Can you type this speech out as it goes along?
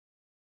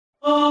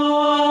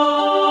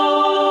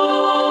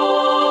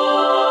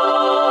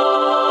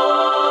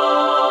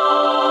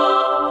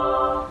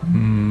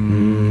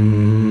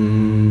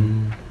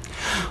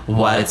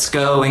What's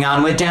going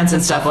on with dance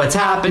and stuff? What's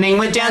happening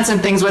with dance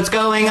and things? What's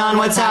going on?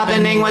 What's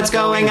happening? What's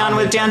going on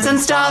with dance and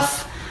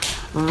stuff?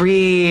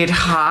 Reed,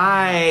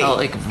 hi. Felt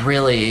like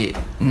really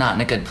not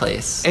in a good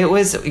place. It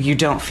was, you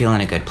don't feel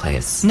in a good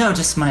place. No,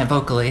 just my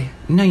vocally.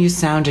 No, you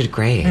sounded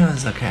great. It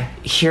was okay.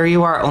 Here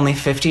you are, only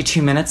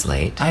 52 minutes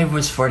late. I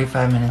was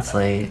 45 minutes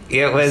late.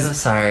 It was so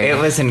sorry. It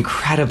was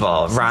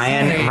incredible. So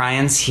sorry.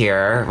 Ryan's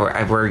here.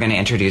 We're going to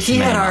introduce him.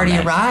 He in had a already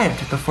moment.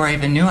 arrived before I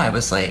even knew I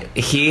was late.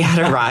 He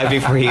had arrived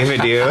before he even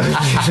knew.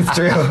 It's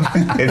true.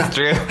 It's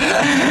true.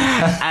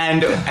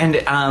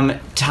 And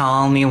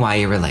tell me why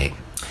you were late.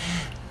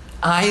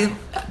 I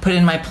put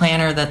in my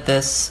planner that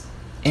this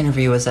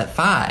interview was at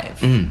 5.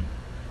 Mm.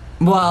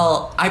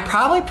 Well, I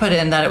probably put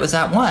in that it was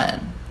at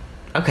 1.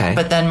 Okay.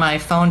 But then my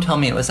phone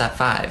told me it was at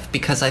 5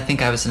 because I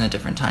think I was in a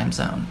different time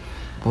zone.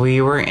 We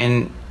were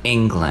in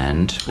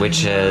England,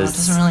 which It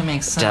doesn't really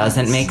make sense.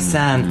 Doesn't make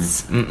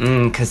sense.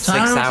 Because So I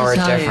don't 6 know what hour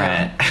to tell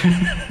different.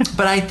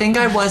 But I think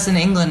I was in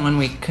England when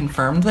we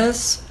confirmed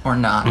this, or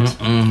not.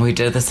 We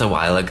did this a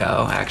while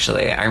ago,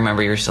 actually. I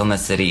remember you were still in the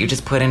city. You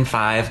just put in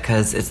 5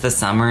 because it's the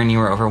summer and you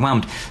were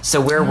overwhelmed.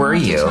 So where were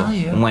know you, what to tell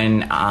you.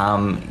 when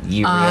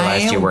you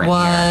realized you weren't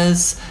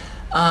here?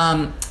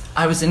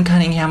 I was in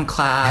Cunningham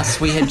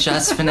class. We had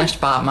just finished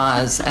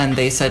Batma's, and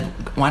they said,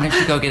 why don't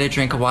you go get a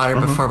drink of water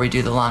before we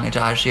do the long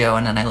adagio?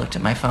 And then I looked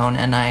at my phone,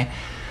 and I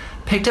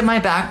picked up my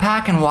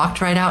backpack and walked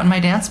right out in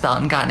my dance belt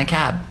and got in a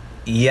cab.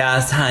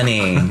 Yes,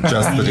 honey.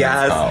 Just the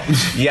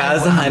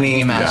yes, Can honey.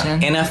 you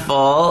imagine?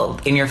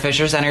 In your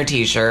Fisher Center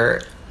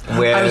t-shirt.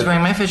 I was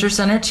wearing my Fisher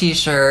Center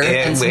t-shirt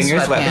and some in your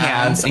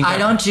sweatpants. and I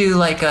don't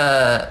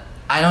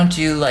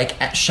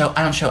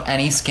show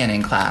any skin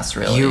in class,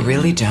 really. You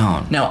really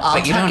don't. No, I'll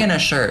But you tuck don't- in a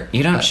shirt.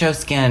 You don't show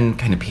skin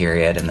kind of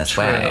period in this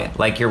True. way.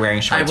 Like you're wearing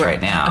shorts right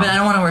now. I mean, I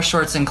don't want to wear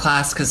shorts in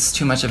class because it's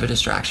too much of a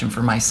distraction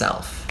for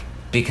myself.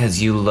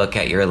 Because you look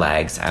at your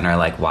legs and are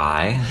like,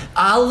 why?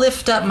 I'll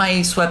lift up my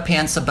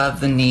sweatpants above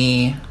the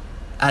knee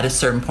at a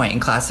certain point in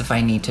class if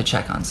I need to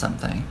check on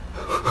something.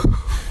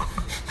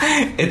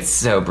 It's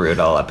so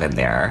brutal up in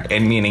there,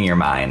 in meaning your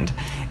mind.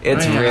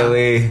 It's Yeah.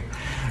 really...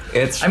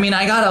 It's I mean,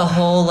 I got a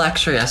whole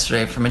lecture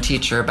yesterday from a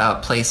teacher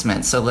about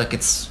placement. So look,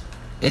 it's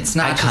not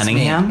at just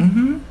Cunningham? me.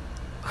 Mm-hmm.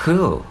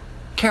 Who?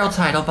 Carol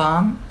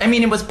Teitelbaum. I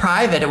mean, it was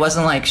private. It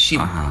wasn't like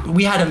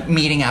we had a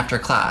meeting after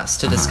class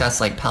to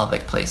discuss like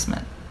pelvic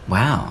placement.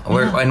 Wow.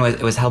 Yeah. And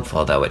it was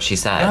helpful, though, what she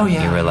said. Oh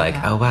yeah. You were like,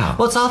 yeah. oh, wow.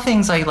 Well, it's all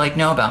things I like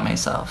know about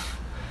myself.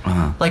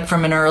 Like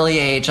from an early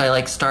age, I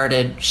like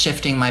started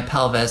shifting my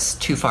pelvis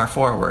too far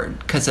forward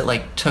because it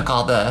like took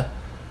all the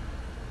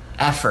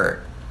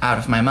effort out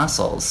of my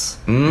muscles,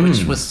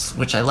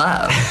 which I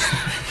love.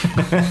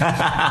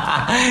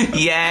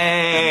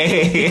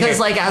 Yay! Because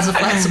like as a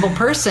flexible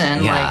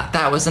person, Yeah. like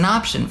that was an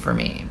option for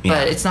me, Yeah.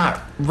 but it's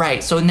not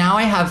right. So now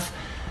I have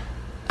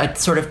a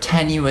sort of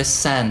tenuous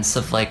sense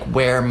of like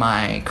where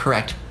my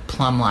correct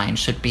plumb line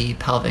should be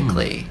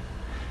pelvically.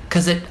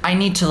 Because I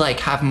need to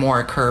like have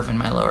more curve in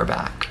my lower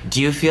back.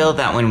 Do you feel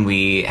that when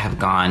we have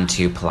gone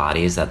to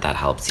Pilates that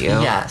helps you?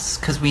 Yes,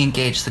 because we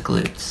engage the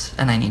glutes,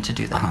 and I need to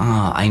do that.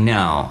 Oh, I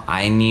know.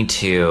 I need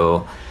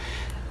to.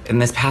 In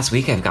this past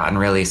week, I've gotten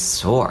really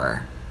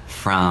sore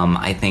from,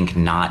 I think,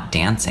 not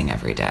dancing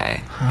every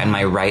day. And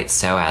my right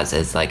psoas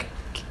is like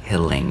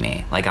killing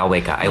me. Like I'll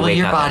wake up. I wake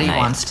your up body at night.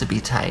 wants to be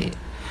tight.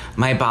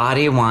 My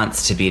body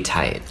wants to be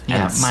tight.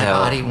 Yeah, and my so-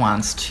 body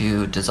wants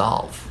to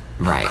dissolve.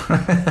 Right.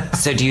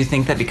 So do you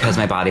think that because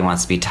my body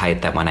wants to be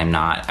tight that when I'm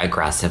not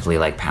aggressively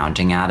like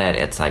pounding at it,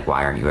 it's like,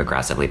 why aren't you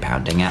aggressively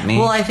pounding at me?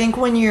 Well, I think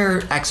when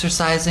you're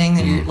exercising,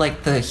 you're,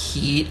 like the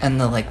heat and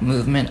the like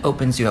movement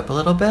opens you up a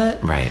little bit.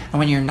 Right. And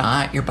when you're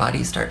not, your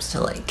body starts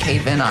to like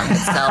cave in on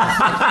itself,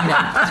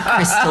 like,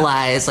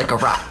 crystallize like a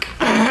rock.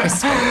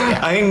 Crystal. Yeah.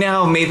 I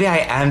know. Maybe I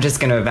am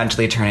just going to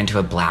eventually turn into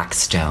a black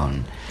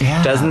stone.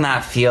 Yeah. Doesn't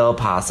that feel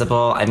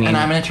possible? I mean, And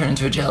I'm going to turn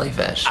into a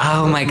jellyfish.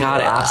 oh my God,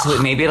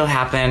 absolutely. Maybe it'll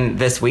happen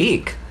this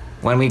week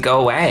when we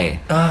go away.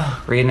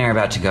 Reed and I are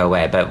about to go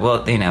away, but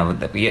we'll,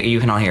 you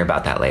can all hear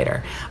about that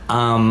later.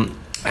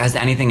 Has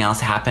anything else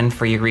happened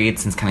for you, Reed,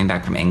 since coming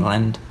back from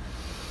England?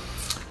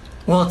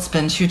 Well, it's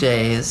been 2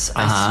 days.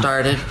 I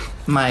started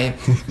my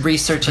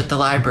research at the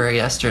library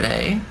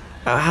yesterday.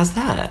 Oh, how's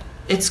that?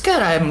 It's good.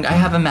 I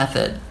have a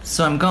method.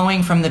 So I'm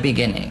going from the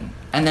beginning.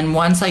 And then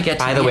once I get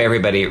to By the way,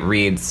 everybody,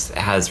 Reed's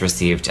has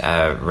received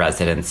a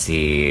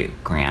residency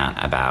grant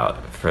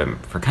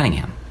for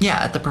Cunningham. Yeah,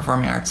 at the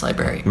Performing Arts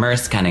Library.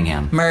 Merce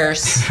Cunningham.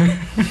 Merce.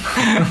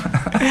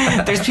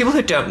 There's people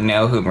who don't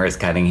know who Merce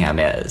Cunningham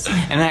is. In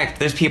fact,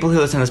 there's people who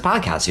listen to this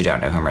podcast who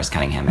don't know who Merce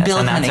Cunningham is. Bill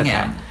and that's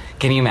Cunningham. Okay.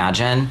 Can you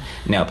imagine?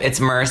 Nope, it's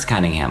Merce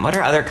Cunningham. What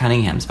are other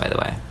Cunninghams, by the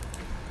way?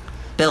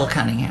 Bill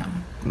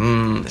Cunningham.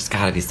 There's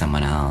got to be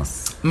someone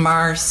else.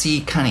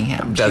 Marcy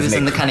Cunningham. She was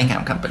in the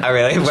Cunningham Company. Oh,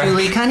 really?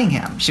 Julie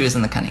Cunningham. She was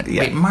in the Cunningham.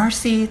 Yeah. Wait,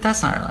 Marcy?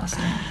 That's not her last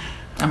name.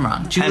 I'm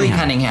wrong. Julie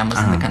Cunningham was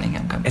in the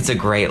Cunningham Company. It's a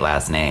great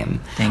last name.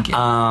 Thank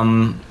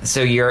you.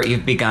 So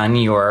you've begun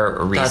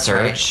your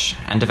research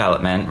and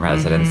development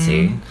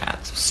residency.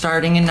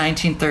 Starting in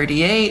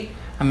 1938,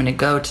 I'm going to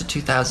go to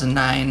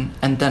 2009,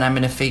 and then I'm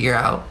going to figure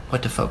out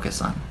what to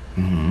focus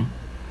on.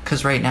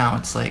 Because right now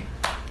it's like...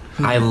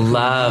 I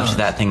loved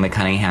that thing the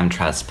Cunningham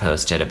Trust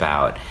posted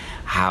about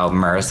how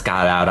Merce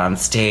got out on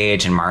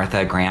stage and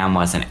Martha Graham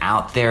wasn't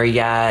out there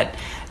yet.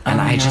 And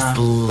I just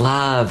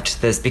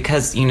loved this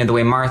because, you know, the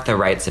way Martha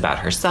writes about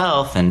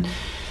herself and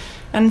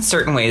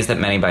certain ways that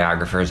many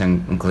biographers,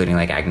 including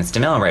like Agnes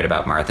DeMille, write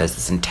about Martha is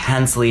this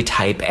intensely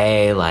type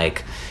A,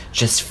 like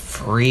just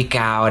freak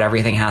out,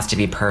 everything has to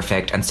be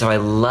perfect. And so I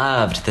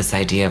loved this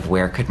idea of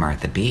where could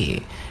Martha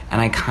be? And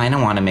I kind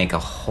of want to make a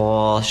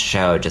whole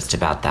show just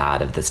about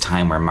that, of this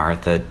time where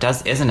Martha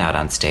isn't out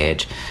on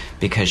stage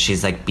because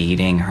she's like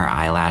beating her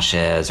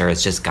eyelashes or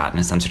has just gotten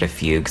to some sort of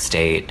fugue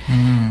state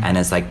and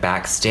is like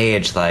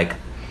backstage like...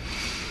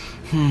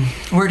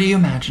 Where do you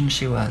imagine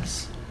she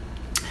was?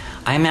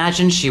 I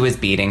imagine she was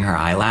beating her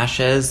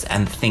eyelashes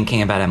and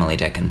thinking about Emily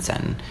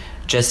Dickinson.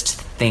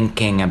 Just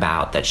thinking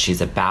about that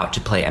she's about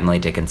to play Emily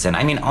Dickinson.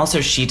 I mean,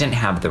 also she didn't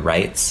have the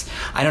rights.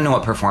 I don't know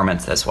what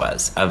performance this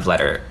was of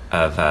Letter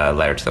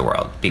to the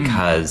World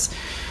because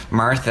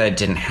Martha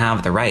didn't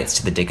have the rights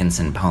to the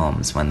Dickinson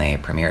poems when they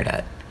premiered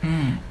it,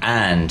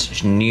 and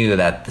she knew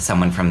that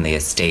someone from the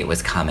estate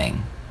was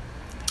coming,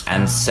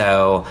 and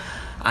so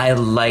I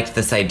liked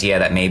this idea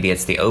that maybe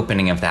it's the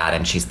opening of that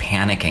and she's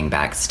panicking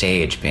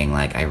backstage, being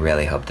like, I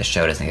really hope the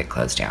show doesn't get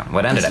closed down.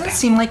 What ended up... Doesn't it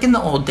seem like in the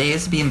old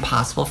days it'd be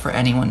impossible for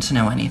anyone to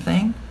know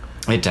anything?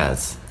 It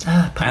does.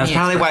 And that's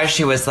probably why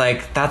she was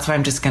like, that's why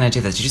I'm just going to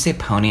do this. Did you say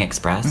Pony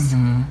Express?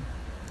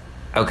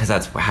 Oh, because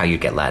that's how you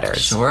get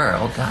letters. Sure,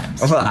 old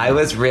times. Well, I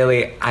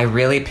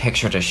really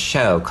pictured a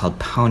show called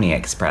Pony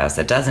Express.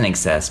 It doesn't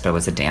exist, but it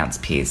was a dance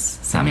piece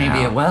somehow.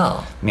 Maybe it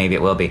will. Maybe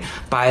it will be.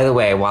 By the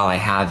way, while I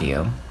have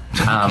you...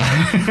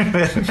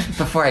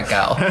 Before I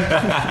go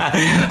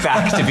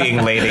back to being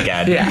late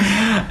again.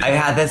 I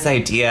had this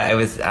idea. I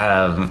was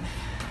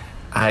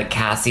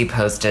Cassie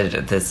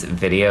posted this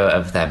video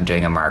of them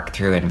doing a mark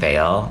through in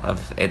Vale.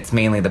 It's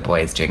mainly the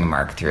boys doing a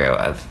mark through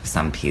of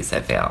some piece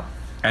at Vale,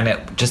 and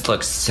it just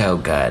looks so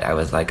good. I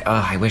was like,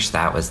 oh, I wish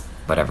that was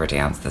whatever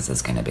dance this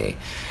is going to be.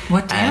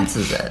 What dance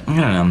is it? I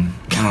don't know.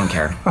 I don't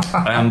care.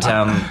 And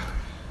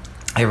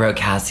I wrote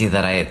Cassie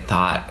that I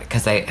thought,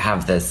 because I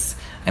have this.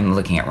 I'm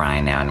looking at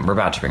Ryan now, and we're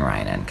about to bring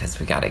Ryan in because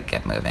we got to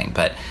get moving.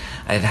 But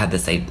I've had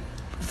this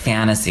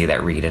fantasy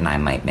that Reed and I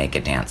might make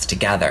a dance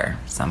together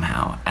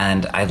somehow.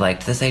 And I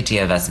liked this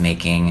idea of us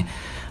making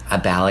a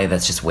ballet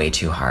that's just way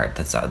too hard.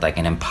 That's like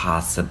an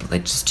impossible,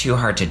 like just too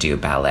hard to do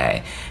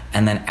ballet.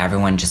 And then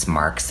everyone just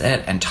marks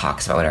it and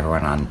talks about whatever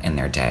went on in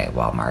their day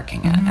while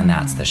marking it. And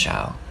that's the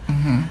show.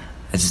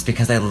 It's just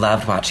because I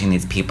loved watching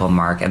these people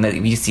mark. And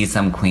you see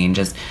some queen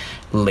just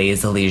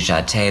lazily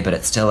jeté, but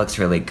it still looks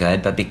really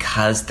good. But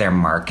because they're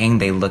marking,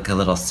 they look a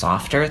little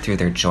softer through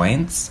their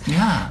joints.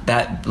 Yeah.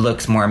 That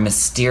looks more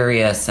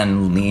mysterious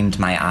and leaned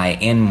my eye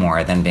in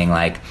more than being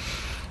like...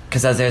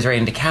 Because as I was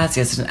writing to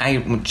Cassie, I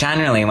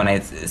generally, when I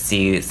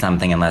see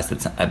something, unless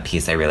it's a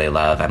piece I really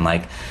love, I'm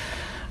like...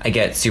 I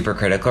get super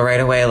critical right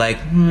away, like,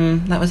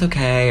 that was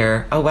okay,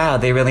 or, oh wow,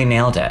 they really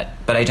nailed it.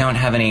 But I don't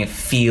have any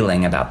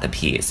feeling about the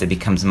piece. It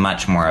becomes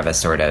much more of a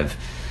sort of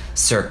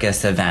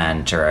circus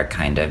event or a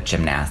kind of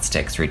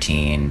gymnastics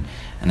routine.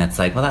 And it's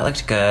like, well, that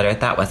looked good, or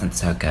that wasn't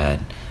so good.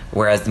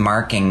 Whereas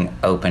marking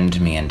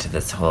opened me into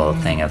this whole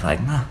thing of like,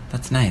 oh,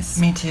 that's nice.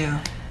 Me too.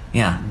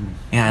 Yeah.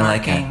 Yeah, I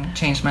like it.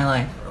 Changed my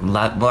life.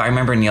 Well, I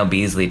remember Neil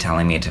Beasley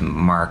telling me to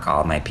mark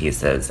all my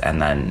pieces,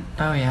 and then...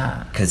 Oh,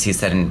 yeah. Because he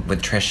said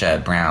with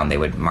Trisha Brown, they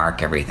would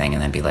mark everything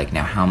and then be like,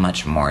 now how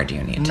much more do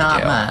you need to do?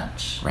 Not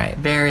much. Right.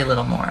 Very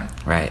little more.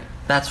 Right.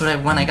 That's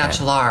what when I got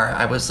to LAR,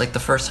 I was like, the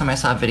first time I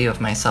saw a video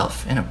of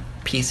myself in a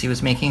piece he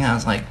was making, I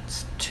was like,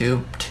 it's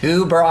too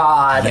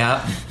broad.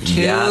 Yep.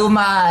 Too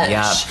much.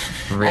 Yep.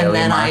 Really and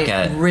then mark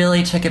I it.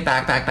 really took it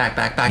back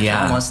to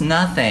almost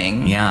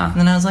nothing. Yeah. And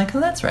then I was like,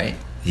 oh, that's right.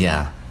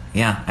 Yeah.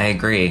 Yeah, I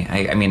agree.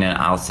 I mean, and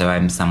also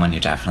I'm someone who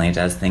definitely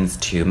does things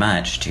too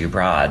much, too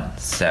broad.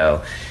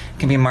 So it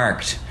can be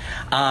marked.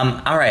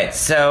 All right.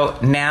 So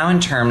now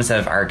in terms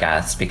of our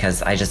guest,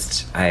 because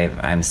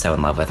I'm so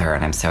in love with her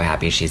and I'm so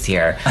happy she's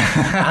here.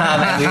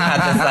 And we've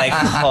had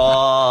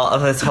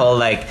this whole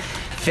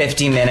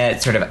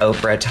 50-minute sort of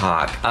Oprah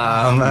talk.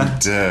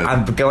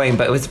 I'm going,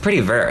 but it was pretty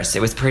verse.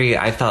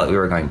 I felt we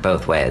were going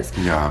both ways.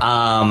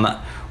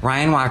 Yeah.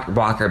 Ryan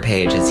Walker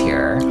Page is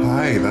here.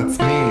 Hi, that's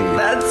me.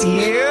 That's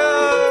you!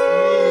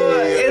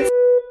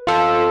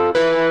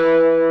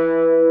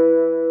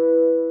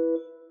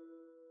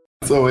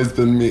 It's always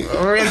been me.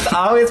 It's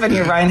always been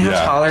you. Ryan,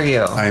 how tall are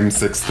you? I'm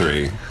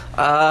 6'3".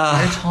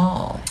 You're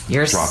tall.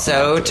 You're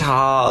so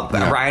tall.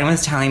 Yeah. Ryan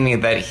was telling me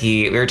that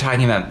we were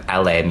talking about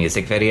LA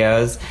music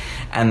videos,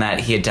 and that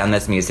he had done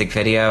this music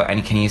video,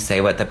 and can you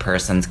say what the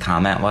person's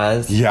comment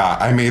was? Yeah,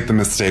 I made the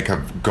mistake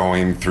of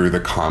going through the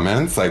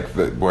comments,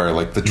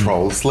 where the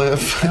trolls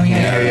live. Oh,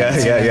 yeah.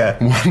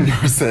 Yeah. One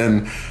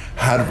person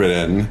had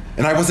written,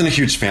 and I wasn't a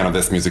huge fan of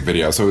this music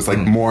video, so it was like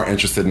more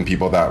interested in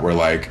people that were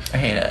like, I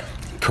hate it.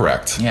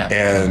 correct. Yeah.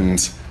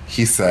 And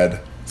he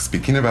said,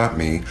 speaking about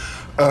me,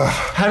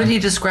 How did he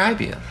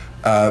describe you?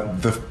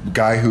 the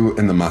guy who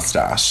in the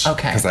mustache.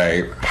 Okay. Because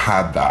I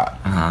had that.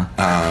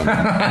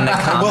 And the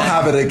comment, We'll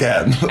have it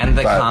again. and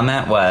the But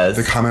comment was,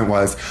 The comment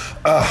was,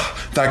 ugh,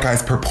 that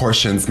guy's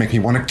proportions make me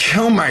want to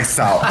kill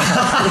myself.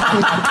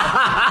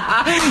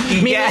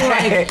 Meaning,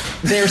 like,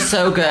 they're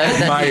so good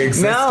that My he-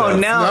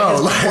 existence. no,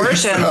 his like,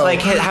 proportions, so-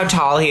 like how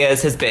tall he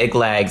is, his big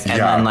legs, and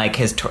Yeah. then like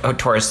his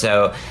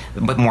torso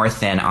with more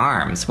thin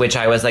arms, which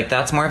I was like,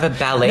 that's more of a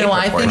ballet No,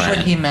 I proportion. think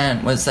what he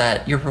meant was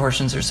that your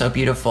proportions are so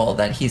beautiful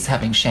that he's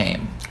having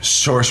shame.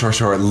 Sure.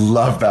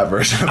 Love that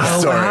version of the Oh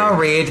story. wow,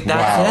 Reed,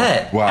 that's Wow.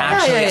 it. Wow.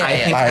 Actually, Yeah. I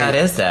think I- that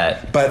is it.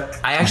 But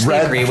I actually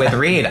red agree with flag-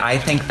 Reed. I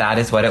think that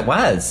is what it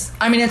was.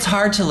 I mean, it's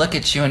hard to look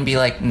at you and be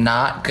like,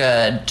 not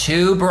good,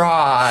 too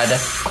broad.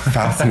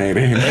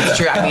 Fascinating. It's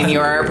true. I mean,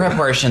 your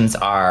proportions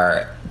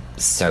are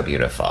so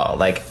beautiful.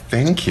 Like,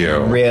 Thank you.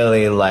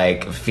 really,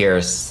 like,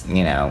 fierce,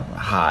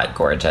 hot,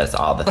 gorgeous,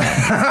 all the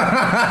things.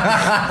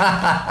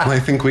 Well, I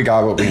think we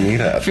got what we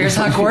needed. Fierce,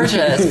 hot,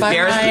 gorgeous. Bye,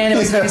 Fierce- Ryan. It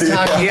was nice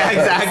talking to you. Yeah,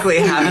 exactly.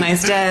 Have a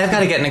nice day. I've got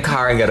to get in a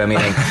car and go to a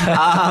meeting.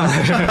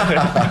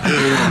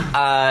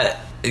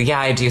 Yeah,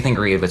 I do think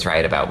Reed was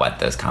right about what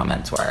those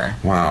comments were.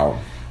 Wow.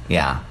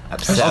 Yeah.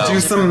 So, I'll do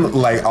some,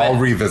 I'll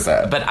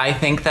revisit. but I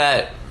think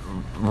that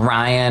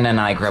Ryan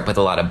and I grew up with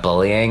a lot of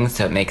bullying,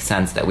 so it makes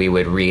sense that we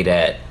would read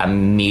it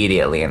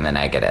immediately in the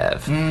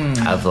negative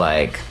of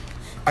like,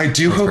 I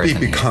do this hope he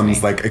person hates becomes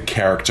me. like a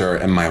character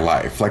in my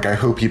life. Like, I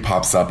hope he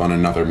pops up on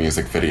another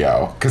music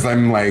video because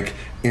I'm like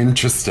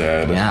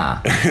interested Yeah.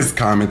 in his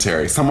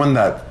commentary. Someone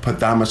that put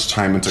that much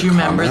time into Do you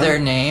remember comment. their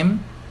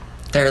name?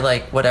 They're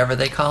like, whatever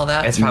they call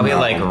that. it's probably No.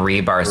 like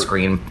rebar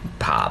screen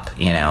pop,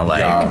 like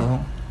Yeah.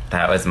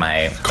 that was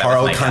my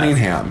Carl guess.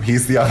 Cunningham.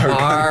 He's the other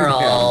Carl.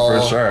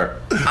 Cunningham for sure.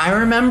 I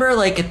remember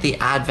like at the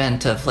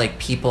advent of like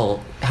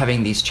people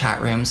having these chat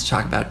rooms to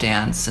talk about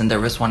dance, and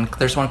there's one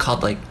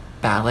called like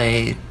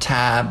ballet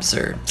tabs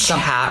or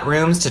something. Chat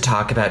rooms to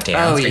talk about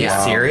dance. Oh, Are yeah.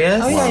 you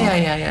serious? Oh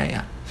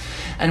yeah.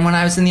 And when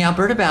I was in the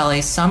Alberta Ballet,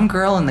 some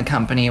girl in the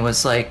company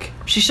was like,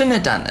 she shouldn't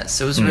have done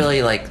this. It was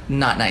really like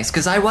not nice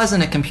because I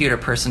wasn't a computer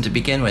person to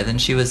begin with, and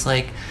she was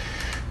like,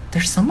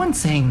 there's someone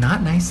saying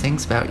not nice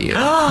things about you. And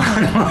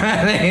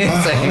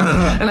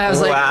I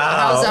was like, Wow.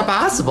 how is that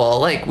possible?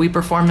 Like, we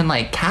performed in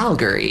like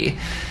Calgary.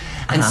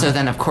 And so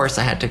then, of course,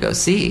 I had to go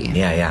see.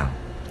 Yeah.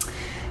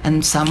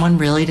 And someone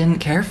really didn't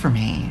care for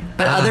me.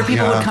 But other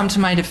people Yeah. would come to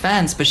my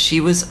defense, but she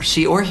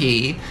or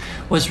he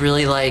was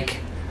really like,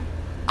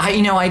 I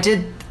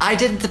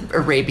did the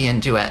Arabian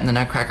duet in the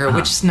Nutcracker,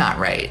 which is not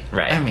right.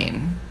 Right. I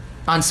mean,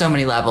 on so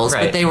many levels.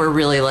 Right. But they were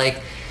really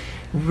like,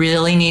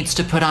 really needs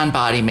to put on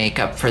body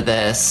makeup for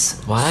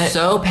this. What?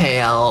 So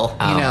pale.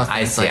 I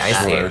things see. like I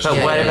that. see. Sure, But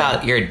sure. what Yeah.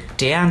 about your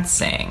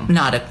dancing?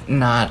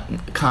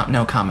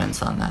 No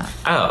comments on that.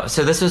 Oh,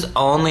 so this was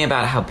only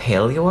about how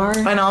pale you are?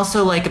 And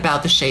also like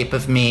about the shape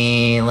of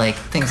me, like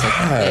things like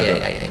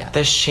that. Yeah.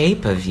 The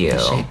shape of you. The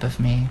shape of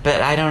me. But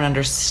I don't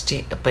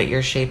understand. But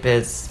your shape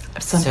is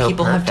Some so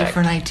people have perfect.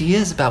 different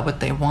ideas about what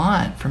they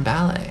want from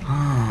ballet.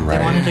 They Right.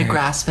 wanted a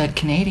grass-fed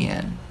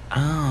Canadian.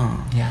 Oh,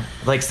 Yeah.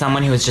 like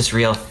someone who was just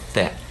real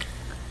thick.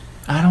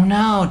 I don't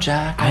know,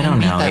 Jack. I don't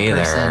didn't meet know that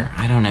either. person.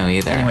 I don't know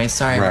either. Anyway,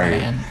 sorry, Right.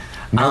 Ryan.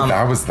 No,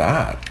 that was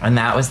that. And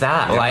that was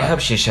that. Well, I Yeah. hope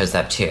she shows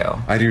up too.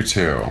 I do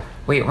too.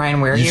 Wait, Ryan,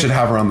 where are You you? should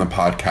have her on the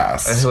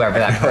podcast. Whoever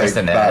that I feel like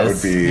person That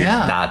is. would be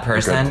Yeah. that a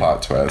person. good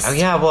plot twist. Oh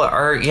yeah, well,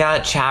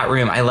 chat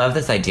room. I love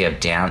this idea of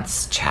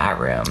dance chat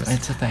rooms.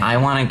 It's a thing. I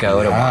want to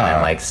go to one Yeah.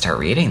 and like start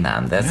reading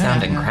them. That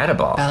sounds Yeah.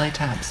 incredible. Ballet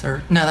tabs,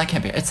 or no, that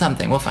can't be. It's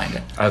something. We'll find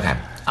it. Okay.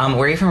 Where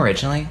are you from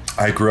originally?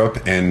 I grew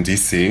up in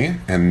DC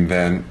and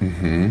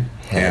then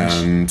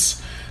Hinge.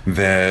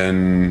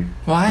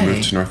 Why?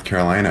 moved to North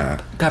Carolina.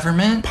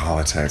 Government.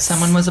 Politics.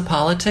 Someone was a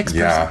politics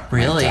Yeah. person.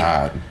 Really? My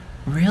dad.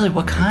 Really?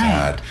 What My kind?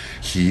 dad.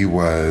 He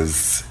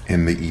was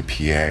in the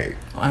EPA.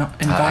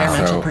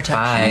 Environmental So,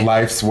 protection. Bye.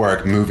 Life's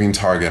work, moving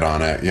target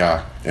on it.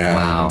 Yeah. And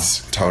Wow.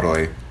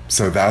 totally.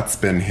 So that's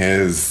been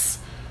his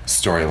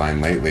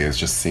storyline lately, is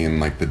just seeing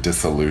like the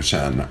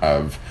dissolution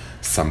of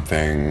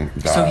something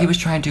that So he was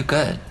trying to do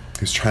good.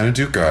 he's trying to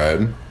do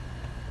good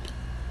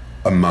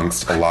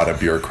amongst a lot of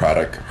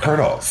bureaucratic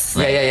hurdles.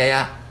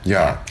 Yeah.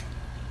 Yeah.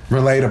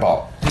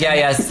 Relatable.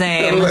 Yeah,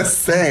 same.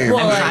 Same.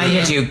 Well, I'm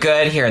trying to do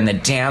good here in the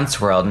dance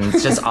world, and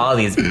it's just all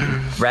these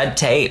red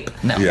tape.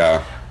 No.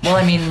 Yeah. Well,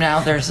 I mean,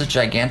 now there's a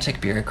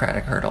gigantic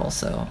bureaucratic hurdle.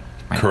 So,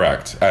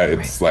 Correct.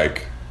 It's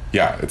like,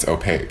 yeah, it's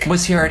opaque.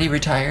 was he already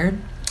retired?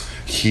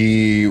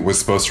 He was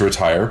supposed to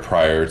retire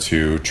prior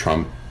to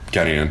Trump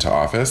getting into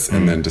office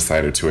and then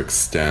decided to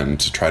extend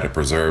to try to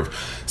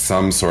preserve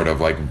some sort of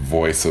like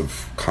voice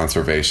of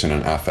conservation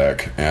and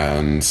ethic.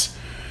 And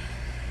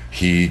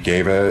he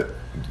gave it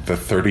the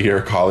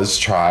 30-year college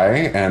try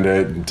and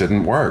it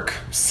didn't work.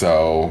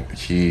 So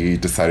he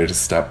decided to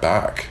step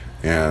back.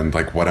 And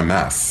like, what a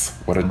mess.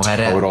 What a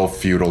total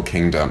feudal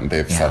kingdom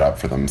they've set up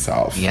for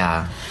themselves.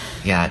 Yeah.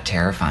 Yeah,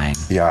 terrifying.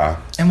 Yeah.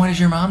 And what does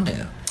your mom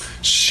do?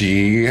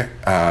 She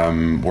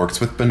works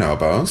with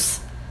Bonobos.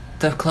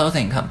 The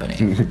clothing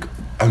company.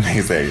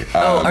 Amazing.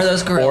 Are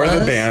those gorillas? Or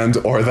the band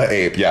or the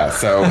ape. Yeah,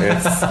 so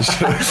it's...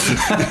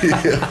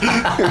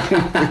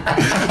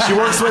 she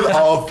works with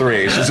all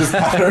three. She's just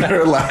patterned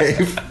her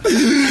life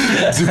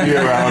to be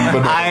around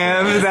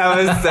Bonobos. That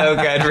was so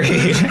good,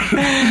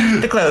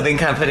 Reed. The clothing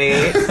company.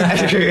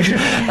 That's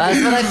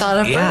what I thought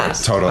of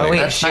first. Totally. Oh,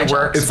 wait, she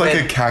works It's like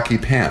a khaki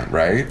pant,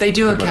 right? They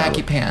do a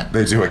khaki pant.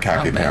 They do a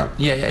khaki pant.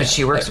 Yeah. But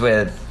she works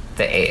with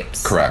the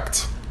apes.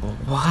 Correct.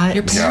 What?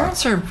 Your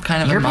parents are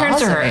kind of Your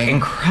parents are amazing.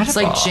 incredible. It's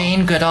like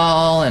Jane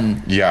Goodall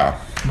and... Yeah.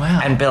 Wow.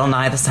 And Bill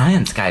Nye the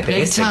Science Guy,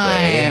 basically.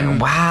 time.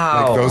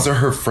 Wow. Like, those are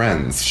her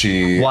friends.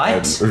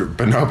 What?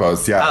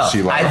 Bonobos, yeah.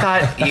 Oh, I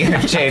thought you were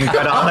Jane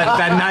Goodall and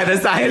Ben Nye the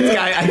Science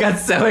Guy. I got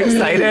so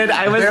excited.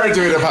 They're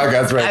doing a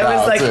podcast right now, I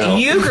was like, too.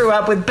 you grew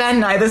up with Ben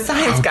Nye the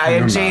Science Guy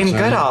and Jane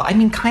Goodall. I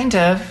mean, kind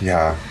of.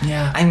 Yeah.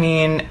 Yeah. I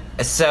mean,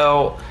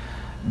 so...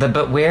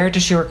 But where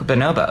does she work with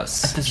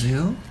bonobos? At the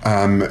zoo?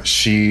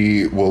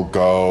 She will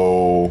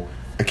go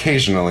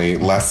occasionally,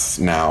 less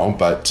now,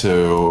 but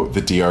to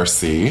the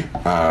DRC.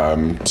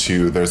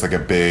 There's like a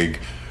big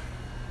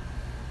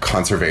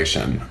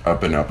conservation of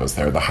bonobos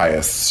there. The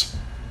highest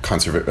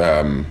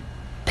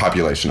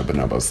population of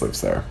bonobos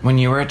lives there. When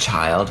you were a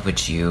child,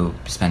 would you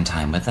spend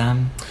time with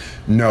them?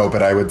 No,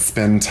 but I would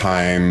spend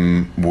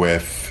time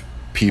with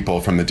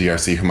people from the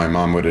DRC who my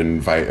mom would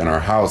invite in our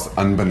house,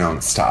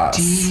 unbeknownst to us.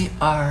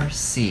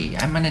 DRC.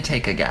 I'm going to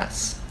take a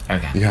guess.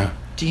 Okay. Yeah.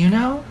 Do you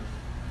know?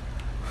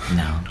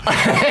 No.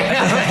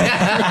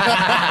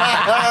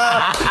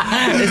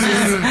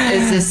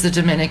 Is this the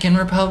Dominican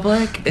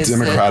Republic?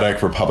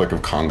 Democratic Republic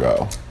of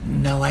Congo.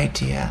 No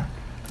idea.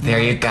 There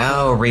you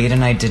go. Reed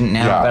and I didn't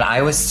know, Yeah. but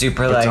I was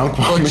super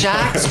Well,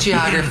 Jack's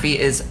geography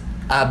is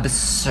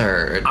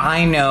absurd.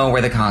 I know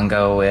where the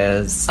Congo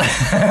is.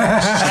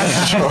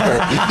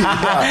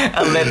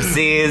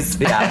 Ellipses.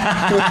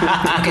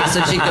 Yeah. Okay, so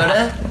did you go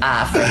to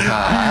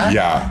Africa?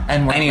 Yeah.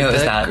 And work I knew with it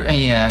was the, that.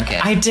 Yeah, okay.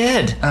 I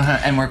did.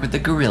 And work with the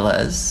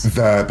gorillas.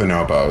 The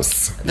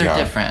bonobos. They're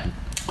different.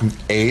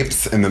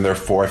 Apes, and then there are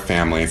 4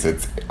 families.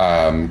 It's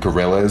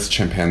gorillas,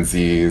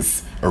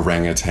 chimpanzees,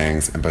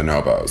 orangutans, and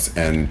bonobos.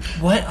 And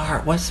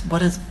what's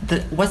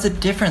the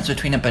difference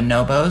between a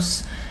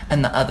bonobos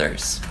and the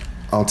others?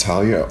 I'll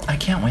tell you. I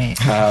can't wait.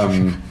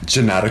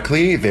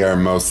 Genetically, they are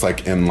most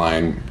like in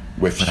line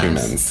with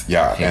humans.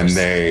 Yeah, and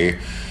they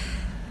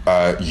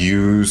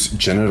use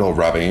genital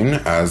rubbing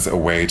as a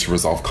way to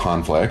resolve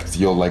conflict.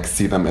 You'll like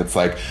see them. It's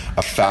like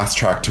a fast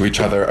track to each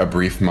other, a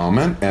brief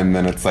moment, and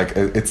then it's like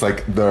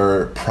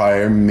their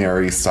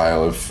primary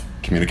style of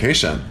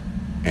communication.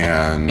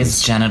 And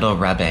It's genital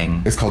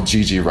rubbing. it's called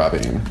Gigi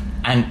rubbing,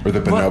 or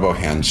the bonobo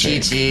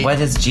handshake. Gigi. What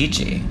is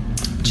Gigi?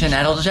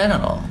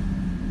 Genital.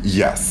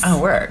 Yes.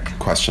 Oh, work.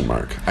 Question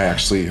mark. I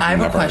actually I have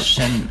never. a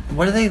question.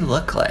 What do they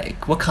look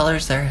like? What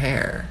color's their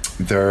hair?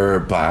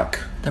 They're black,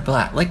 They're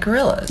black, like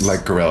gorillas.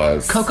 like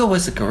gorillas. Coco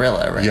was a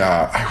gorilla, right?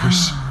 Yeah, I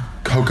wish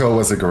Coco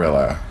was a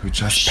gorilla who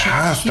just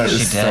passed. That is She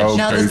did. so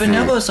Now crazy. the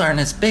bonobos aren't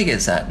as big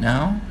as that,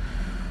 no?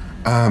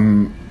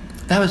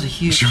 That was a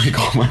huge... Should we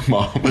call my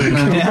mom?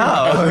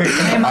 No.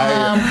 Hey,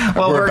 Mom.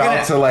 We're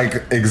about to like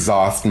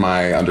exhaust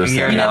my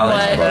understanding. You know of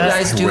what? bonobos. You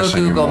guys I do a wish I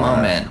knew Google more.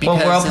 moment. Well,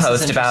 because we'll this is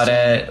post about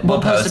interesting. it.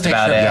 We'll post a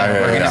about picture it. of Yeah,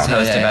 We're going yeah. to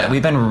post Yeah, about yeah. it.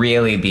 We've been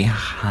really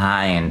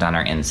behind on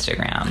our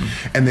Instagram.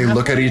 And they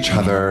look at each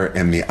other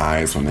in the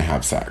eyes when they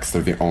have sex.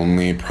 They're the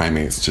only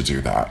primates to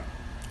do that.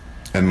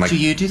 And like, Do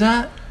you do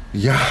that?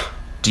 yeah,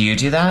 Do you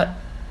do that?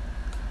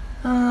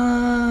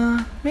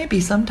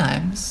 Maybe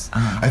sometimes.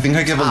 I think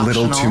I give a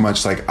little optional. too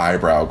much like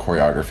eyebrow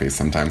choreography.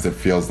 Sometimes it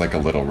feels like a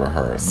little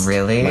rehearsed.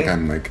 Really? Like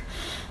I'm like.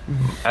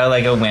 Oh,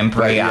 like a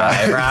whimpery Yeah.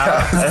 eyebrow.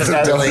 Yes,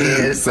 That's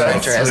totally. so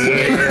interesting.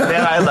 sweet.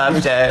 Yeah, I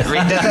loved it.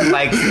 Reed doesn't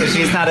like,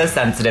 she's not a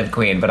sensitive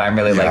queen, but I'm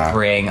really Yeah. like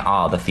bring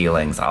all the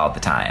feelings all the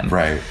time.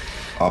 Right.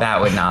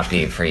 That would not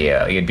be for you.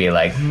 You'd be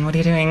like, what are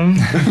you doing?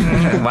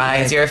 Why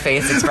is your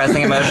face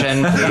expressing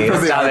emotion?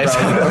 Please stop it.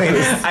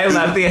 I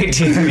love the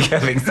idea of you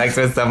having sex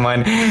with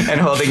someone and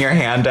holding your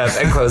hand up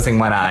and closing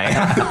one eye.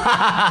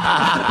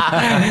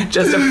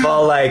 Just a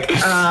full like,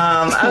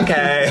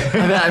 okay.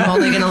 I'm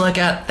only going to look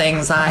at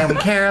things I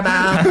care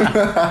about.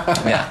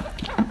 Yeah.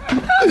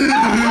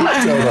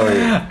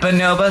 Totally.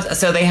 Bonobos,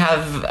 so they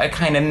have a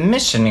kind of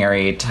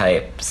missionary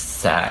type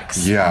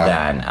sex. Yeah.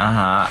 Then,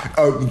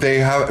 Oh,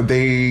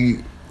 they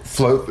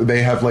float.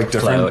 They have like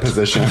different Float.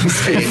 positions.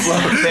 They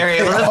float. They're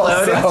able to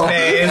float in Also-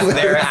 space.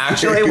 They're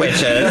actually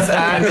witches.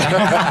 And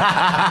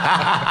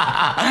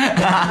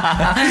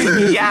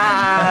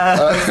yeah,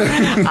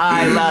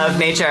 I love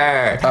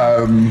nature.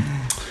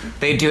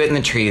 They do it in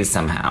the trees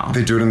somehow.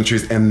 They do it in the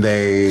trees, and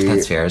they.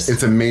 That's fierce.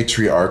 It's a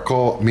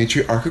matriarchal Matriarchal.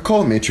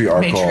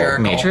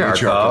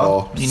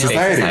 society.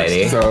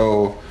 Society.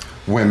 So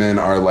women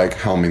are like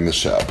helming the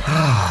ship.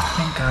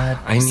 Thank God.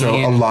 I mean, So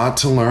a lot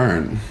to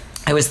learn.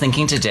 I was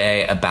thinking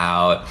today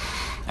about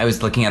I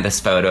was looking at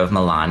this photo of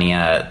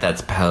Melania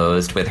that's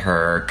posed with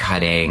her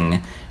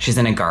cutting. She's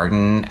in a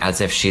garden as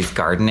if she's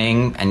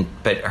gardening, and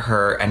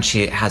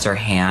she has her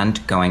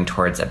hand going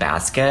towards a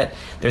basket.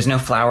 There's no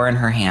flower in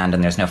her hand,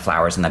 and there's no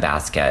flowers in the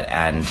basket.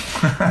 And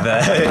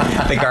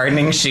the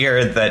gardening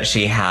shear that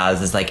she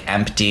has is like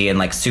empty and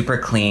like super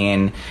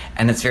clean.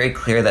 And it's very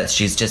clear that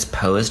she's just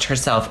posed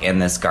herself in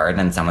this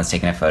garden, and someone's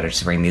taken a photo.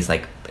 She's wearing these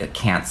like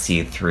can't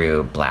see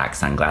through black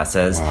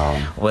sunglasses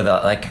with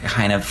a like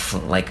kind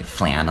of like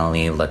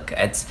flannelly look.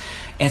 It's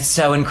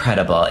so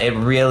incredible. It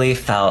really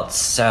felt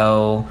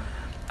so.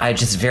 I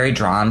just very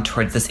drawn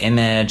towards this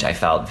image. I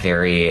felt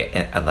very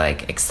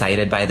like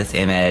excited by this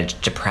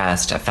image,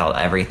 depressed. I felt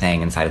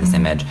everything inside of this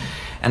image.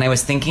 And I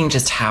was thinking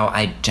just how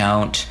I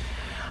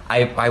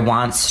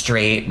want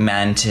straight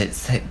men to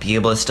be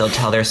able to still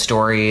tell their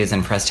stories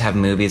and for us to have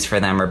movies for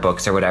them or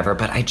books or whatever,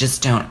 but I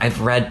just don't. I've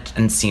read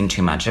and seen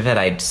too much of it.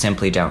 I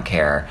simply don't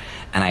care.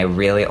 And I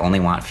really only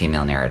want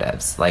female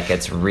narratives. Like,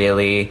 it's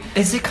really...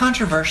 Is it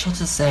controversial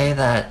to say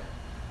that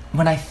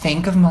when I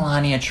think of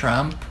Melania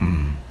Trump...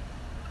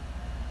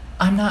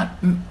 I'm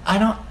not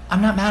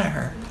mad at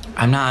her.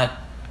 I'm not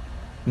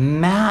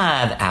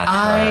mad at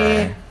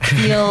her.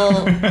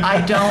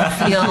 I don't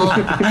feel...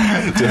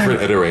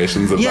 Different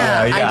iterations of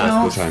that.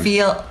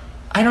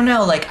 I don't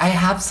know, like, I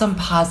have some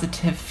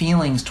positive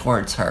feelings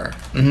towards her.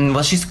 Mm-hmm.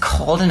 Well, she's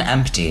cold and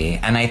empty,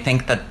 and I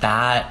think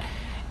that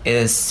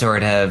is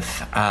sort of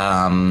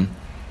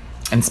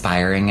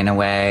inspiring in a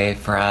way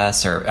for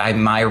us, or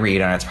my read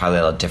on it's probably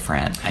a little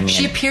different. I mean,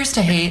 she appears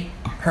to hate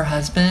her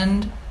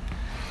husband,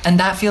 and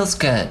that feels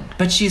good,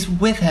 but she's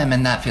with him,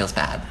 and that feels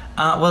bad.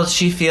 Well,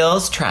 she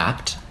feels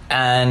trapped,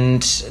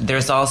 and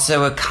there's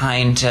also a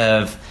kind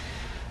of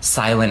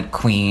silent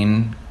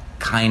queen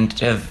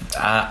kind of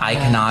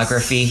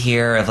iconography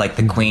here of like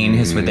the queen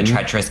who's with the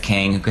treacherous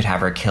king who could have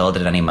her killed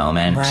at any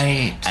moment.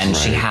 Right. And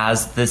she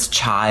has this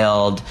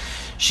child.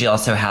 She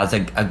also has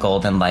a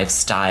golden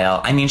lifestyle.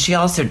 I mean, she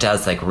also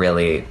does like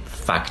really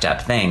fucked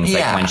up things,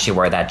 like when she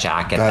wore that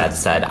jacket that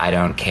said "I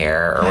don't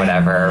care" or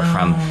whatever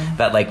from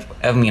that. Like,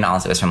 I mean,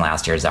 also it was from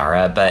last year's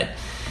Zara, but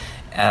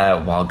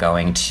while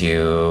going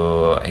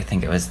to, I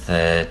think it was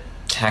the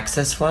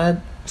Texas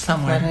flood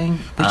somewhere,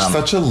 which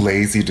such a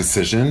lazy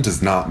decision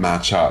does not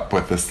match up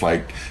with this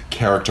like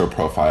character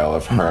profile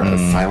of her as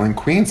Silent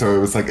Queen. So it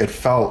was like it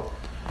felt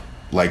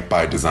like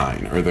by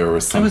design, or there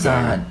was something. It was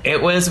odd.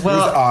 It was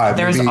odd.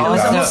 There's it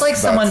was almost like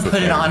someone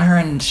put it on her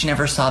and she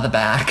never saw the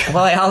back.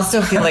 Well, I also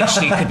feel like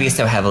she could be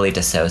so heavily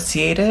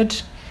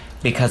dissociated,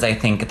 because I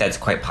think that's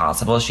quite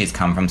possible. She's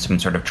come from some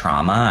sort of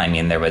trauma. I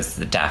mean,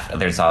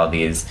 there's all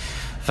these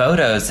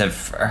photos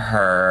of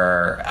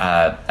her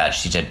that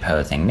she did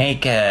posing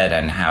naked,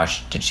 and how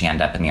did she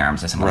end up in the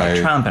arms of someone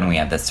like Trump, and we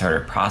have this sort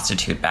of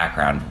prostitute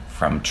background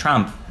from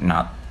Trump,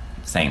 not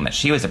saying that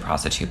she was a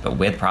prostitute, but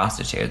with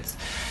prostitutes,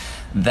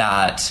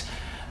 that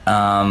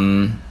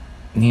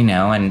you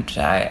know, and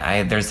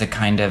I there's a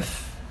kind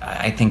of,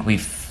 I think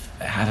we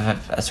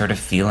have a sort of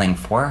feeling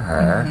for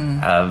her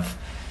of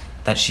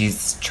that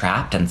she's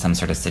trapped in some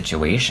sort of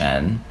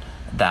situation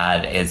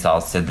that is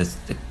also this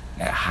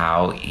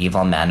how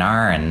evil men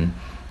are, and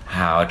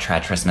how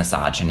treacherous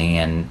misogyny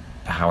and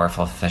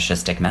powerful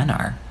fascistic men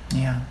are.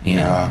 Yeah. You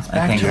know,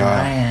 back to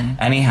Ryan.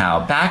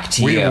 Anyhow, back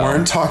to you. We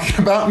weren't talking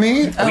about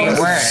me? We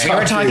weren't. We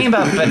were talking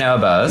about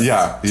bonobos.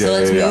 Yeah. So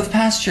let's move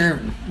past your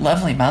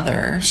lovely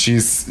mother.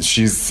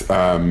 She's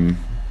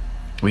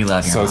we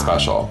love you. So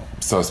special.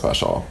 So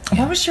special.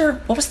 What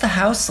was the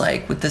house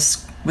like with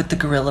the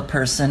gorilla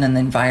person and the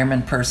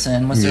environment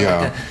person? Was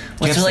there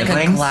like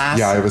a glass?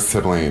 Yeah, I have a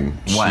sibling.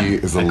 One. She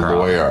is a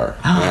lawyer,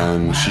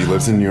 and she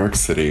lives in New York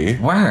City.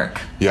 Work.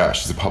 Yeah,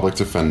 she's a public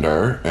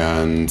defender,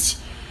 and...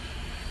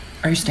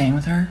 Are you staying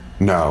with her?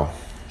 No.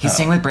 He's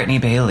staying with Brittany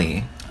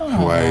Bailey. Who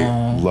I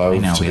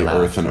love to the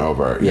earth and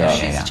over. Yeah.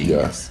 She's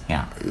genius.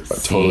 Yeah.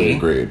 Totally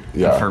agreed.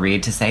 Yeah. For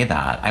Reed to say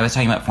that. I was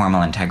talking about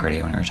formal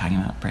integrity when we were talking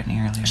about Brittany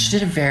earlier. She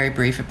did a very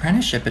brief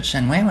apprenticeship at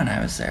Shenway when I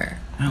was there.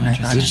 Oh,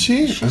 interesting. Did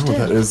she? Did.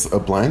 That is a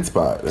blind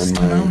spot in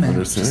my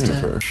understanding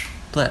of her.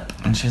 Blip.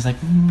 And she was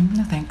like,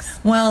 no thanks.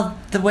 Well,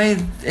 the way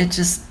it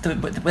just...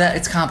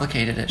 it's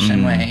complicated at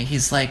Shenway.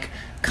 He's like...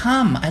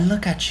 Come, I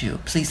look at you.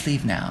 Please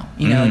leave now.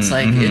 You know, it's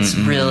like, it's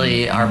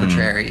really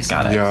arbitrary.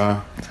 Got it.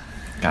 Yeah.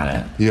 Got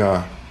it.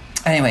 Yeah.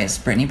 Anyways,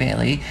 Brittany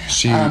Bailey.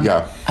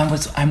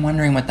 I'm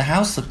wondering what the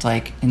house looked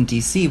like in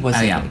DC. Was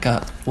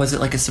it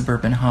like a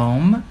suburban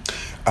home?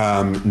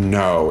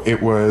 No,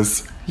 it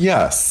was.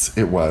 Yes,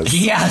 it was.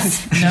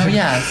 Yes. No,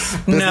 yes.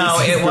 No,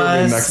 it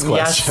was. Next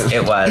question. Yes,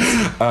 it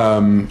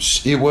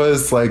was. It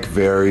was like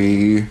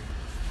very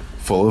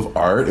full of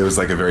art. It was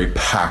like a very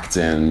packed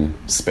in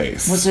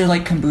space. Was there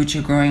like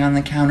kombucha growing on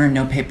the counter?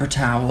 No paper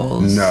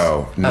towels?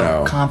 No.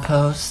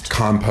 Compost?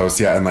 Compost,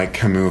 yeah, and like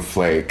Camus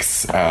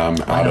flakes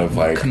out of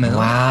like... Camus.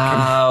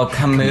 Wow,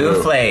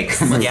 Camus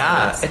flakes.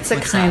 Yeah, What's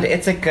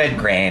it's a good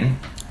grain.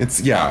 It's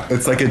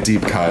like a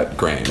deep cut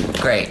grain.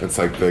 Great. It's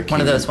like the...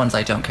 One of those ones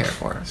I don't care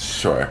for.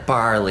 Sure.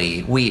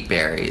 Barley, wheat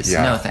berries.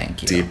 Yeah. No,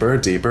 thank you.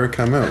 Deeper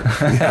Camus.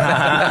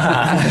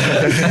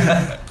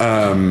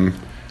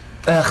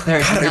 Ugh,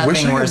 there's God, I wish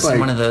I nothing had, worse than like-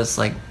 one of those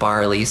like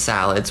barley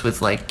salads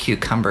with like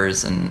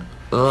cucumbers and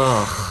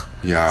ugh.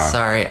 Yeah.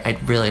 Sorry, I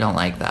really don't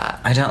like that.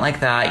 I don't like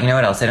that. You know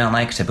what else I don't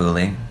like?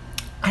 Tabbouleh.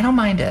 I don't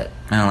mind it.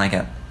 I don't like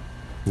it.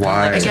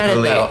 Why? I get it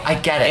Tabbouleh. though. I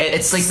get it.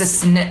 It's like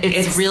this.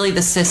 It's really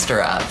the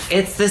sister of.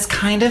 It's this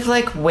kind of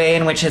like way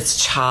in which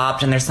it's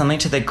chopped, and there's something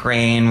to the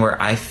grain where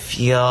I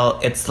feel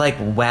it's like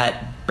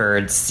wet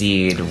bird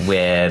seed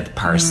with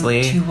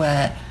parsley. Too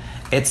wet.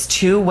 It's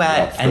too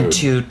wet Wet and food.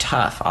 too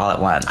tough all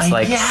at once.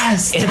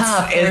 Yes,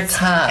 tough. They're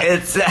tough.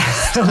 It's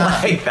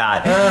like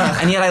that.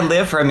 And yet I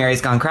live for a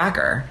Mary's Gone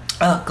Cracker.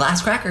 Oh,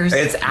 glass crackers.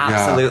 It's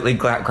absolutely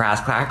grass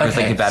crackers.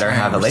 Okay, like you better sorry,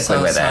 have a we're liquid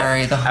so with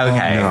sorry, it. the whole-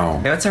 Okay.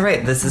 No. It's all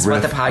right. This is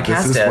what the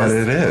podcast This is what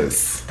it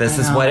is. This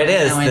is I know, what it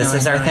is. I know, This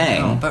is I our know, I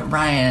know. thing. But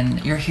Ryan,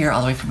 you're here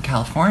all the way from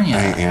California. I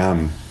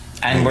am.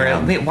 And I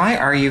am. wait, why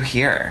are you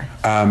here?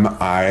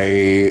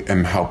 I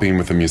am helping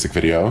with a music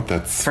video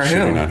that's For who?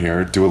 shooting out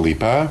here. Dua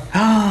Lipa.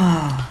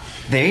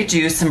 They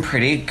do some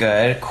pretty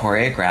good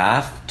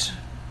choreographed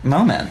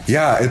moments.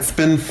 Yeah, it's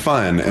been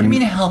fun. What do you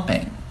mean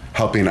helping?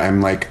 Helping.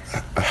 I'm like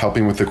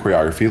helping with the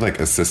choreography, like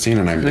assisting,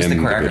 and I'm Who's in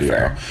the the video.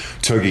 choreographer?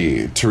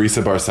 Toogie,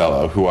 Teresa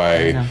Barcelo,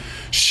 who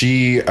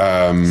she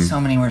So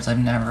many words I've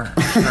never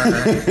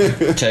heard.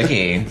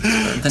 Tookie.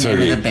 The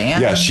name of the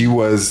band? Yeah, she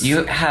was.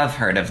 You have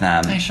heard of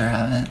them. I sure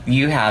haven't.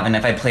 You have, and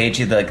if I played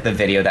you the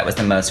video that was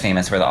the most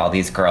famous, where all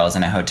these girls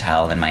in a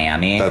hotel in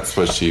Miami. That's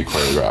what she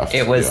choreographed.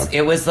 It was yeah.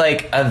 it was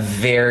like a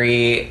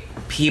very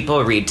people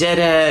redid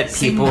it.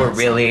 Sing People that were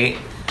really.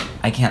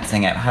 I can't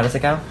sing it. How does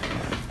it go?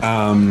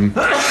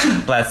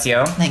 Bless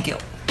you. Thank you.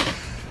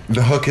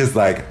 The hook is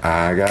like,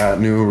 I got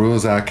new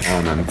rules, I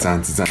count them.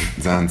 Zan, zan,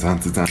 zan,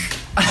 zan, zan.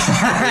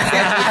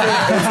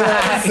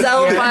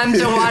 So fun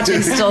to watch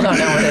and still don't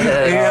know what it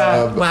is.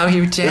 Wow,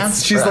 you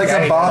danced. She's for like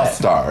us. a bop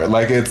star.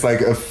 Like, it's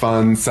like a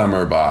fun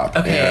summer bop.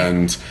 Okay.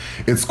 And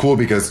it's cool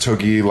because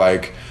Toogie,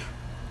 like,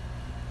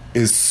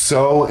 is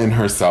so in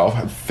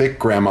herself, thick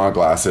grandma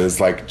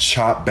glasses, like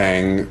chop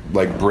bang,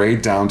 like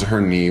braid down to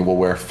her knee, will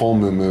wear full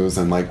muumuus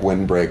and like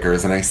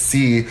windbreakers. And I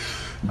see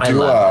Dua. I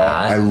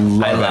love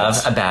that. I love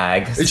a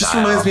bag. It just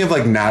reminds me of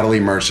like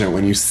Natalie Merchant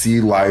when you see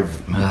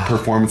live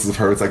performances of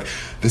her. It's like,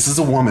 this is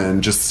a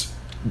woman just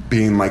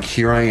being like,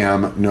 here I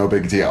am, no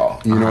big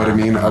deal. You know what I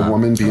mean? A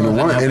woman being a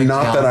woman. no And big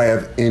not deal. that I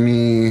have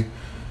any,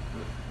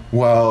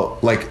 well,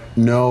 like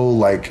no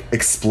like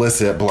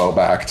explicit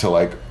blowback to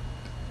like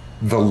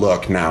the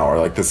look now, or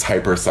like this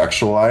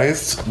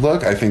hypersexualized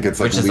look. I think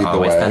it's like Which has lead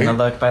always the way. been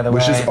the look, by the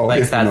Which way. has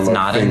always Like, been the that's look.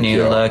 not a Thank new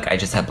you. look. I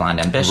just had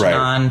Blonde Ambition Right.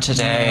 on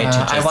today. to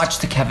just, I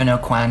watched the Kevin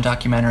O'Quan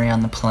documentary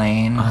on the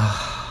plane.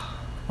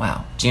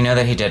 Wow. Do you know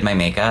that he did my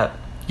makeup?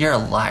 You're a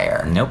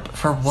liar. Nope.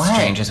 For what?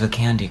 Strangers with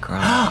Candy,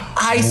 girl.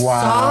 I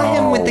saw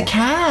him with the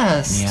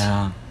cast.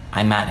 Yeah.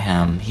 I met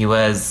him. He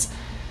was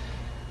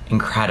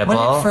incredible.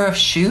 What, for a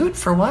shoot?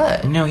 For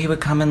what? No, he would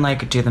come and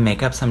like do the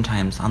makeup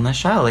sometimes on the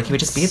show. Like he would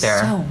just be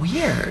there. So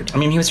weird. I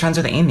mean, he was friends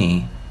with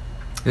Amy.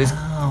 He was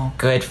Oh.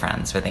 good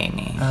friends with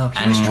Amy. Oh,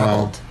 he was And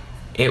troubled.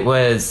 it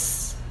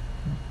was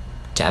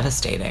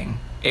devastating.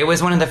 It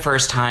was one of the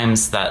first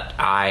times that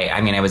I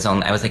mean, I was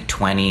like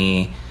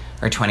 20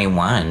 or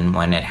 21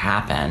 when it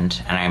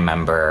happened, and I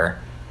remember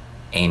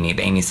Amy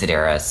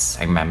Sedaris.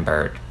 I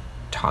remember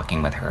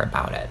talking with her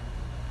about it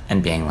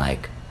and being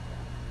like,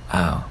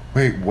 "Oh,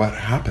 Wait, what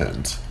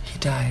happened? He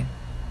died.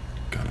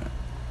 Got it.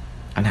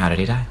 and how did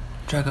he die?"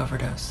 Drug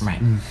overdose.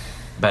 Right.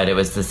 But it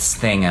was this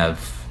thing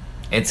of,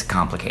 it's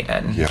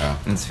complicated. Yeah.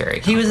 It's very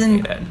He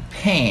complicated. was in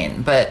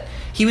pain, but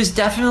he was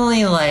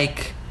definitely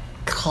like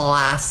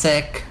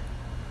classic.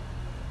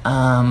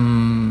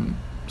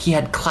 He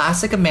had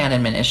classic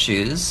abandonment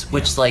issues,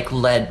 which like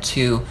led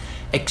to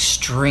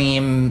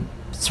extreme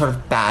sort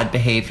of bad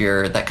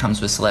behavior that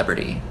comes with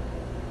celebrity.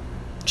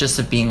 Just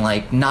of being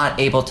like not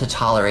able to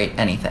tolerate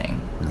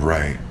anything.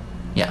 Right.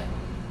 Yeah.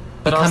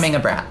 But Becoming also-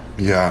 a brat.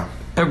 Yeah.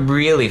 But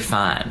really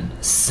fun.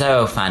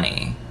 So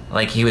funny.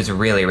 Like, he was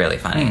really, really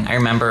funny. I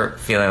remember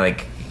feeling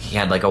like he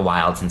had like a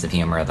wild sense of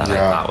humor that I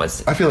thought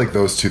was... I feel like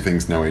those two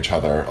things know each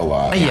other a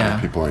lot. Yeah.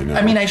 People I know.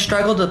 I mean, I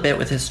struggled a bit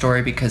with his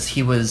story because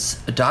he was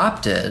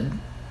adopted,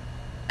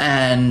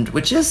 and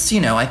which is,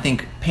 you know, I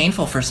think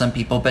painful for some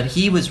people, but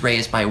he was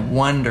raised by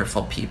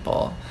wonderful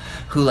people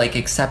who like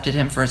accepted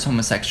him for his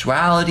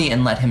homosexuality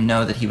and let him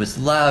know that he was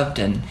loved,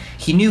 and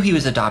he knew he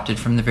was adopted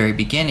from the very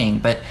beginning,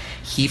 but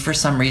he for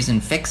some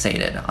reason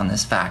fixated on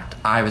this fact.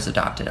 I was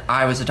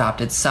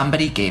adopted,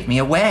 somebody gave me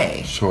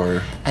away.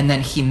 Sure. And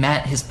then he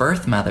met his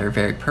birth mother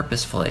very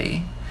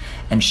purposefully,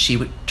 and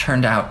she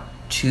turned out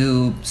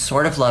to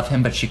sort of love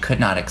him, but she could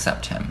not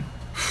accept him.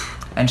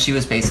 And she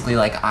was basically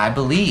like, I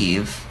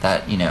believe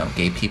that, you know,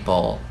 gay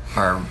people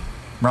are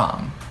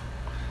wrong.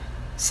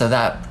 So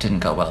that didn't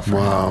go well for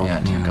Wow. him. Yeah,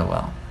 it didn't go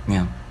well.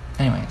 Yeah.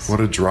 Anyways. What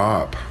a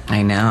drop.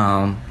 I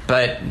know.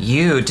 But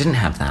you didn't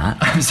have that.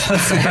 I'm so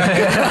sorry.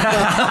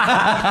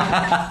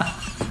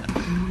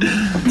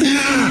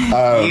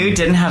 You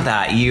didn't have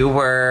that. You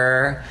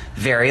were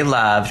very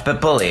loved,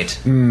 but bullied.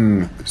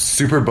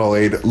 Super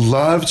bullied.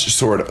 Loved,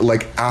 sort of,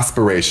 like,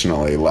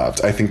 aspirationally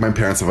loved. I think my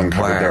parents have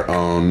uncovered their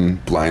own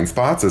blind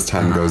spots as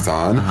time goes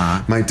on.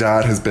 My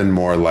dad has been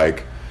more,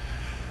 like,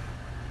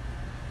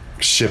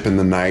 ship in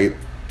the night,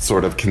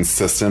 sort of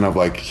consistent of,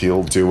 like,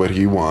 he'll do what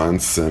he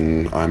wants,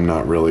 and I'm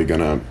not really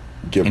gonna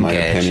give my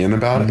opinion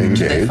about it. Engage.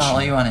 Do they follow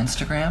you on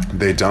Instagram?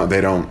 They don't.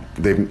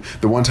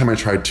 The one time I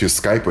tried to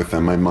Skype with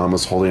them, my mom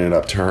was holding it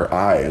up to her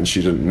eye and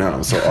she didn't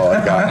know. So all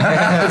I got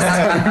was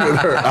time with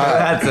her eye.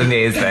 That's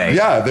amazing.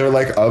 Yeah, they're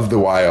like of the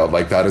wild.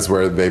 Like that is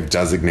where they've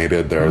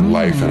designated their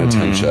life and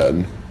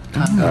attention.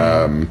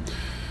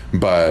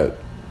 But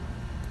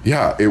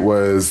yeah, it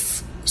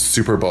was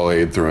super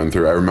bullied through and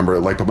through. I remember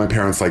like, but my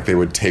parents, like they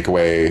would take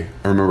away,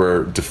 I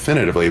remember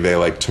definitively, they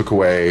like took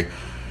away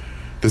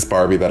this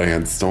Barbie that I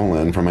had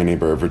stolen from my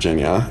neighbor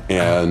Virginia,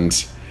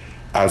 and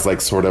as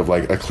like sort of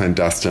like a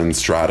clandestine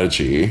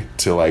strategy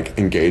to like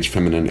engage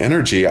feminine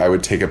energy, I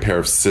would take a pair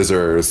of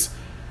scissors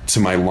to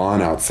my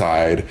lawn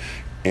outside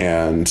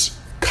and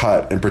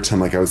cut and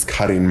pretend like I was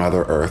cutting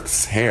Mother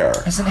Earth's hair.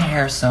 Isn't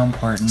hair so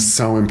important?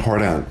 So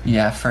important.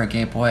 Yeah, for a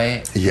gay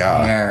boy.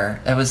 Yeah. Hair.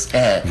 That was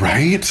it.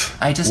 Right?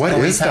 I just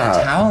always had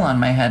a towel on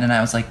my head and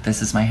I was like,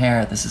 this is my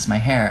hair, this is my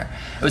hair.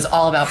 It was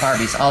all about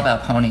Barbies, all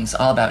about ponies,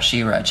 all about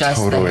She-Ra.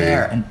 Just the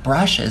hair and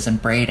brushes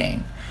and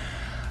braiding.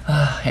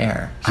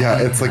 Hair.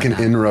 Yeah, it's like an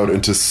inroad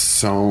into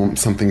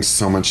something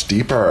so much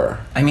deeper.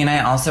 I mean,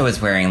 I also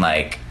was wearing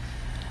like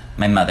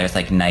my mother's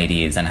like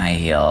nighties and high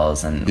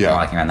heels and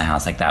walking around the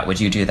house like that.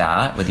 Would you do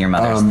that with your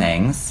mother's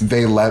things?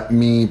 They let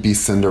me be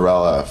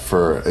Cinderella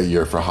for a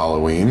year for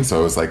Halloween, so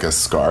it was like a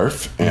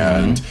scarf.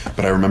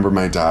 But I remember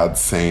my dad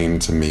saying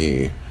to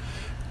me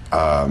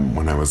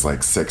when I was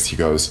like 6, he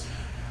goes,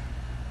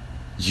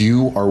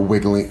 "You are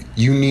wiggling.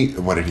 You need."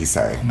 What did he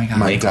say? Oh my God!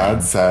 My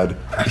dad said,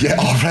 "Yeah,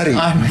 already,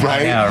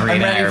 right? I'm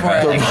ready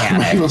for it.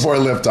 Right before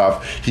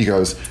liftoff, he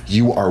goes,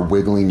 "You are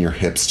wiggling your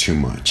hips too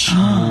much,"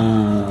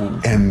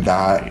 and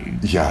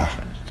that, yeah.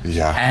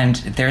 And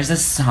there's a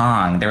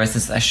song. There was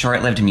a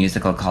short-lived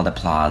musical called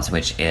Applause,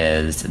 which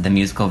is the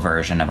musical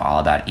version of All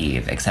About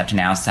Eve, except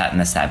now set in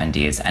the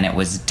 70s, and it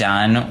was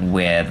done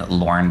with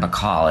Lauren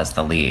Bacall as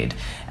the lead,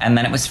 and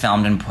then it was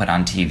filmed and put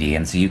on TV,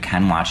 and so you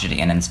can watch it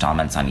in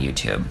installments on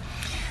YouTube.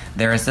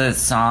 There's a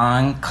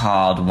song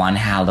called One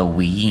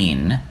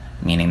Halloween,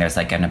 meaning there's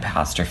like an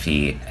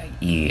apostrophe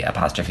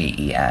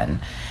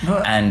E-N.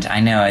 And I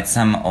know it's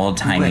some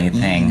old-timey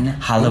thing.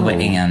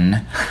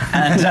 Halloween.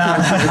 And,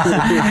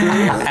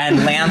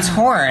 and Lance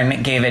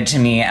Horn gave it to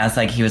me as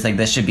like, he was like,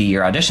 this should be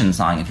your audition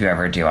song if you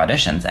ever do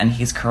auditions. And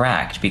he's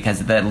correct,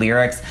 because the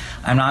lyrics,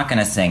 I'm not going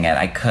to sing it.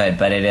 I could,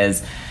 but it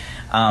is...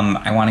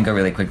 I want to go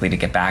really quickly to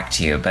get back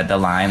to you, but the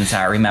lines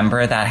are,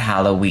 remember that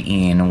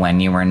Halloween when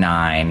you were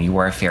 9, you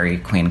wore a fairy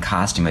queen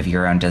costume of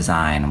your own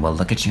design. Well,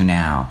 look at you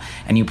now.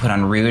 And you put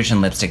on rouge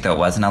and lipstick, though it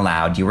wasn't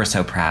allowed. You were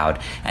so proud.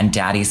 And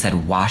Daddy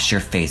said, wash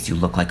your face, you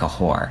look like a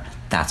whore.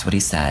 That's what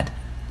he said.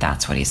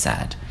 That's what he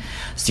said.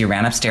 So you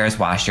ran upstairs,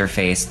 washed your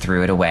face,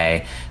 threw it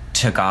away,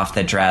 took off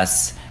the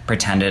dress,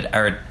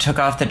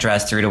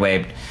 threw it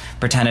away,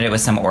 pretended it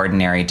was some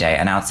ordinary day,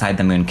 and outside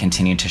the moon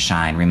continued to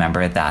shine.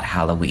 Remember that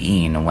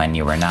Halloween when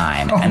you were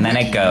 9. And then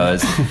it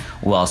goes,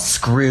 well,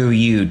 screw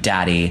you,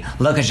 Daddy.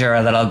 Look at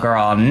your little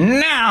girl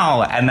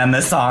now. And then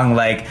the song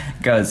like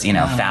goes,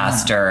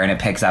 faster, and it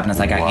picks up, and it's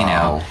like,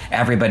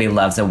 everybody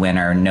loves a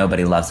winner.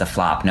 Nobody loves a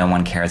flop. No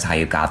one cares how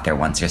you got there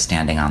once you're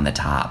standing on the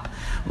top.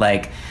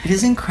 Like, it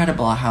is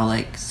incredible how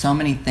like so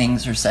many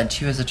things are said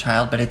to you as a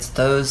child, but it's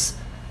those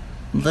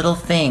little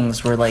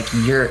things where like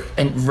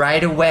and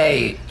right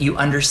away you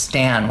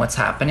understand what's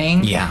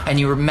happening, and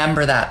you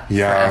remember that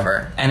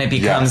forever, and it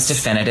becomes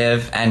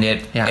definitive, and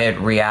it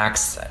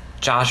reacts.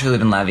 Josh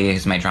Lubin-Levy,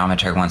 who's my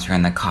dramaturg, once we were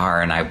in the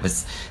car and I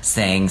was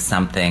saying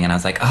something and I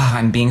was like, oh,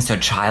 I'm being so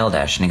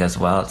childish, and he goes,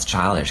 well, it's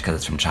childish because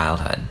it's from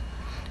childhood.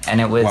 And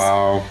it was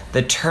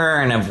the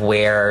turn of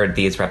where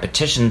these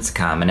repetitions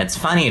come, and it's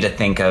funny to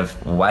think of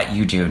what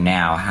you do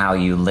now, how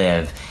you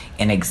live,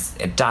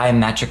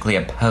 diametrically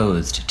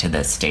opposed to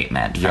this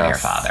statement from your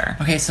father.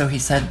 Okay, so he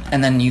said,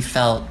 and then you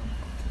felt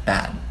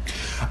bad.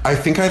 I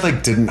think I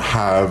like didn't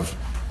have,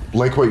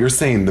 like what you're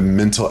saying, the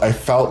mental, I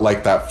felt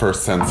like that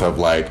first sense of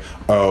like,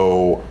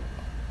 oh,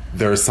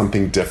 there's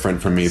something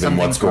different for me than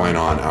what's going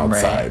on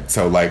outside. Right.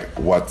 So like,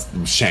 what's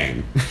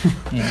shame?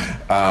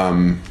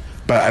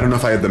 But I don't know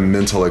if I had the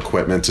mental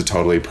equipment to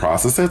totally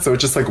process it. So it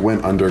just like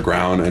went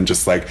underground and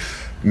just like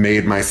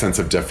made my sense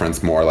of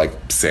difference more like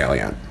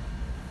salient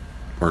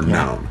or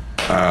known.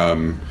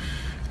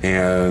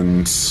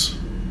 And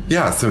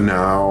so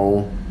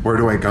now, where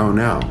do I go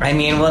now? I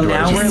mean, well,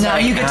 now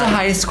you get to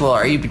high school.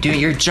 Are you doing?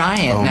 You're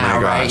giant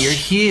now, right? You're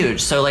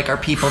huge. So, like, are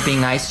people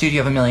being nice to you? Do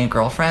you have a million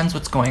girlfriends?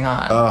 What's going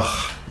on?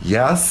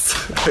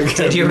 Yes.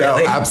 Did you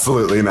really? No,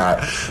 absolutely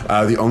not.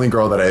 The only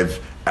girl that I've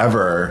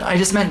ever... I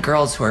just meant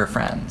girls who are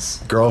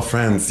friends.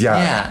 Girlfriends,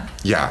 yeah.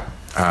 Yeah.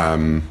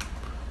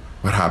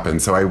 what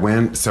happened? So I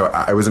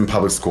was in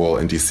public school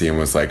in DC and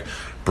was like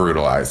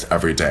brutalized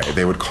every day.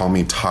 They would call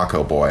me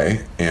Taco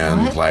Boy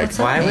and What? like What's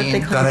that Why would mean? they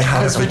call that I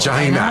had a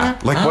vagina? vagina.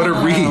 Like what a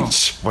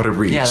reach. What a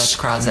reach. Yeah, that's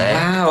crozet.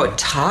 Wow,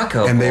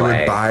 Taco and they Boy.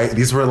 would buy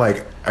these were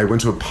like I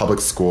went to a public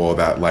school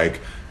that like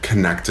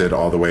connected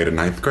all the way to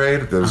ninth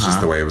grade. That was just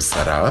the way it was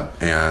set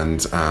up. And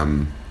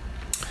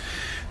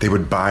they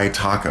would buy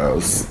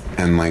tacos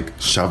and like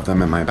shove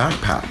them in my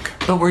backpack.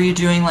 But were you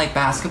doing like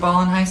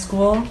basketball in high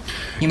school?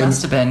 You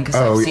must have been, because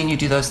oh, I've seen you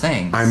do those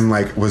things. I'm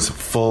like was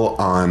full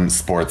on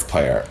sports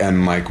player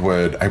and like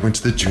I went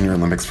to the Junior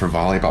Olympics for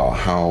volleyball.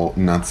 How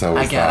nutso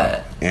was I get that?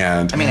 it.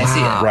 And I mean, I see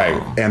it.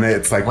 right, and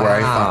it's like where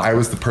I Wow. thought I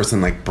was the person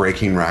like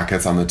breaking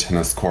rackets on the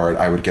tennis court.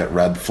 I would get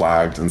red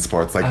flagged in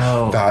sports. Like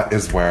Oh. that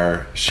is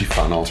where she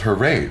funneled her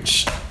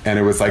rage, and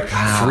it was like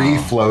free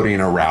floating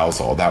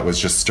arousal that was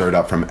just stirred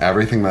up from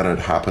everything that had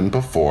happened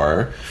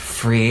before.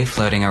 Free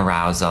floating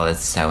arousal is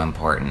so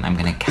important. I'm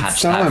going to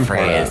catch so that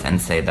important. phrase and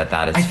say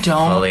that is I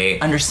don't fully...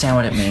 understand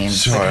what it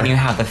means. Sure. Can you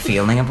have the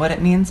feeling of what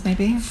it means,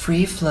 maybe?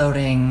 Free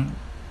floating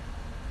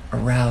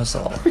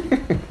arousal.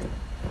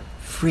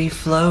 Free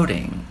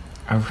floating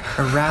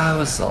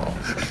arousal.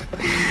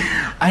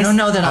 I don't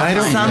know that I I'll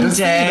don't find know. it. See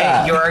Someday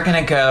that. you're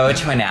gonna go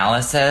to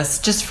analysis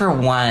just for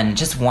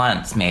just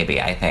once maybe.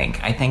 I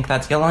think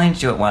that's you'll only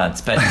do it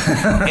once, but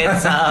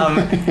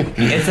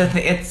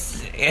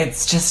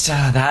it's just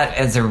that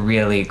is a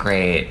really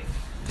great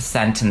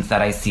sentence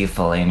that I see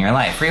fully in your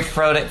life. Free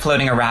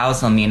floating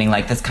arousal, meaning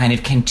like this kind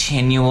of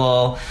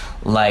continual,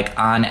 like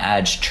on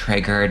edge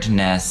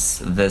triggeredness.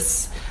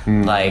 This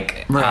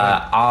like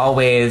Right.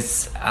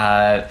 always.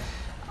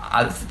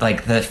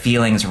 Like the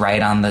feelings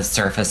right on the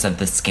surface of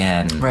the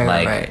skin, Right,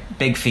 like right.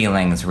 big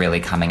feelings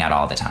really coming out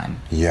all the time.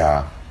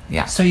 Yeah,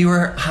 Yeah. So you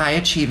were high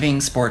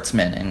achieving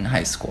sportsman in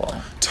high school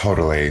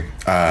totally.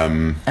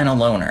 and a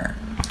loner.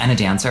 And a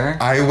dancer.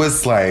 I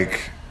was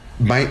like,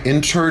 my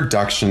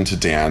introduction to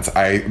dance,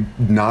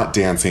 not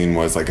dancing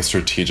was like a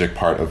strategic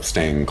part of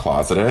staying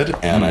closeted,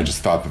 and I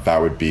just thought that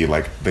would be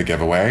like the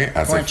giveaway.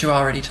 Weren't you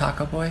already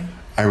Taco Boy?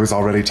 I was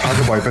already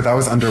Taco Boy, but that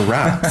was under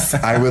wraps.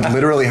 I would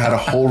literally had a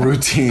whole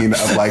routine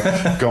of like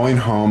going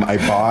home. I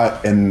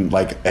bought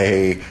like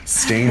a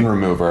stain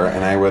remover,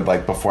 and I would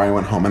like before I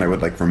went home, and I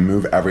would like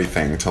remove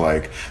everything to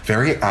like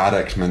very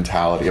addict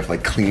mentality of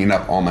like cleaning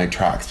up all my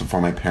tracks before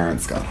my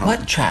parents got home.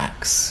 What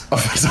tracks?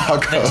 Of the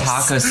tacos. The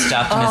taco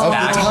stuffed in his Oh,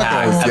 backpack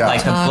tacos, of yeah.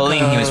 like the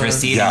bullying he was Tacos.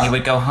 receiving. Yeah. He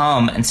would go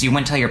home, and so you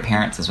wouldn't tell your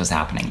parents this was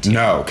happening to you.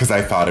 No, because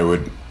I thought it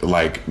would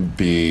like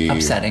be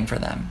Upsetting for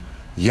them.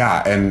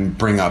 Yeah, and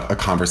bring up a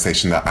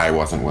conversation that I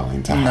wasn't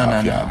willing to No,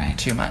 have no, yet. no. Right.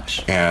 Too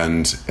much.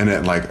 And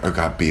it like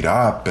got beat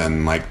up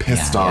and like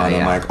pissed Yeah, on yeah,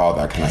 and yeah. like all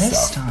that kind of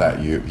Pissed stuff on.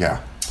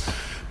 that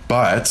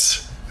but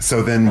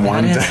so then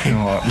one That is day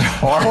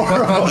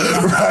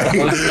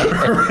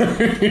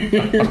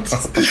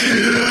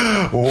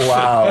right.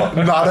 Wow,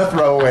 not a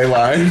throwaway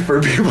line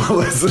for people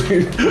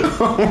listening.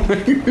 Oh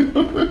my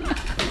god.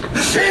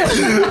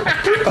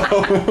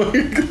 Oh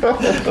my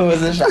god. It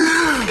was a shock.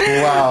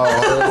 Wow.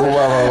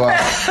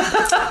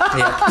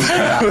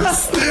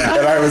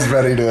 And I was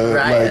ready to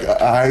Right. like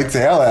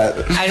hightail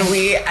it.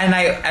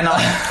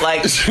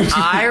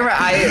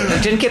 I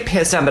didn't get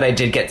pissed on, but I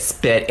did get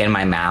spit in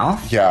my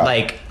mouth. Yeah.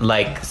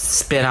 Like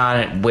spit on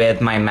it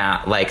with my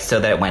mouth, like so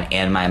that it went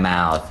in my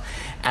mouth.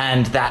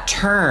 And that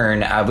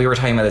turn, we were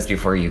talking about this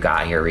before you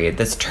got here, Reed.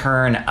 This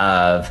turn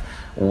of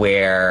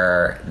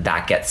where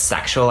that gets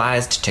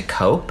sexualized to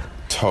cope,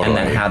 Totally.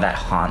 and then how that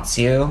haunts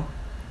you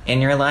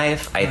in your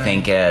life, I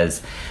think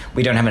is.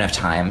 We don't have enough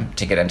time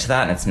to get into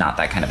that, and it's not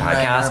that kind of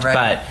podcast. right.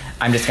 But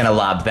I'm just going to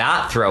lob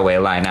that throwaway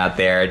line out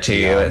there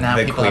to Now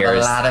the people have a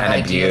queers lot of and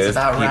ideas abused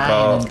about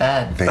Ryan in people.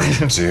 bed.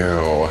 They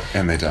do,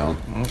 and they don't.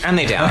 And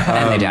they don't.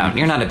 And they don't.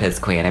 You're not a piss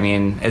queen. I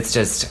mean, it's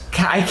just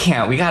I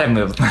can't. We got to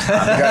move.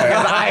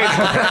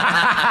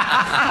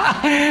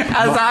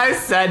 As I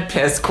said,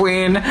 piss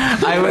queen,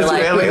 I was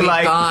really we've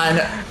like gone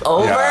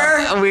over.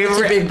 Yeah. It's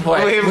a big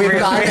point. We've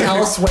gone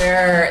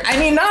elsewhere. I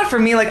mean, not for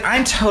me. Like,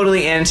 I'm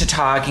totally into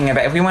talking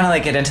about. If we want to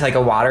like get into like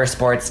a water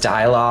sports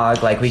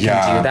dialogue, like we can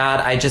Yeah. do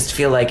that. I just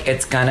feel like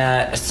it's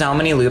gonna. So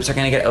many loops are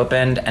gonna get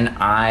opened, and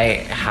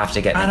I have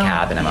to get in a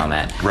cab in a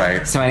moment.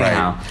 Right, So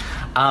anyhow,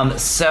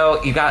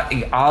 so you got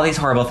all these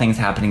horrible things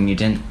happening. You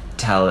didn't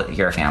tell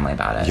your family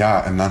about it.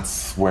 Yeah, and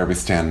that's where we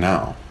stand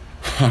now.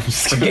 I'm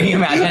just Can kidding. you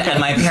imagine? And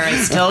my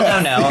parents still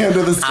don't know the end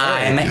of the story.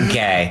 I'm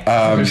gay.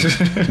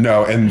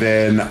 No, and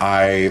then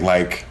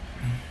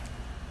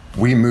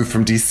we moved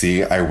from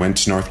DC. I went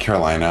to North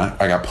Carolina.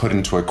 I got put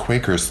into a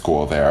Quaker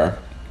school there,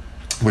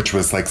 which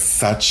was like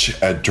such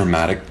a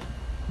dramatic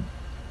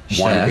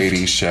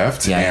 180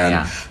 shift. Yeah, yeah, and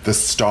yeah. the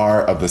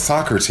star of the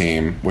soccer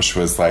team, which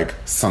was like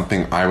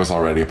something I was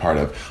already a part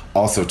of,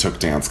 also took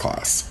dance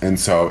class. And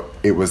so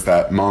it was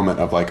that moment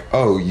of like,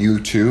 oh, you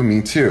too,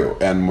 me too.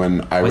 And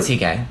when I Was he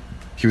gay?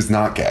 He was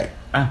not gay.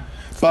 Oh.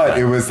 But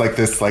it was like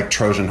this like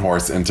Trojan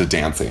horse into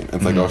dancing.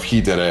 It's like, oh, if he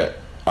did it,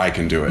 I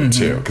can do it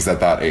too. Because at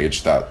that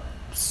age,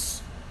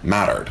 that's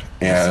mattered.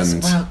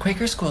 And Wow,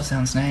 Quaker school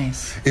sounds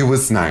nice. it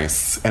was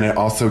nice. And it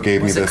also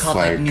gave Was me it this called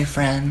like New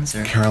Friends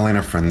or?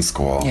 Carolina Friends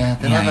School. Yeah,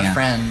 they Yeah, love yeah. a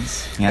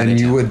Friends. Yeah, they And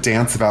you do. would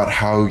dance about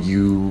how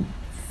you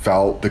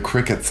felt the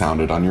cricket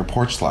sounded on your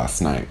porch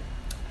last night.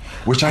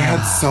 Which I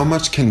had so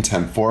much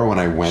contempt for when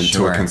I went to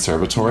Sure. a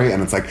conservatory,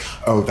 and it's like,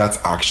 oh, that's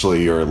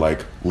actually your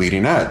like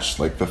leading edge,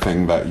 like the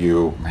thing that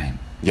you, Right.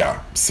 yeah.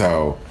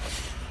 So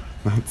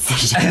that's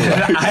such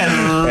a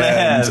I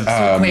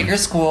live. Quaker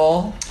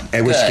school.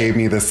 which Good. gave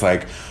me this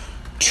like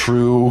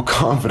true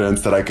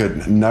confidence that I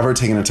could never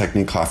taken a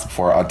technique class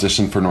before.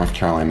 Auditioned for North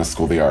Carolina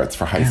School of the Arts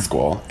for high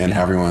school, and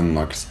everyone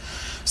looked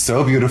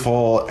so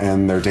beautiful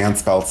in their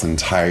dance belts and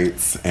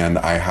tights, and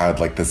I had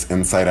like this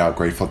Inside Out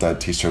Grateful Dead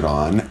t-shirt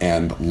on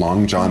and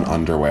long john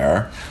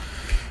underwear.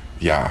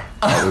 Yeah,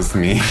 that was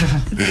me.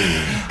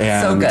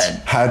 And good.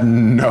 had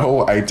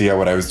no idea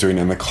what I was doing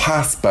in the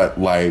class, but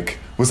like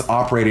was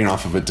operating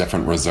off of a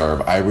different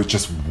reserve. I was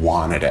just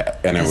wanted it,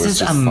 and it This was is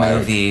just a like,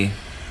 movie.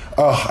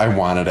 oh, I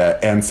wanted it.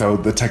 And so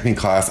the technique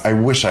class, I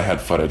wish I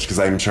had footage because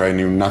I'm sure I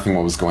knew nothing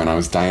what was going on. It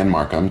was Diane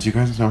Markham. Do you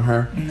guys know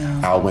her?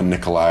 No. Alwyn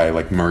Nikolai,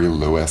 like Murray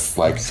Lewis,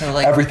 like, So,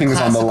 like, everything was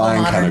on the classical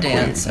line modern kind of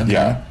dance, queen. okay.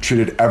 Yeah,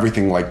 treated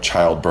everything like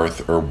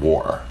childbirth or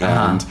war.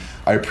 And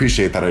I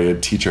appreciate that I had a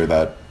teacher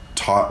that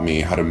taught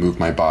me how to move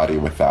my body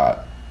with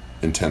that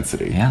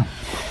intensity. Yeah.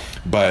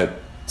 But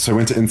so I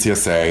went to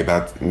NCSA.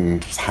 That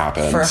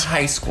happened For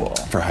high school.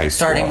 For high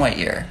school. Starting what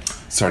year?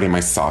 starting my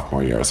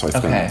sophomore year. So I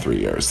spent Okay. 3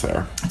 years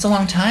there. It's a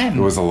long time.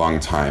 It was a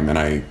long time,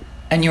 and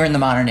And you were in the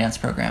modern dance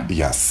program?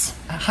 yes,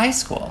 High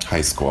school.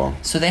 high school.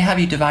 So they have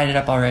you divided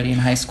up already in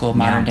high school,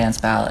 modern Yeah. dance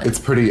ballet. It's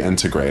pretty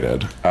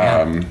integrated.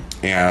 And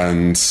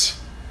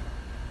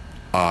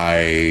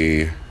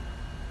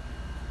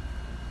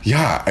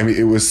I mean,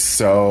 it was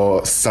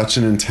such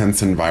an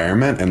intense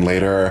environment. And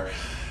later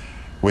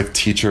with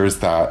teachers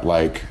that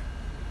like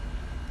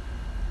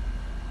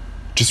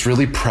just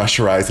really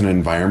pressurize an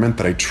environment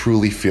that I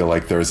truly feel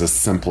like there's a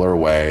simpler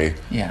way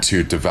Yeah.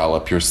 to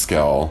develop your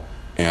skill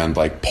and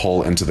like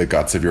pull into the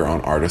guts of your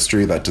own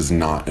artistry that does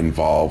not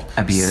involve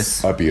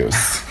Abuse.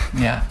 abuse.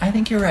 Yeah, I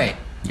think you're right.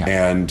 Yeah.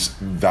 And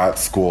that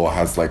school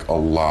has like a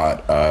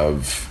lot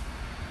of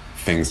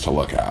things to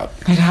look at.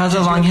 It has a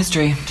long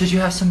history. Did you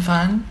have some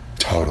fun?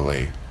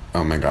 Totally.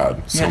 Oh my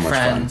God. So had much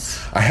friends.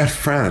 fun. I had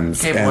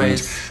friends. Gay and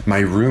boys. my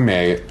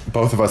roommate,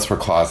 both of us were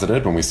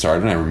closeted when we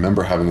started. And I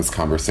remember having this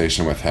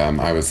conversation with him.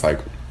 I was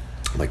like,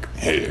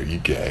 hey, are you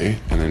gay?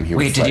 And then he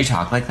was Wait, did like, you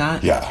talk like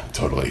that? Yeah,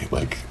 totally.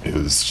 Like, it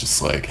was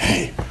just like,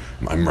 hey,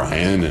 I'm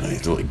Ryan and I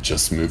like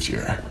just moved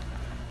here.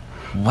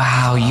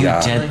 Wow, you Yeah.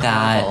 did Really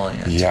that. horrible.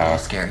 It's Yeah. really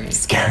scary.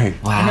 Scary.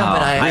 Wow. I know,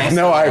 but I-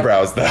 No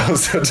eyebrows though,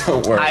 so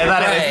don't worry. I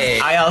thought it Right.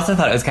 was, I also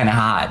thought it was kind of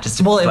hot. Just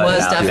to Well, it put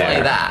was out definitely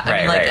there. that. I Right,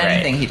 mean, like right, right.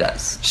 anything he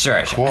does.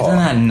 Sure. Cool. Isn't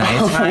that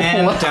nice,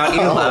 Ryan? Don't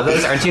you love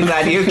this? Aren't you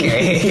glad you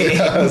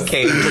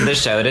came to the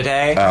show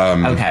today?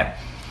 Okay.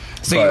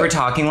 So you but- were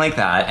talking like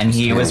that, and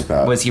he was like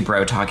that. was he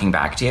bro talking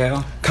back to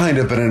you? Kind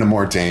of, but in a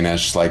more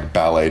Danish, like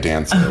ballet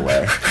dancer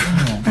way.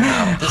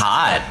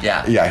 Hot.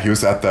 Yeah. Yeah, he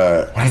was at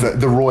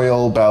the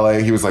Royal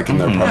Ballet. He was like in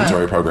their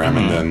preparatory program,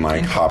 and then like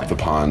In hopped the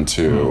pond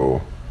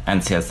to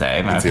NCSA.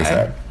 Okay.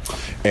 CSA.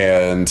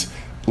 And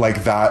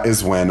like that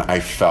is when I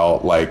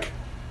felt like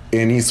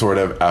any sort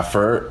of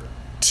effort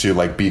to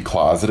like be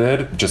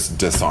closeted just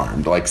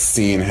disarmed. Like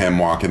seeing him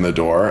walk in the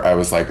door, I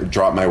was like,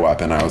 drop my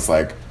weapon. I was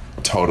like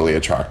totally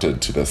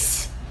attracted to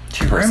this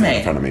To your person in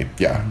roommate. front of me.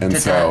 Yeah, and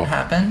Did so that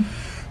happen?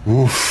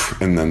 oof,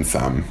 and then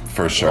some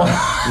for sure.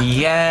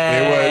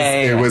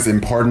 Yay! It was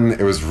important.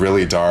 It was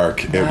really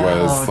dark. It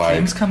was like,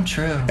 dreams come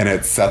true. and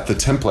it set the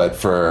template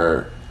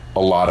for a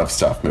lot of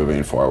stuff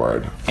moving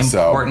forward.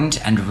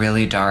 important and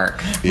really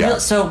dark. So, yeah.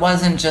 So it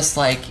wasn't just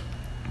like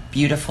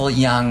beautiful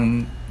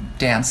young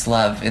dance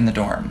love in the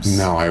dorms.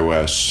 No, I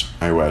wish.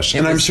 And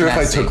I'm was sure if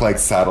messy. I took like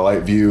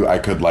satellite view, I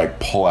could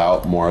like pull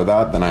out more of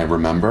that than I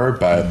remember,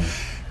 but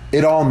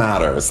it all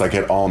matters. Like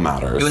it all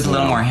matters. It was a you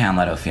little know? more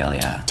Hamlet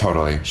Ophelia.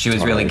 Totally. She was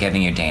totally. really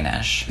giving you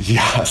Danish.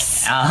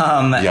 Yes.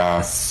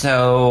 Yeah.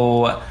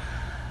 So,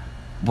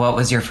 what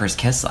was your first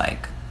kiss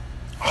like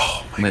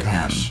Oh my with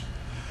gosh. him?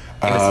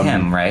 It was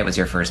him, right? It was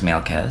your first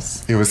male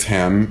kiss? It was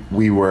him.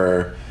 We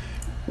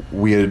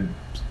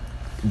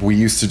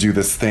used to do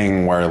this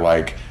thing where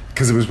like,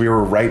 because we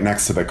were right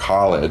next to the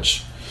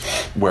college,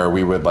 where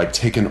we would like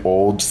take an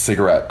old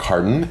cigarette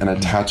carton and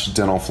attach a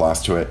dental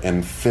floss to it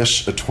and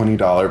fish a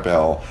 $20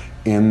 bill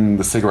in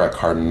the cigarette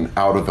carton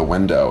out of the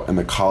window, and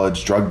the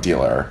college drug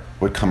dealer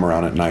would come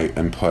around at night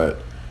and put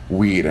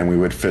weed, and we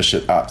would fish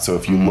it up. So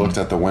if you looked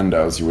at the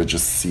windows, you would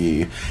just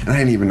see. And I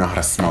didn't even know how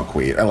to smoke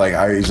weed.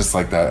 I just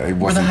like that. I Were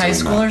the wasn't high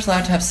doing that. schoolers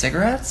allowed to have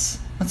cigarettes?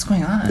 What's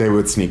going on? They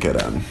would sneak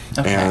it in.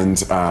 Okay.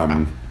 And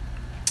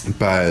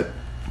but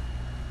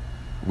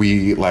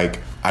we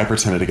like, I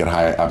pretended to get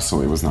high. I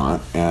absolutely was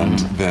not. And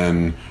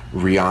then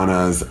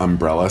Rihanna's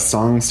Umbrella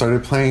song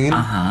started playing.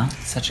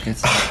 Such a good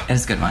song. It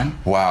was a good one.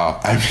 Wow.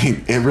 I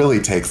mean, it really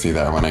takes me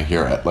there when I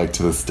hear it. Like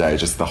to this day,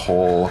 just the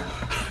whole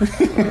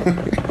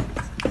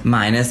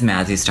Mine is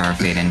Mazzy Star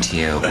Fade Into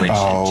You, which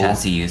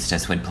Jesse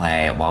Eustace would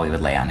play while we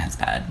would lay on his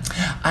bed.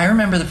 I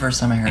remember the first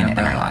time I heard In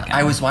Umbrella. Interlaken.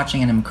 I was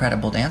watching an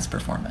incredible dance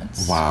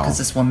performance. Wow. Because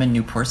this woman,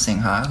 Nupur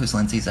Singha, who's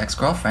Lindsay's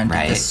ex-girlfriend,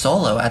 Right. did this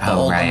solo at the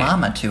old right.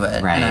 Mama to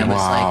it. Right. And I was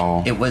Wow.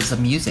 like, it was a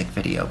music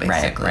video,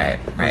 basically. Right.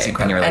 It was And you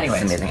incredible. were like,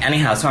 Anyways. it's amazing.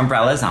 Anyhow, so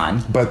Umbrella's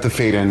on. But the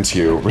Fade Into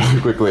You,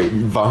 really quickly,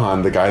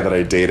 Vahan, the guy that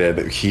I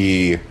dated,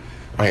 he...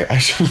 Wait, I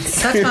shouldn't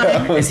say That's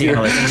fine. that. Is he going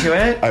to listen to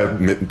it?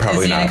 Probably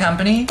Is he not. in a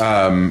company?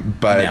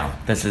 But No,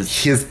 this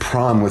is- his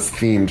prom was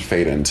themed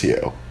Fade Into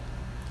You.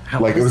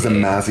 Like, it was a he?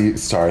 Mazzy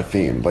Star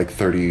themed, like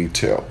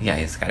 32. Yeah,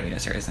 he's got to be a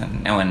serious.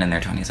 And no one in their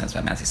 20s knows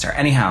about Mazzy Star.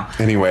 Anyhow.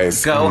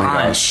 Anyways, Go oh my on.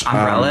 gosh.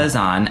 Umbrella's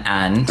on,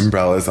 and...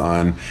 Umbrella's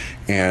on,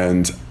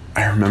 and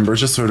I remember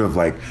just sort of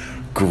like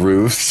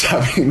groove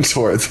stepping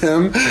towards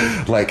him,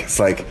 like it's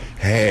like,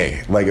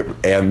 hey, like,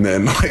 and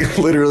then like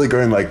literally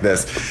going like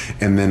this,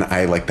 and then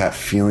I like that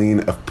feeling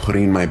of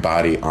putting my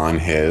body on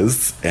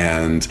his,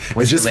 and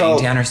Was it he just laying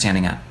felt. down or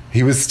standing up?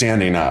 He was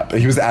standing up.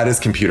 He was at his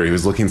computer. He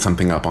was looking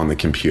something up on the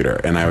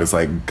computer, and I was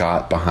like,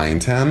 got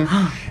behind him,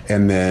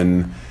 and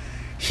then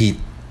he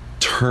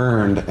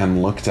turned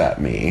and looked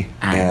at me,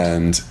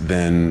 and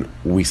then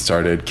we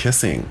started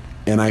kissing.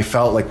 And I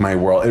felt like my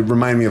world. It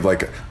reminded me of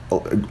like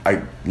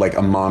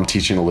a mom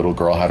teaching a little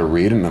girl how to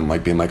read, and I'm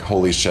like being like,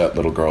 "Holy shit,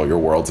 little girl, your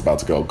world's about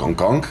to go gunk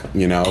gunk."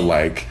 You know,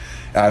 like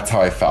that's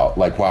how I felt.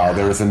 Like, wow,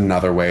 there was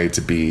another way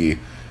to be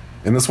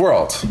in this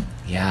world.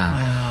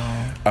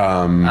 Yeah.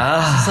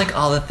 Wow. It's like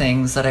all the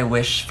things that I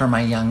wish for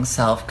my young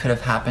self could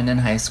have happened in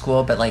high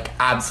school, but like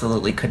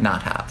absolutely could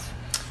not have.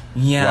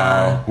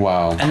 Yeah.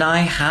 Wow. And I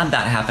had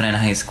that happen in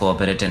high school,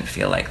 but it didn't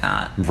feel like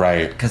that.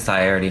 Right. Because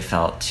I already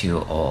felt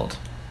too old.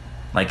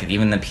 Like,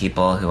 even the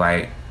people who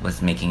I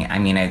was making... I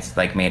mean, I,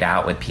 like, made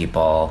out with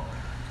people,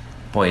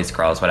 boys,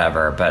 girls,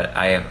 whatever, but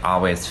I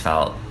always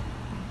felt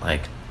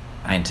like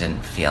I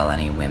didn't feel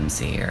any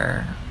whimsy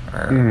or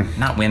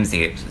not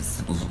whimsy,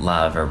 just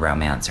love or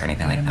romance or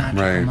anything like that.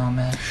 Magical Right.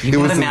 moment.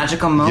 You had a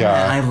magical moment.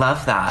 yeah. I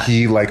love that.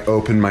 He like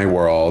opened my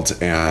world,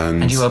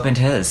 and you opened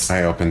his.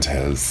 I opened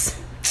his,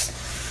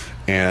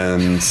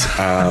 and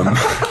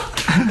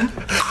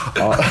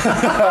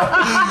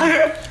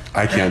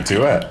I can't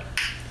do it.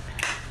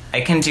 I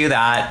can do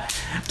that.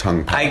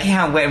 Tongue pop. I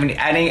can't wait.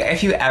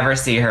 If you ever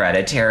see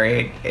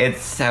Hereditary,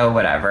 it's so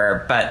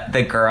whatever. But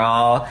the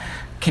girl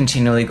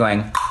continually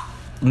going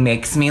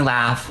makes me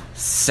laugh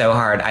so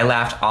hard. I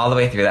laughed all the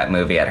way through that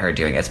movie at her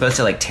doing it. It's supposed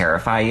to like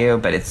terrify you,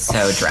 but it's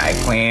so drag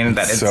queen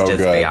that it's so just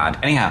good. beyond.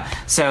 Anyhow,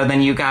 so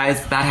then you guys,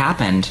 that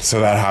happened.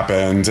 So that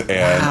happened,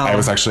 and Wow. I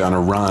was actually on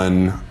a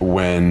run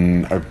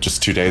when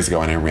just 2 days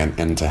ago, and I ran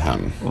into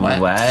him.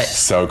 What?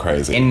 So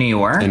crazy. In New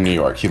York? In New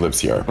York. He lives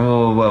here.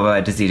 Oh,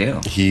 what does he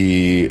do?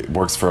 He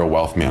works for a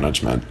wealth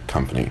management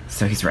company.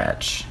 So he's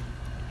rich.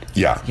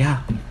 Yeah. Yeah.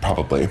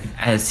 Probably.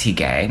 Is he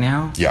gay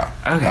now? Yeah.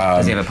 Okay.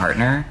 Does he have a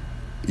partner?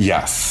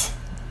 Yes.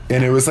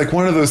 And it was like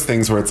one of those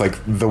things where it's like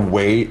the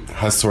weight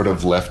has sort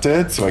of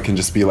lifted, so I can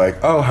just be like,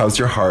 oh, how's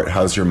your heart?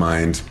 How's your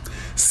mind?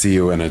 See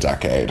you in a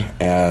decade.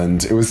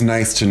 And it was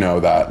nice to know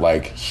that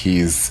like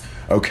he's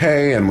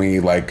okay, and we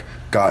like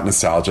got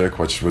nostalgic,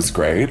 which was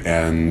great.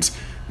 And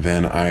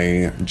then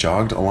I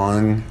jogged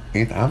along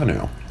 8th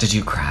Avenue. Did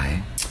you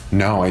cry?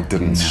 No, I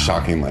didn't,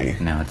 shockingly.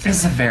 No, it's This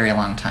is a very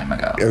long time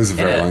ago. It was a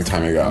very It long is.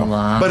 time ago.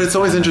 Long But it's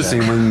always time interesting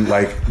ago. when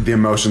like the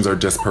emotions are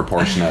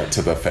disproportionate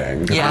to the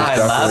thing. 'Cause Yeah, there's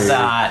I love definitely,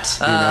 that.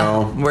 You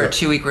know, We're a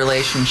 2-week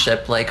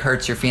relationship, like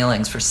hurts your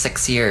feelings for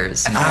 6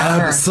 years.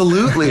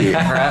 absolutely.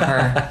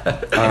 Forever.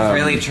 It's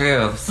really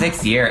true.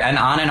 6 years and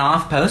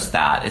off post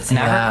that. It's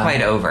never Yeah.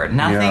 quite over.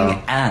 Nothing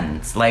Yeah.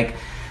 ends. Like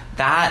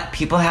that,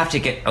 people have to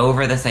get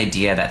over this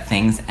idea that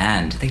things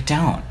end. They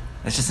don't.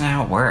 That's just not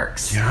how it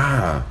works.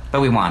 Yeah.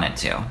 But we want it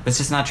to. It's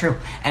just not true.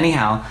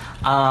 Anyhow,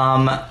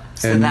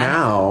 so And that,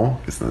 now,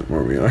 is that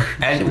where we are?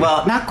 and,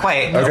 well, not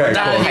quite. Okay, We're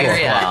not cool, in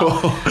high cool,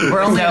 school.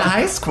 We're only So, in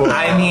high school.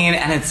 I mean,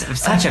 and it's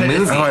such a But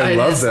movie. Oh, I it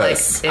love is,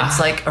 this. Like, it's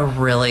like a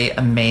really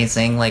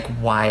amazing, like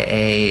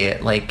YA,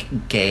 like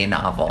gay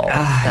novel.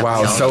 That's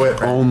Wow, so it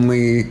different.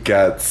 only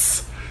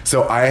gets.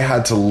 So I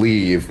had to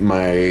leave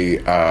my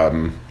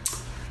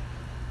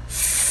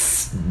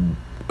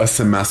a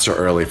semester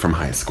early from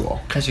high school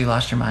Because you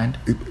lost your mind.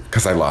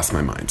 because I lost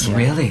my mind.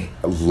 Really?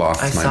 I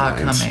lost I my saw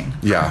it mind. coming.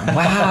 Yeah.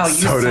 Wow, you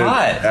so did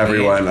saw it.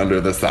 everyone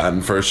under the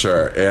sun for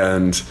sure,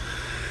 and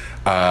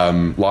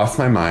lost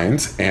my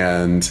mind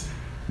and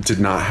did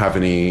not have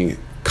any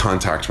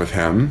contact with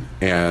him,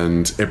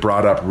 and it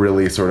brought up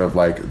really sort of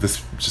like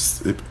this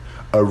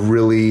a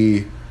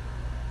really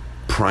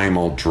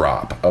primal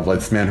drop of like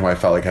this man who I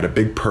felt like had a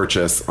big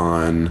purchase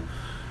on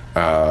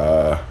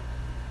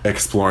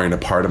exploring a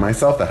part of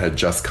myself that had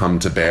just come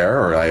to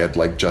bear, or I had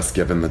like just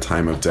given the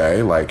time of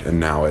day, like, and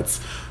now it's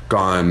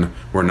gone.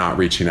 We're not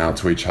reaching out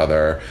to each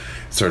other,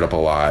 stirred up a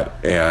lot,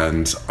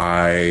 and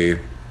I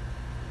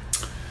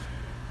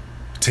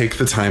take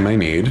the time I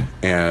need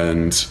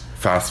and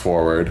fast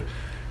forward.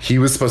 He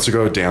was supposed to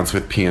go dance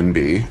with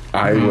P&B.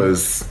 I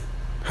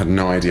had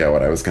no idea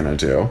what I was gonna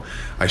do.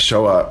 I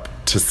show up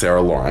to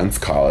Sarah Lawrence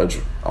College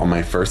on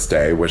my first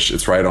day, which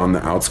is right on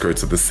the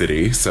outskirts of the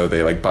city. So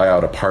they like buy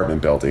out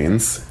apartment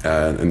buildings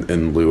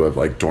in lieu of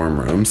like dorm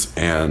rooms.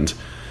 And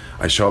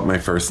I show up my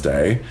first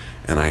day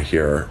and I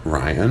hear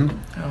Ryan.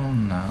 Oh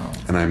no.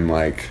 And I'm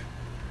like,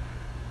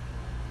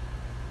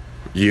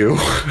 you?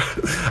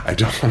 I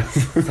don't want to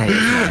Say his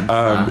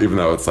name. even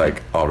though it's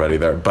like already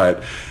there,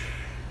 but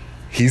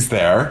he's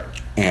there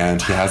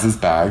and he has his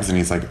bags and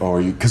he's like, oh,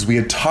 are you, because we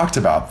had talked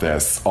about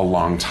this a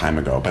long time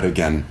ago, but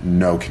again,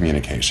 no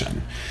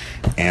communication.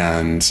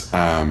 And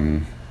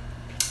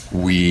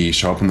we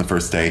show up on the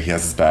first day, he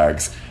has his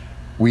bags.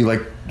 We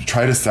like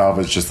try to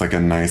salvage just like a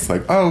nice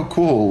like, oh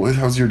cool,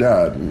 how's your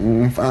dad?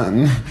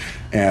 Fun.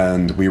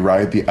 And we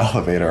ride the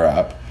elevator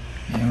up.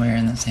 And we're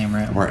in the same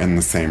room. We're in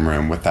the same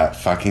room with that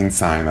fucking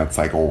sign that's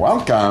like,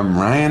 welcome,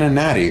 Ryan and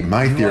Natty.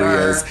 My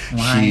theory is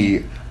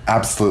he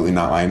absolutely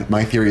not lying.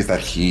 My theory is that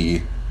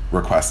he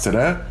requested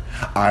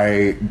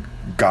it.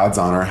 God's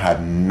honor,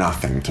 had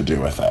nothing to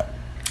do with it.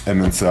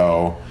 And then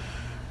so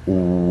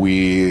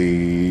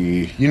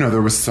we,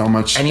 there was so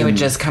much. And you would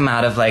just come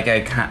out of like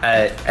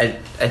a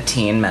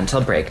teen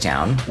mental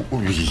breakdown.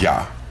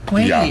 Yeah.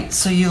 Wait, yeah.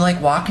 so you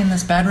like walk in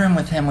this bedroom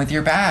with him with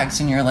your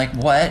bags and you're like,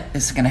 what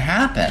is going to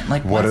happen?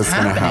 Like, What what's is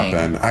going to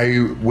happening? happen?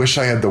 I wish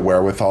I had the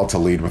wherewithal to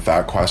lead with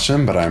that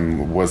question, but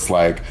was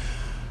like,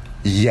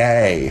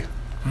 yay.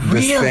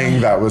 This Really?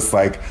 thing that was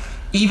like,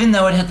 Even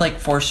though it had like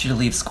forced you to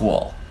leave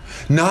school.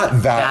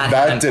 not that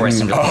hadn't forced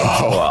didn't. him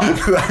to leave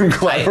school. I'm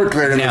glad we're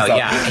clearing this up. No,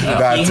 yeah.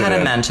 That He had a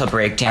didn't. mental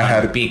breakdown I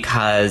had-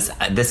 because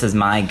this is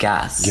my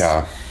guess.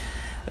 Yeah.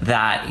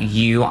 That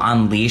you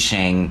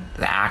unleashing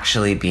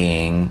actually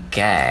being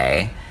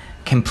gay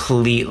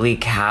completely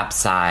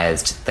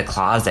capsized the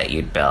closet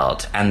you'd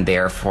built and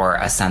therefore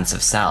a sense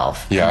of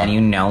self. Yeah. And then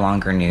you no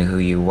longer knew who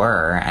you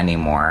were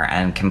anymore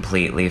and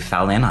completely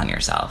fell in on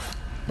yourself.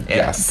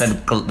 Yes.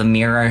 The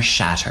mirror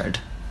shattered.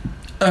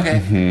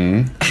 Okay.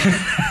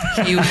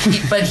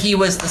 Mm-hmm. But he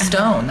was the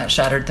stone that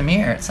shattered the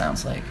mirror, it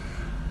sounds like.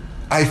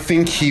 I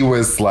think he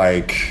was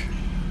like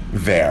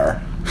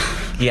there.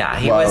 Yeah,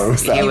 he Wow,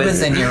 was. that- He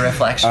was in your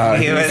reflection.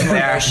 He was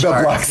there.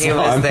 The black He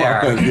was swan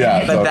there. moment.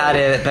 Yeah, but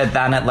totally. but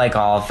then it like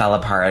all fell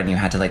apart and you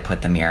had to like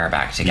put the mirror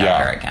back together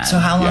Yeah. again. So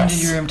how long Yes.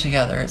 did you room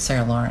together at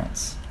Sarah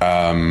Lawrence?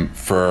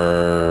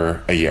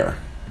 For a year.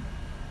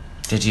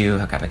 Did you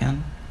hook up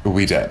again?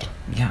 We did.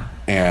 Yeah.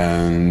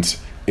 And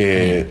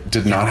it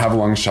did not have a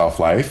long shelf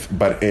life,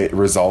 but it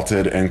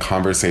resulted in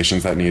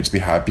conversations that needed to be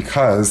had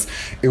because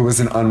it was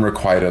an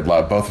unrequited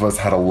love. Both of us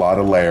had a lot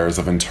of layers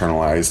of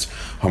internalized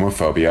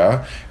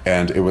homophobia,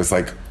 and it was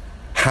like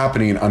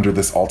happening under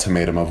this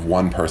ultimatum of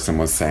one person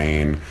was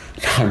saying,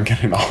 I'm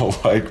getting all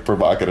like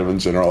provocative in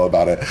general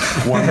about it.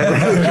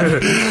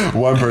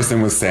 One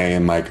person was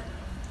saying like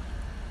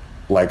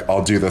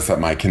I'll do this at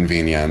my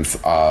convenience.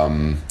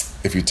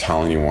 If you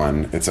tell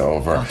anyone, it's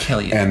over. I'll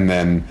kill you. And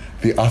then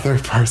the other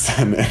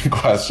person in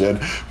question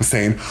was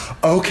saying,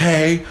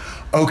 okay,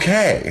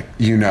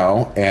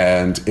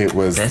 and it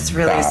was This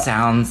really that.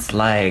 sounds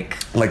like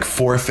Like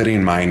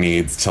forfeiting my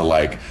needs to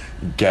like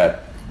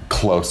get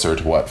closer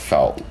to what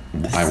felt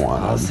I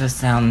wanted. also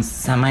sounds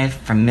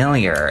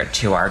semi-familiar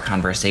to our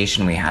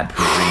conversation we had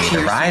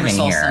pre arriving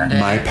Soul here. Sunday.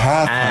 My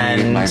path,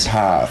 honey, And- my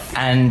path.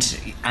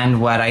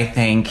 And what I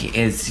think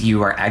is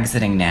you are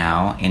exiting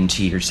now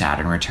into your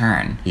Saturn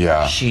return.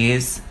 Yeah.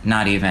 She's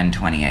not even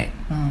 28.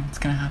 Oh, it's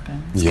gonna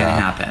happen. It's Yeah.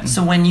 gonna happen.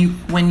 So when you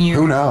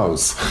Who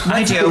knows?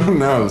 I do. Who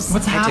knows?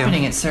 what's I do.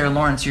 happening at Sarah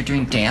Lawrence? You're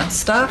doing dance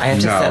stuff? I have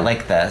to No. sit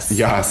like this.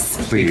 Yes,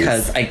 please.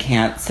 Because I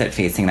can't sit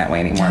facing that way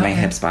anymore. My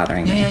Okay. hip's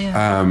bothering yeah, me.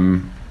 yeah, yeah.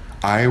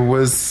 I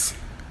was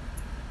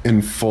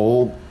in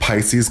full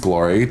Pisces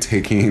glory,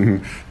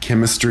 taking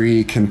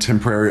chemistry,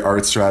 contemporary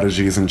art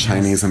strategies, and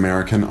Chinese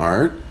American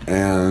art.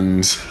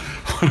 And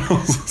what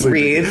else was I doing?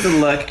 Reed's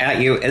look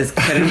at you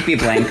couldn't be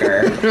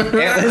blanker. It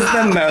was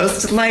the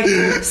most like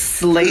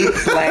slate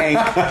blank,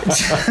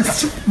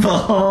 just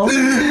full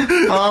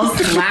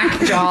slack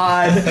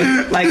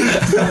jawed. Like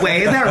the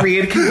way that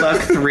Reed can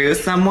look through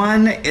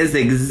someone is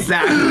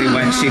exactly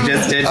what she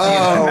just did to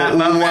you in that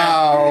moment.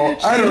 wow.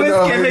 I don't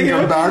know if I can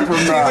come back from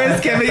She that.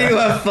 was giving you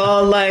a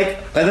full like,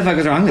 what the fuck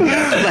is wrong with you?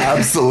 Like,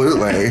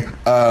 Absolutely.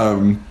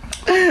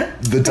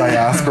 The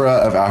diaspora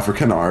of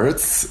African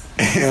arts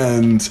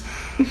and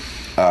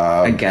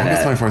I get what was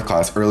it. my fourth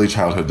class? Early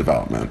childhood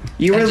development.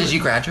 You And were. did you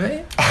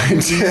graduate? I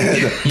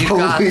did. You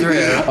got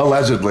through.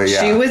 Allegedly,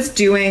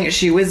 yeah.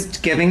 She was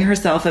giving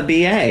herself a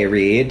BA,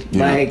 Reed.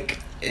 Yeah. Like,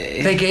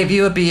 They gave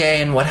you a BA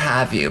and what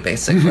have you,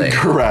 basically.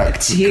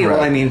 Correct. well,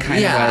 correct. I mean,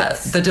 kind Yeah,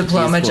 of what the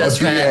diploma preschool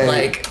just read BA.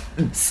 like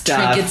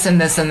stuff. trinkets and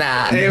this and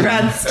that. They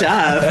read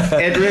stuff.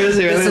 It was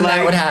really This and that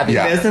like would have you.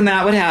 Yeah. This and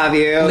that would have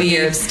you.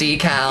 Leaves,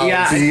 decals.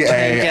 Yeah, DA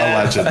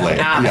trinkets. allegedly.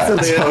 Yeah,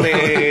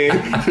 Absolutely.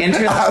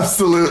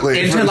 Absolutely.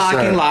 for Interlocking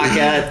sure.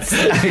 lockets.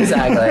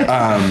 Exactly.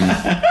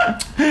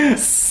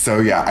 So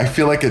yeah, I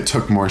feel like it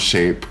took more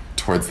shape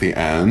towards the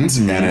end,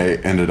 Mm-hmm. and I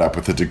ended up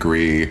with a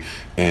degree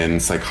in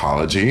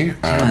psychology,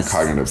 Yes.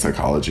 cognitive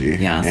psychology.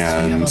 Yes. You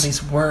have all And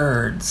these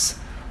words.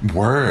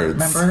 Words.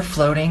 Remember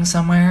floating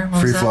somewhere? What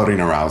was Free that? floating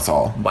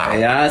arousal. Wow.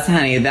 Yes,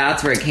 honey,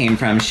 that's where it came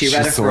from. She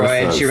read a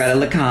Freud, sources. she read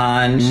a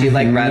Lacan, she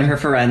read her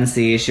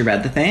Ferenczi, she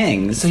read the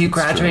things. So you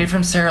graduated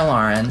from Sarah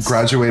Lawrence.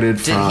 Graduated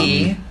Did from...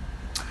 he?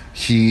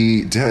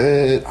 He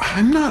did.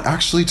 I'm not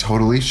actually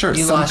totally sure.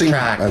 You lost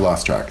track. I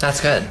lost track. That's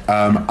good.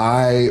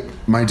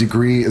 My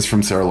degree is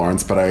from Sarah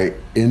Lawrence, but I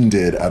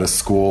ended at a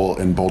school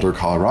in Boulder,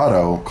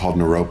 Colorado called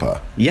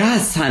Naropa.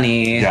 Yes,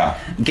 honey. Yeah.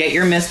 Get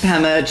your Miss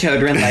Pema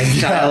children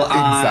lifestyle on.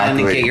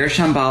 exactly. Get your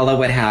Shambhala,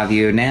 what have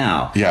you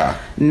now. Yeah.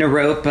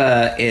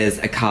 Naropa is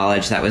a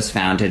college that was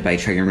founded by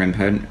Chogyam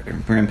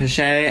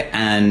Rinpoche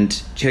and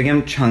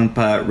Chogyam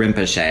Trungpa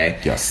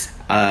Rinpoche. Yes.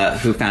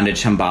 Who founded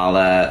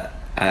Shambhala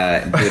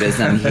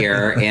Buddhism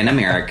here in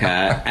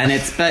America.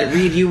 But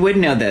Reed, you would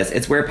know this.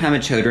 It's where Pema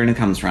Chodron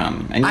comes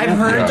from. And you I've know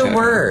heard Pema the Chodron.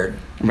 word.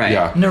 Right.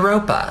 Yeah.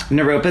 Naropa.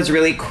 Naropa's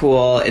really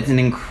cool. It's an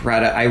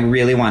incredible... I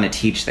really want to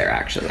teach there,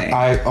 actually.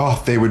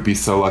 They would be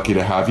so lucky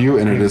to have you,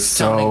 and it is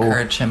so... Don't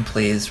encourage him,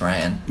 please,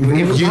 Ryan.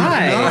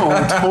 Why?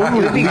 No, totally.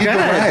 It would be Lead the good.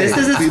 way. This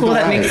is a Lead school the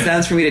that way. makes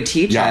sense for me to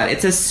teach Yeah. at.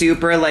 It's a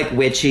super,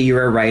 witchy,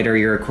 you're a writer,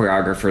 you're a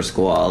choreographer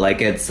school.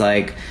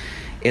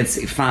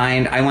 It's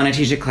fine. I want to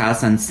teach a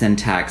class on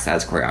syntax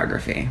as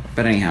choreography.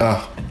 But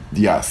anyhow.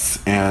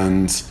 Yes,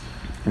 and...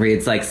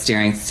 Reed's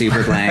staring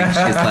super blank. She's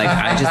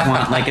I just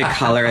want a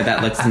color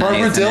that looks nice.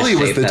 Barbara and a Dilley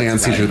was shape the that's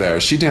dance right. teacher there.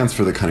 She danced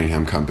for the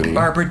Cunningham Company.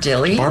 Barbara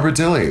Dilley? Barbara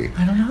Dilley.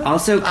 I don't know.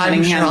 Also, I'm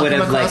Cunningham sure I'll would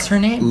come have across her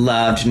name.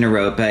 loved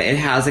Naropa. It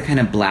has a kind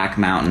of Black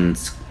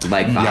Mountains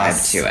vibe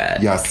to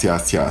it.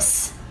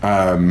 Yes.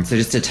 So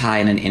just to tie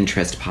in an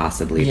interest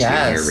possibly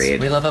Yes, to your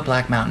Reed. we love a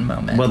Black Mountain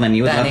moment. Well, then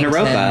you would love Bennington,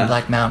 Naropa.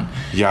 Black Mountain.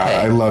 Yeah, Okay.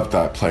 I loved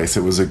that place.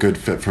 It was a good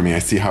fit for me. I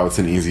see how it's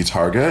an easy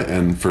target,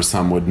 and for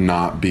some would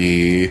not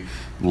be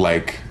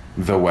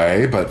the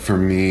way, but for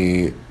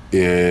me,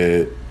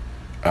 it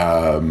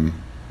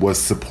was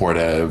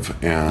supportive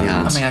and.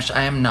 Yeah. Oh my gosh,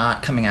 I am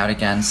not coming out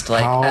against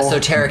How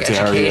esoteric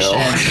dare you.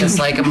 education because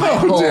my How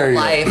whole dare you.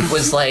 life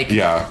was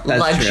Yeah. That's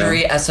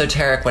luxury, true.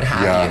 esoteric, what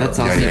have Yeah, you. that's It's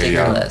also-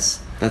 ridiculous.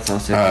 That's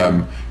also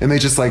true. And they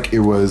just it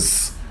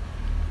was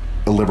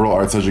a liberal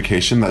arts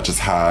education that just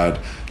had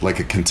a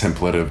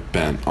contemplative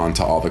bent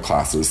onto all the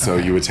classes. So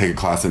you would take a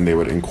class and they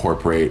would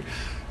incorporate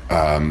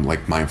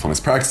mindfulness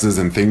practices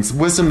and things,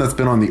 wisdom that's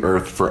been on the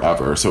earth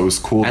forever. So it was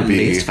cool At to be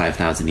least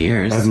 5,000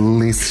 years. at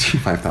least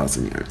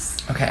 5,000 years.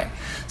 Okay,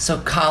 so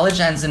college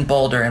ends in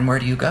Boulder, and where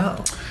do you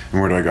go?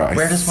 And where do I go?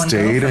 Where I does one go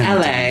stayed from? in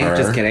LA. Denver.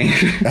 Just kidding.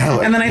 LA.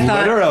 And then I thought,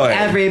 Literally.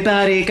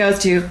 everybody goes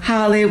to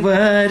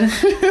Hollywood.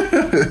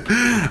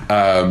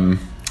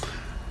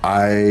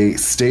 I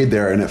stayed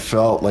there and it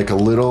felt a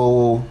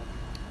little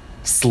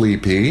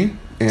sleepy.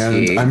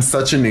 And Gee. I'm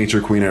such a nature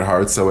queen at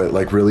heart, so it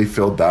really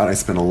filled that. I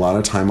spent a lot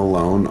of time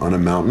alone on a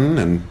mountain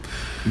and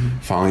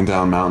falling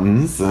down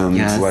mountains and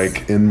Yes.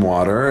 in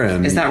water.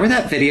 And Is that where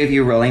that video of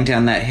you rolling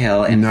down that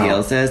hill in no,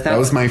 Fields is? that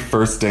was my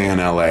first day in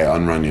LA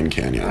on Runyon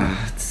Canyon.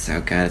 Oh, it's so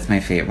good. It's my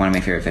favorite, one of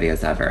my favorite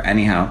videos ever.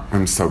 Anyhow,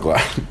 I'm so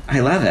glad. I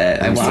love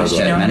it. I I'm so watched glad.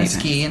 Do it you know how many to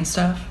times. ski and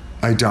stuff?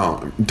 I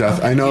don't.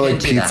 I know you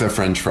didn't do pizza, that.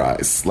 French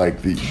fries, the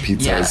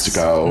pizza Yes. is to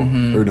go,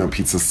 or no,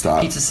 pizza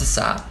stop. Pizza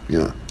Sasap.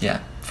 Yeah. Yeah.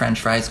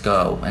 French fries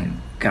go and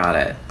Got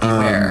it.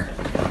 beware.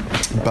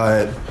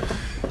 But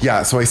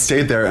yeah, so I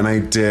stayed there and I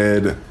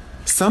did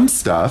some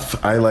stuff.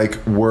 I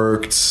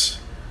worked.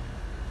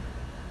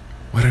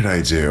 What did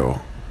I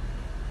do?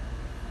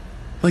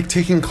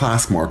 Taking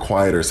class more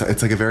quieter. So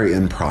it's a very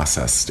in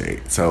process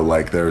state. So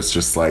there's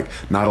just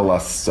not a lot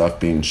of stuff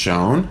being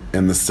shown,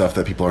 and the stuff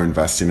that people are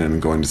investing in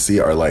and going to see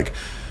are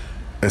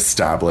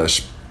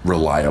established,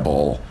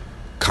 reliable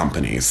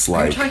companies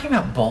Are you talking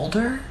about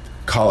Boulder?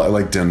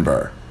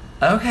 Denver.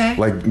 Okay.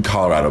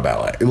 Colorado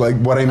Ballet.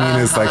 What I mean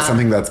is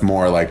something that's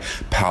more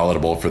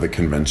palatable for the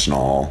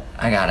conventional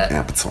I got it.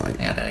 appetite.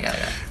 I got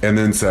it. And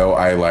then so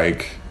I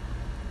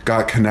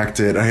got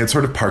connected. I had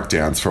sort of park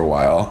dance for a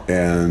while,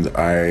 and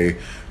I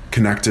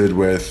connected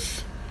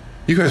with,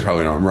 you guys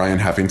probably know him, Ryan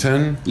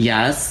Heffington,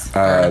 Yes.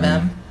 Heard of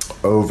him?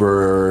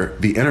 over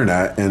the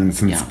internet. And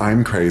since Yeah.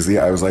 I'm crazy,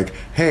 I was like,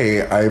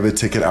 hey, I have a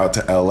ticket out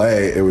to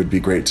LA. It would be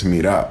great to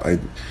meet up.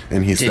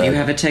 And he said, Did you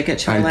have a ticket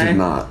to I LA? did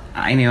not.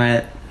 I knew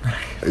it.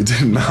 I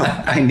did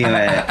not. I knew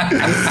it.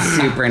 I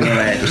super knew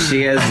it.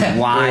 She is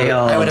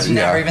wild. I would have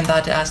never Yeah. even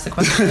thought to ask the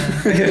question.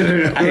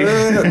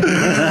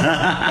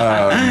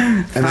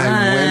 And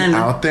I went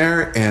out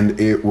there, and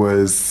it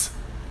was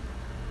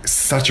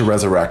such a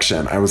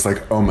resurrection. I was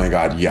like, oh my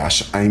god,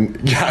 Yash.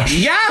 Yash.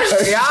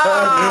 Yes!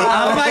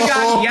 Oh my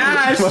god,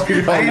 yes! I'm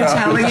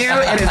telling you,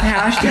 it is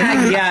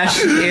hashtag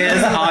yes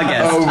is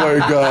August. Oh my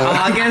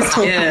god. August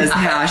is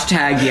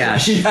hashtag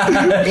yes.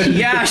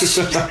 Yes!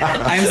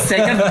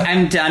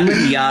 I'm done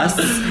with yes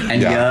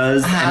and Yeah.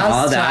 yes and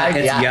all that. Hashtag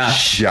It's yes.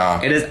 yes.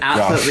 Yeah. It is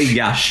absolutely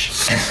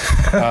yes.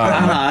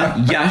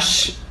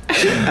 Yes.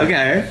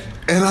 Okay.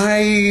 And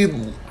I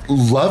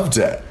loved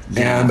it.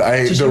 Yeah. And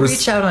Did you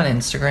reach out on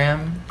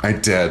Instagram? I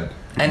did.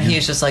 And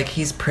he's just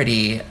he's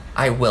pretty.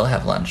 I will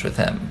have lunch with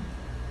him.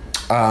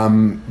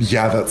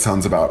 Yeah, that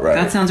sounds about right.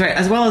 That sounds right.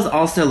 As well as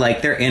also,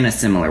 like, they're in a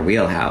similar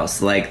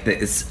wheelhouse. Like,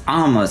 this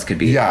almost could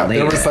be Yeah,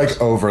 related. there was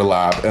like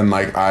overlap, and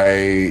like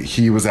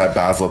he was at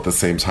Basel at the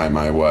same time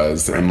I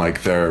was, and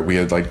like we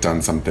had like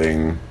done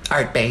something.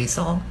 Art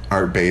Basel.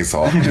 Art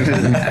Basel.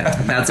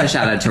 That's a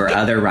shout out to our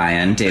other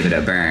Ryan, David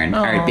O'Byrne.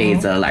 Art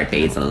Basel, Art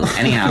Basel.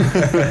 Anyhow.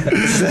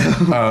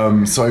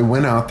 So I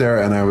went out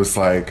there and I was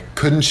like,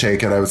 couldn't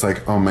shake it. I was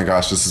like, oh my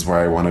gosh, this is where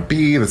I want to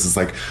be. This is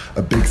like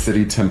a big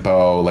city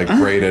tempo, like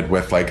braided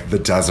with like the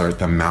desert,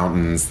 the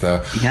mountains,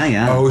 the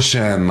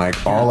ocean,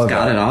 like all of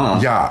got it. it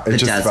all. Yeah, it The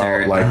just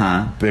desert, felt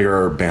like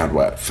bigger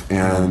bandwidth.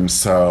 And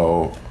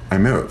so I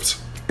moved.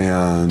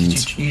 And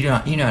You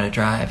know how to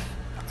drive.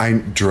 I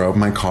drove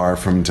my car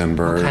from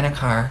Denver. What kind of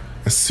car?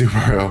 A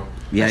Subaru.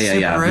 Yeah.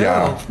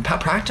 Subaru. How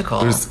practical.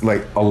 There's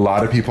like a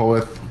lot of people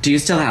with. Do you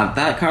still have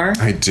that car?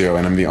 I do,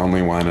 and I'm the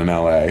only one in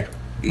LA.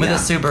 With a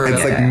Subaru.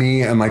 It's like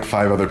me and like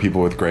 5 other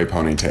people with gray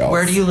ponytails.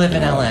 Where do you live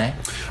in LA?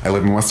 I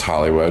live in West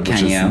Hollywood,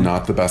 which is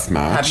not the best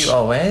match. Have you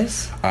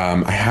always?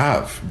 I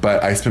have,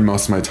 but I spend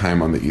most of my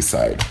time on the east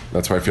side.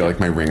 That's where I feel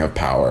like my ring of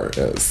power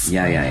is.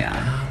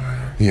 Yeah.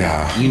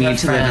 Yeah. You need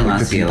to live in Like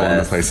Los the people in the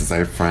Feliz. places I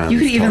have friends. You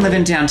could even live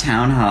in totally.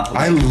 downtown.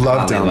 I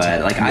love Hollywood.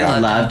 downtown. Like, Yeah. I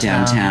love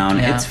downtown.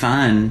 Yeah. It's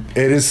fun.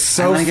 It is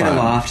so I want fun. to get a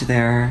loft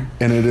there.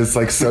 And it is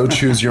like so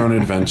choose your own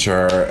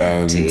adventure.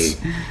 And Tea.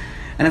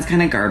 And it's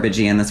kind of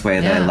garbagey in this way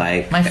that I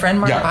like. My friend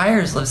Mark Yeah.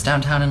 Byers lives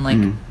downtown in like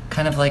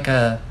kind of like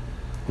a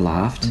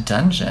Loft?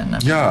 dungeon.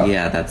 yeah.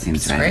 Yeah, that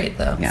seems It's right. great,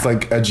 though. Yeah. It's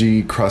like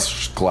edgy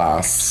crushed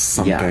glass,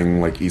 something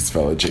like East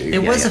Village-y.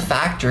 It was yeah. a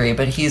factory,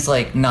 but he's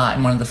like not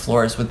in one of the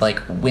floors with like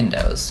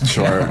windows.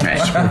 Sure. Right.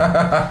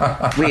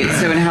 Wait,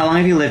 so and how long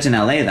have you lived in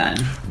LA then?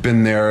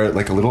 Been there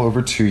like a little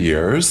over 2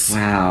 years.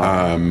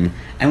 Wow.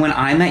 And when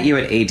I met you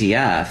at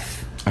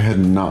ADF, I had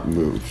not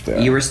moved there.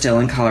 you were still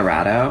in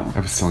Colorado? I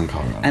was still in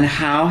Colorado. And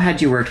how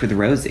had you worked with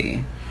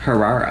Rosie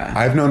Herrera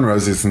I've known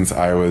Rosie since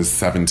I was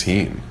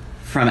 17.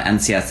 from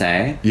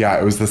NCSA? Yeah,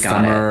 it was the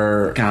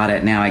summer. Got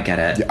it. Now I get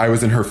it. I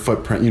was in her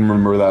Footprint. You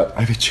remember that?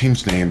 I've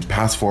changed names.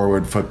 Pass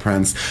Forward,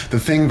 Footprints. The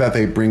thing that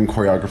they bring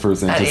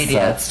choreographers into At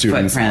set ADF.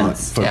 students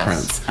Footprints. on.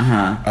 Footprints.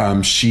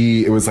 Yes.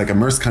 It was like a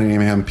Merce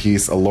Cunningham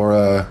piece, a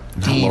Laura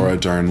Dean.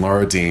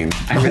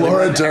 I really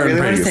want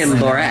to say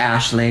piece. Laura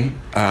Ashley.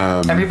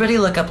 Everybody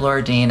look up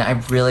Laura Dean. I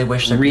really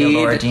wish there'd be a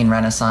Laura Dean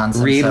renaissance.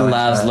 I'm Reed so into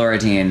loves it. Laura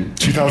Dean.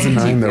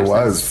 2009 there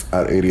was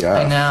at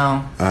ADF. I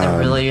know. I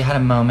really had a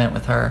moment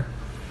with her.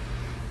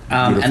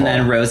 And then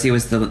Beautiful. Rosie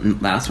was the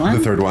last one?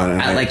 The third one, and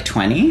At I- like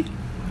 20?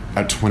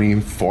 At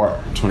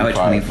 24, 25. Oh, at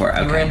 24.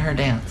 Okay. You were in her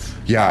dance.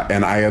 Yeah,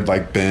 and I had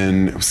like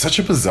been, it was such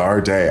a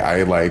bizarre day.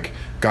 I like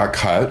got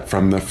cut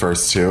from the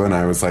first 2 and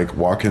I was like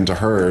walk into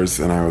hers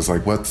and I was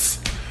like,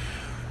 what's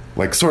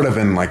like sort of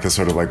in like the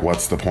sort of like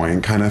what's the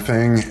point kind of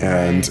thing,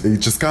 and Right. it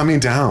just got me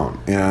down.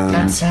 And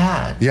That's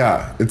sad.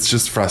 Yeah, it's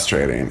just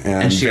frustrating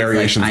and, she was like,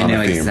 variations I on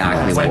know the theme.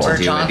 exactly from what high to school. When do Burr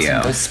with Johnson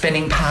you. goes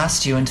spinning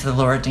past you into the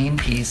Laura Dean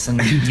piece and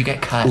you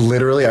get cut.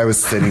 Literally, I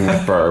was sitting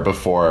with Burr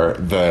before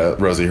the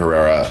Rosie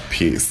Herrera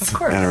piece. Of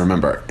course. And I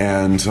remember.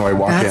 And so I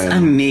walk That's in.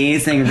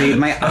 amazing, Reed.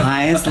 My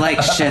eyes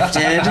like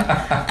shifted,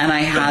 and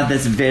I had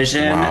this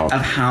vision Wow.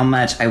 of how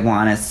much I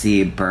want to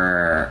see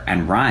Burr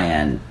and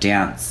Ryan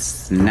dance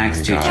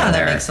next to each God. Yeah,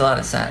 other. that makes a lot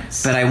of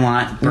sense. But I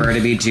want Burr to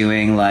be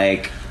doing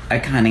like a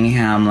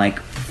Cunningham, like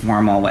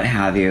formal, what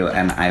have you,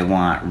 and I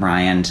want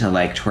Ryan to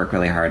like twerk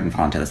really hard and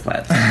fall into the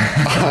splits.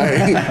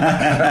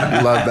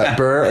 I love that.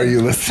 Burr, are you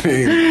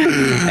listening?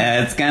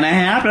 It's gonna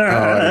happen. Oh,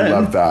 I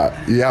love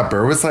that. Yeah,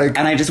 Burr was like,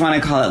 And I just want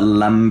to call it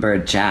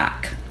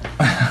lumberjack.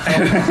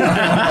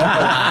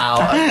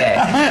 Wow.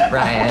 Okay.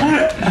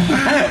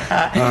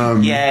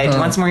 Ryan. Yay! Do you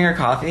want some more of your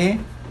coffee?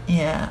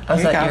 Yeah. Oh,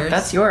 is Here you that go. yours?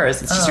 That's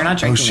yours. It's just you're not oh,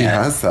 drinking she it.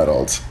 has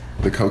settled.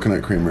 The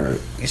coconut creamer,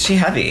 Is she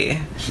heavy?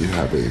 she's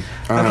happy.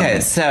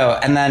 Okay, so,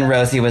 and then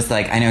Rosie was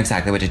like, I know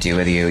exactly what to do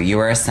with you. You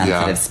are a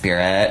sensitive Yeah.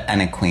 spirit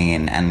and a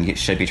queen, and you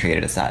should be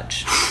treated as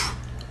such.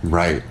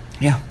 Right.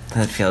 Yeah,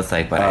 that feels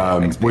like what I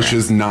Which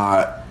is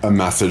not a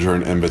message or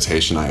an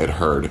invitation I had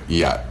heard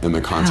yet in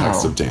the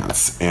context Oh. of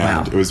dance.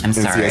 And Wow. it was, I'm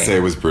sorry.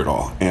 NCSA was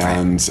brutal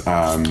and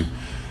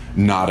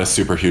not a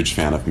super huge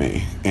fan of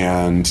me.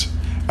 And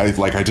I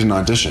didn't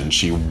audition.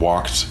 She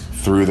walked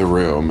through the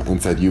room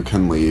and said, you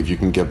can leave, you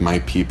can give my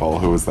people,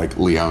 who was like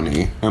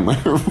Leonie and like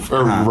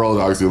her roll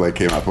dogs who like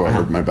came up, who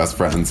are my best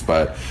friends,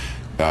 but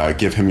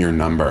give him your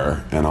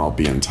number and I'll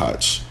be in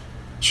touch.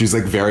 She's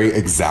like very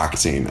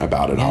exacting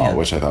about it all,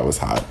 which I thought was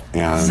hot.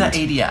 And This is at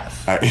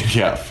ADF. at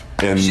ADF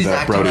in She's the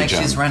acting Brody like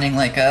gym. she's running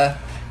like a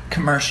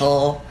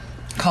commercial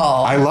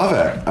call. I love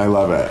it. I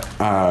love it.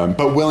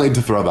 But willing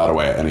to throw that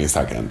away at any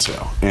second too.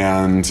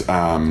 And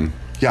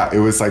yeah, it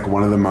was like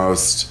one of the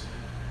most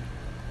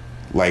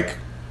like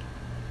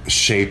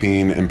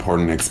shaping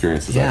important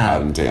experiences I've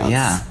had in dance.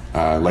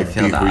 Yeah. Like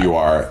feel be who that. you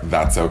are.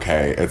 That's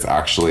okay. It's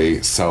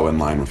actually so in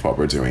line with what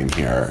we're doing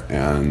here.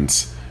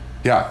 And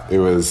yeah, it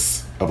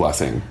was. a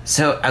blessing.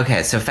 So,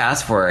 okay, so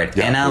fast forward.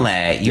 Yeah, in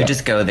LA, you yeah.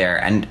 just go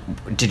there, and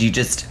what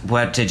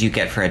did you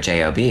get for a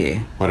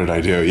JOB? What did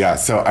I do? Yeah,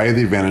 so I had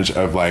the advantage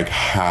of like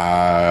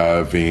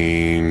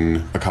having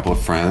a couple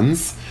of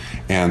friends.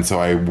 And so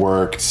I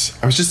was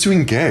just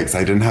doing gigs. I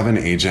didn't have an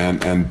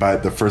agent,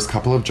 but the first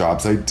couple of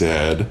jobs I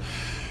did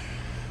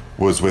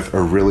was with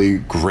a really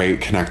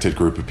great connected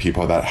group of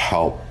people that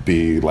helped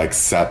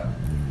set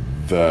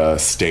the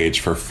stage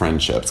for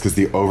friendships, because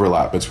the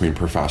overlap between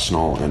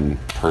professional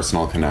and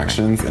personal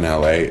connections in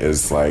LA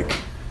is like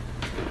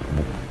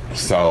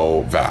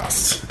so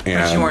vast. And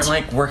But you weren't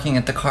like working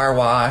at the car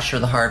wash or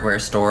the hardware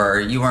store.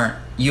 You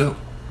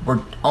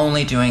were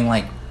only doing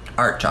like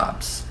art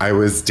jobs. I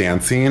was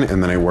dancing,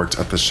 and then I worked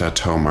at the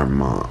Chateau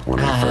Marmont when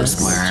I first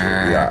moved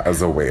here. Yeah,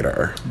 as a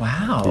waiter.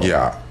 Wow.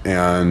 Yeah,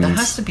 and That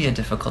has to be a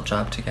difficult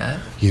job to get.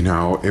 you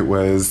know, it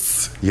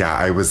was. Yeah,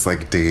 I was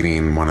like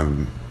dating one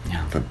of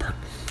Yeah.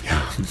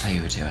 yeah. That's how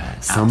you would do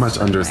it. So much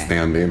Absolutely.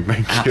 understanding.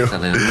 Thank you.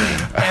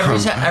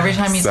 Absolutely. Every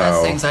time he so-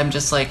 says things, I'm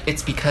just like,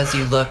 it's because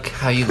you look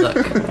how you look.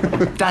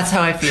 That's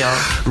how I feel.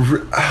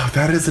 Oh,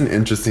 that is an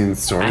interesting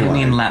story. I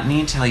mean, let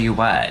me tell you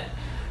what.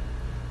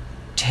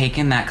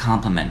 Taking that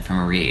compliment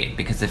from Reed,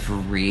 because if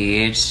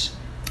Reed...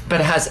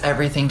 But it has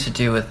everything to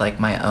do with like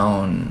my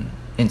own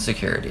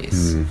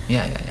insecurities.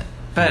 Yeah.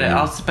 But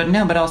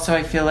also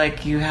I feel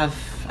like you have...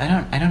 I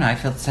don't know. I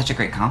feel it's such a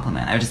great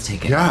compliment. I would just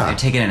take it. Yeah. I would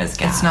take it in as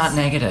gas. It's not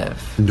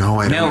negative. no,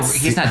 I No, don't.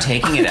 he's not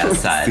taking it as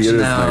such. See it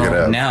as No.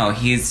 negative. No,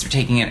 he's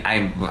taking it.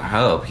 I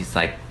hope he's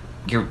like,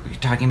 you're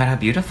talking about how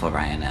beautiful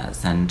Ryan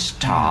is, and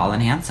tall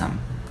and handsome,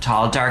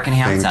 tall, dark, and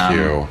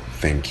handsome.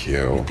 Thank you. Thank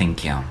you.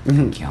 Thank you.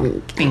 Thank you.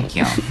 Thank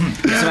you.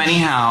 So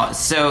anyhow,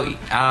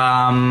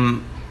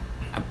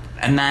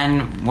 and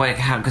then what?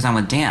 How goes on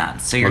with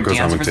dance? So you're What goes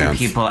on dancing with for some dance?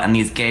 people, and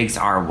these gigs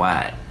are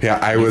what? Yeah,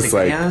 I Music was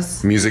like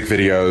videos? music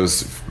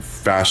videos,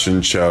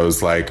 fashion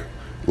shows, like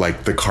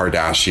the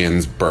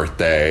Kardashians'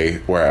 birthday,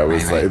 where I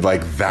was Right.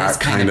 like that This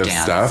kind of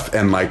dance. stuff,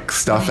 and like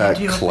stuff What at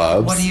do you do-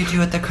 clubs. What do you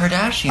do at the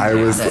Kardashians?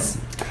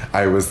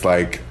 I was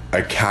like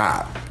a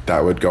cat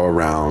that would go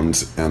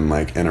around and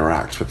like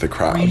interact with the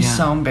crowd. Were you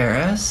so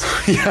embarrassed?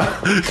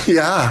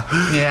 Yeah.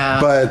 Yeah.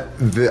 But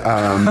the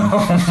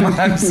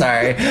I'm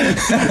sorry.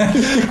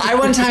 I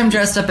one time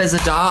dressed up as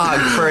a dog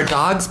for a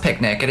dog's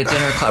picnic at a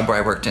dinner club where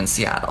I worked in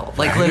Seattle.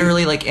 Like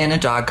literally like in a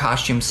dog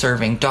costume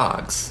serving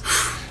dogs.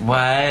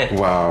 What?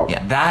 wow.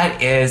 Yeah.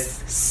 That is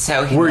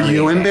so. Were you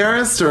humiliating.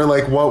 embarrassed, or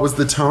like what was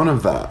the tone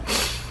of that?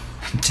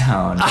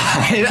 Tone.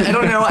 I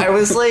don't know. I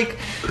was like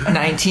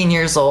 19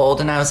 years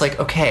old and I was like,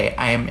 okay,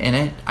 I'm in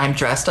it. I'm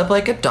dressed up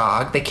like a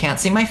dog. They can't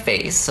see my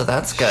face, so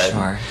that's good.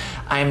 Sure.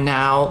 I'm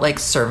now like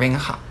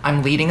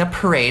I'm leading a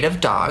parade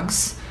of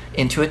dogs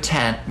into a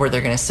tent where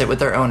they're going to sit with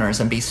their owners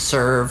and be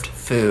served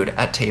food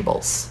at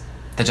tables.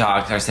 The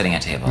dogs are sitting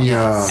at tables.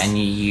 Yeah. And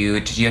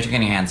did you have to get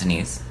on your hands and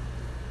knees?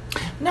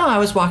 No, I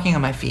was walking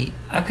on my feet.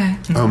 Okay.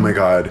 Oh my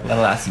god. A little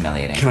less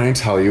humiliating. Can I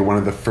tell you, one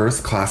of the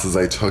first classes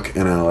I took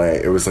in LA,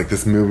 it was like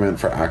this movement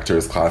for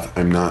actors class.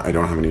 I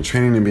don't have any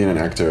training in being an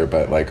actor,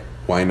 but like,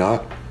 why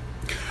not?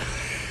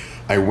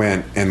 I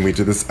went and we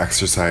did this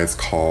exercise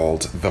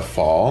called The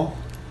Fall,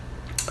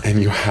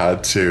 and you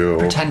had to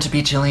Pretend to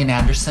be Gillian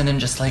Anderson and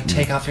just like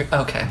take off your.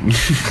 Okay.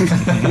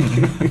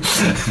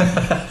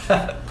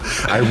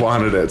 I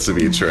wanted it to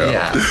be true.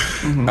 Yeah.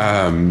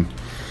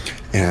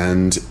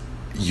 And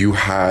you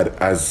had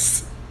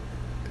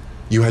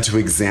to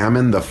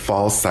examine the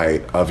fall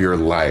site of your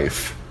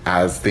life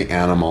as the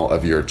animal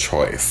of your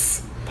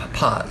choice.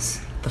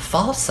 Pause. The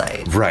fall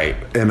site. Right.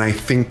 And I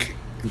think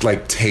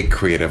like take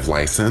creative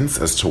license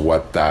as to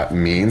what that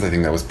means. I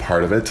think that was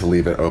part of it, to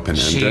leave it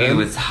open-ended. She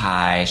was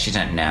high. She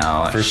didn't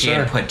know. For she sure.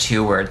 had put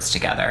two words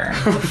together.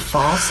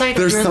 Fall site.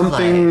 There's of your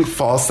something life.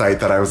 fall site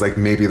that I was like,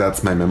 maybe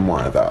that's my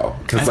memoir though.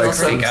 Because like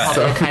Also, pretty good.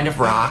 probably a kind of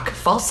rock.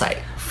 Fall site.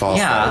 fall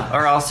Yeah, site.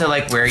 or also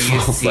like where you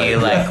Fall see site.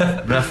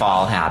 like the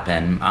fall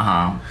happen.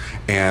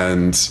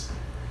 And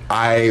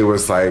I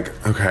was like,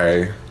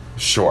 okay,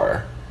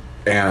 sure.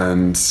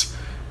 And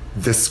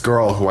this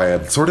girl who I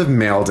had sort of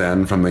mailed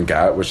in from the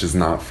get, which is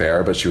not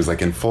fair, but she was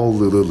like in full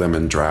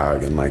Lululemon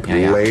drag and like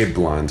Yeah. laid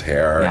blonde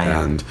hair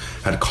Yeah. and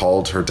had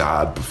called her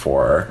dad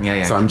before.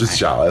 Yeah. So I'm just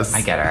jealous.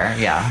 I get her.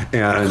 Yeah.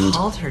 And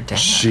Called her dad.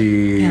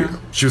 She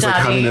was like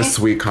having a Daddy.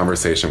 sweet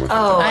conversation with her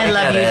Oh, dad. I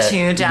love you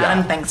too, Dad. Yeah.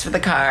 And thanks for the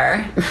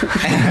car.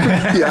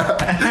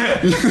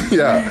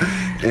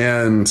 Yeah.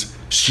 And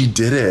she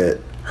did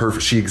it.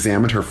 She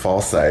examined her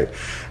fall site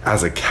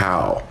as a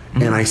cow.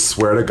 And I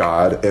swear to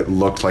God, it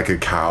looked like a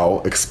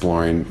cow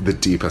exploring the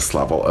deepest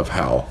level of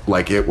hell.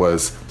 Like, it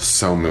was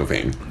so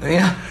moving.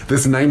 Yeah.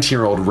 This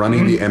 19-year-old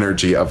running the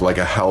energy of like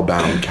a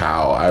hellbound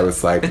cow. I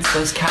was like, It's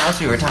those cows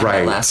we were talking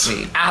Right. about last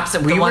week.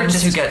 Absolutely. The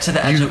ones who get to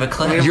the edge of a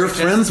cliff. you're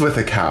friends with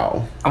a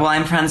cow. Well,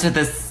 I'm friends with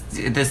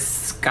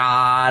this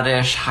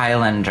Scottish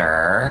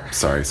Highlander.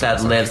 Sorry.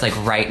 That lives like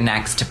right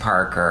next to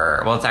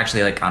Parker. Well, it's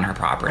actually like on her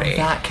property.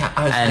 That cow.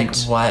 I was like,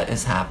 what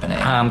is happening?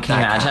 Can you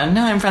imagine?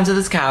 No, I'm friends with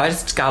this cow. I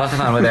just got off the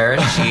phone with her.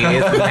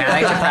 She's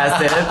manic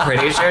depressive.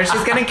 Pretty sure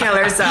she's gonna kill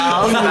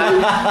herself.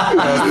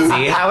 We'll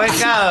see how it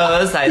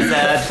goes. I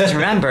said,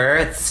 remember,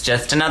 it's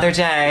just another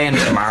day, and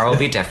tomorrow will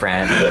be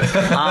different.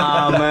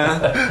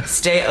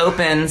 Stay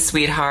open,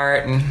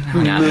 sweetheart.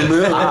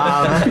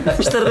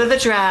 Just a little bit of a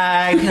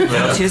drag, a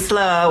little too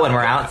slow when we're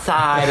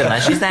outside,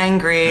 unless she's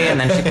angry, and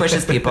then she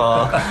pushes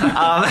people.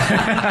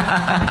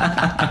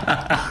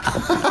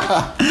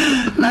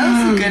 That's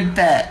a good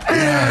bet.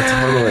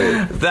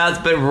 Yeah, totally.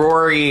 But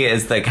Rory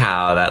is the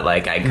cow that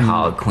like I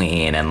call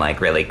queen and like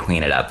really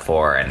queen it up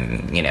for,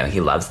 and you know he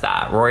loves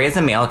that. Rory is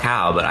a male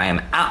cow, but I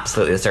am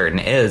absolutely certain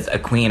is a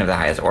queen of the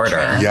highest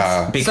order.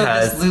 Yeah.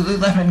 Because so this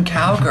Lululemon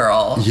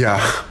cowgirl.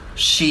 Yeah.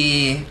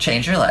 She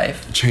changed your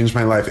life. Changed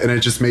my life, and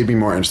it just made me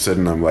more interested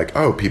in like,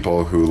 oh,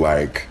 people who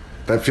like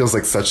that feels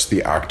like such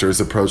the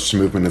actor's approach to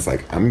movement is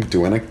like I'm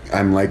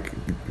like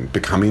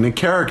becoming a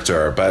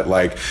character, but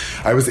like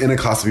I was in a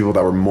class of people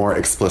that were more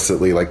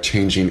explicitly like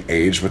changing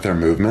age with their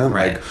movement,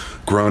 right. like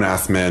grown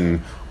ass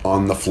men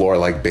on the floor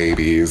like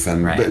babies,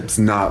 and right. It's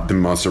not the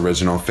most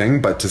original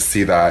thing, but to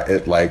see that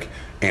it like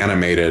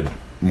animated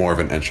more of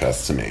an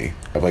interest to me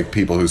of like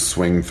people who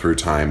swing through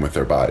time with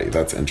their body.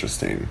 That's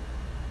interesting.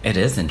 It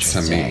is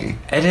interesting. To me.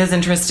 It is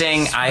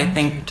interesting. I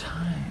think.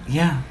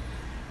 Yeah.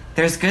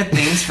 There's good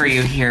things for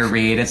you here,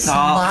 Reed. It's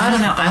all. I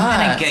don't know. I'm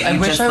gonna get you. I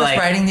wish just I was like,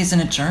 writing these in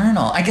a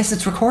journal. I guess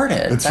it's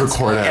recorded. It's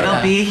recorded.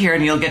 It'll be here,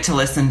 and you'll get to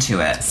listen to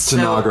it.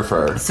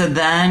 Stenographer. So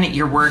then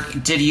your work.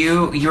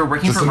 You were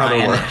working Just for another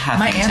Ryan word. Heffington.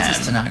 My aunt's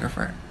a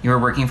stenographer. You were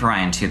working for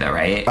Ryan too, though,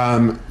 right?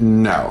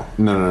 No.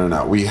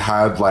 We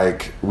had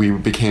like we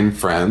became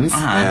friends,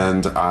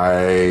 and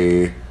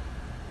I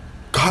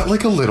got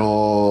like a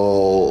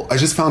little. I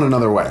just found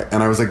another way,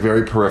 and I was like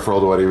very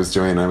peripheral to what he was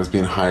doing. I was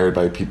being hired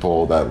by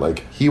people that like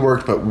he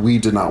worked, but we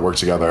did not work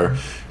together.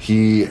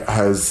 He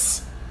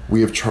has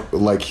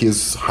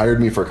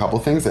hired me for a couple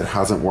things. It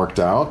hasn't worked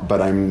out,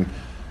 but I'm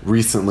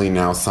recently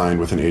now signed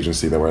with an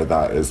agency where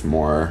that is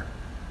more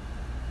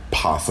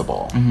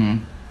possible.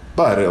 Mm-hmm.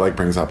 But it like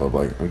brings up of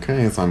like,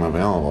 okay, so I'm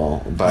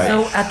available. But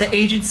so at the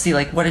agency,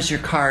 like, what does your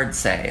card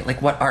say?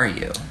 Like, what are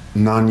you?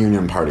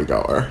 Non-union party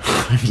goer.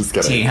 I'm just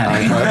kidding. Tea,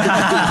 honey. Literally.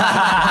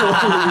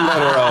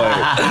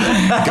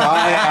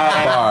 Guy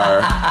at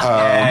bar.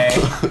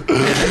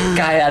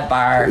 Guy at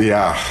bar.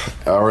 Yeah.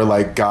 Or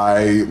like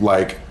guy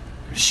like.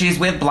 She's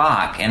with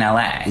Block in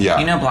LA. Yeah.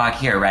 You know Block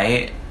here,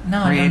 right?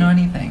 No, I don't know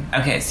anything.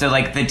 Okay, so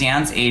like the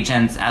dance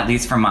agents, at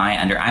least for my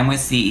I'm with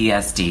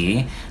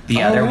CESD.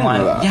 The other I one,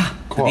 know that. yeah.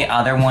 Cool. The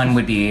other one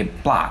would be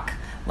Block.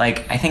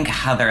 Like I think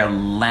Heather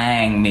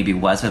Lang maybe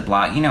was with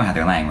Block. You know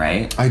Heather Lang,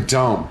 right? I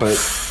don't, but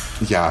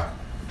yeah.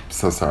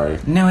 So sorry.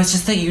 No, it's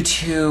just that you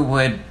two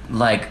would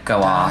like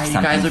go off You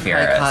something guys would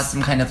fierce. probably cause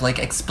some kind of like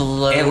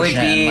explosion. It would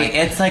be.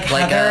 It's like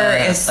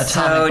Heather is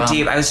so bomb.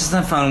 deep. I was just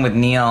on the phone with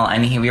Neil,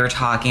 and we were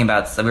talking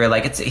about. We were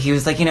like, he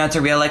was like, it's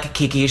a real like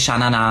Kiki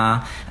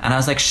Shanana, and I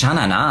was like,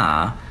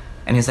 Shanana.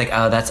 And he's like,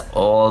 oh, that's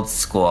old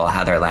school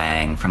Heather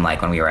Lang from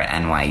like when we were at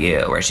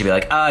NYU, where she'd be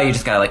like, oh, you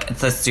just gotta like,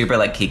 it's a super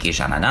like Kiki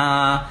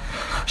Shanana.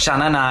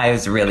 Shanana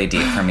is really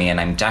deep for me, and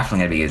I'm definitely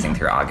gonna be using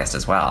through August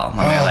as well.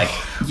 When they're like,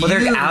 well,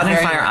 they're out in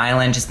Fire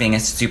Island just being a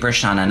super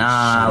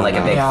Shanana, like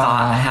a big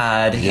thought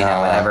head, you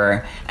know,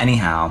 whatever.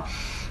 Anyhow,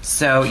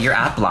 so you're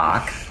at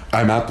Block.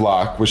 I'm at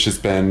Block, which has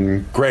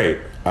been great.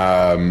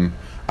 I'm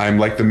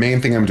like the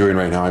main thing I'm doing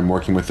right now. I'm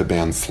working with the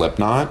band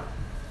Slipknot.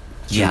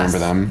 Do you remember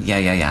them?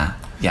 Yeah.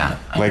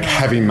 Like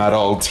heavy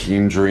metal,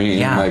 teen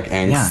dream, like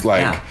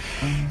angst,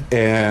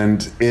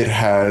 and it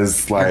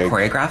has like You're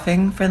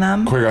choreographing for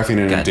them. Choreographing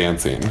and Good.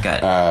 dancing.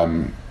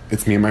 Good.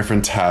 It's me and my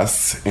friend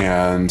Tess,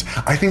 and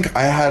I think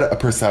I had a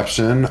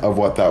perception of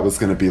what that was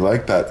going to be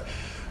like that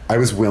I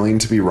was willing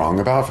to be wrong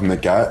about from the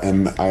get,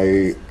 and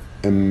I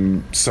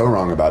am so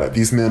wrong about it.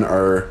 These men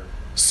are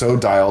so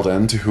dialed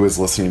in to who is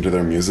listening to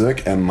their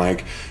music and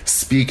like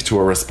speak to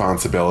a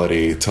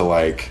responsibility to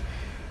like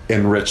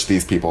enrich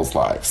these people's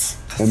lives.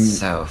 And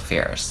So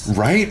fierce.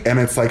 right? And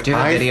it's like, Do you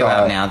have a video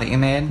out now that you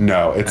made?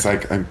 No, it's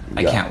like I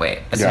can't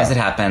wait. As soon as it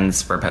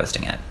happens, we're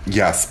posting it.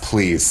 Yes,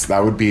 please.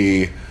 That would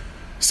be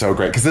so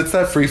great. Because it's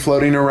that free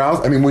floating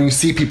arousal. I mean, when you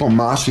see people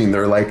moshing,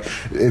 they're like,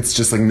 it's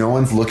just like no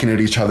one's looking at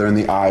each other in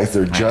the eyes.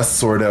 They're just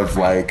sort of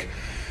like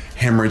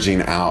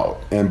hemorrhaging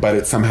out. But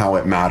it somehow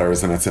it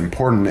matters and it's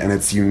important and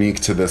it's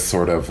unique to this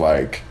sort of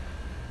like,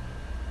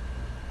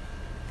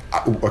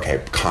 okay,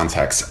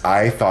 context.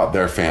 I thought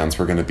their fans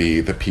were going to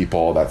be the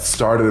people that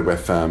started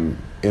with them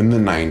in the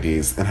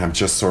 90s and have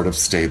just sort of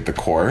stayed the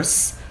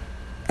course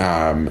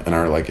and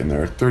are like in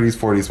their 30s,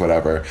 40s,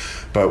 whatever.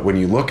 But when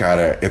you look at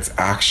it, it's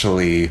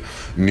actually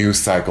news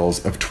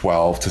cycles of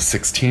 12 to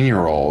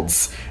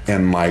 16-year-olds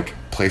in like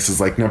places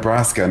like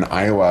Nebraska and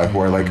Iowa who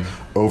are like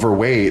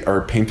overweight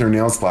or paint their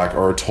nails black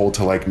or are told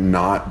to like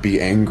not be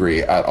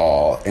angry at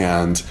all.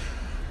 And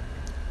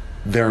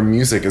their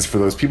music is for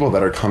those people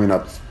that are coming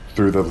up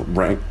through the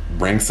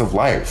ranks of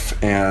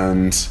life,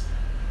 and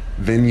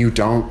then you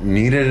don't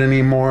need it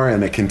anymore,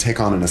 and it can take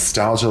on a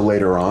nostalgia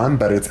later on,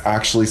 but it's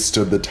actually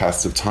stood the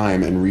test of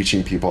time in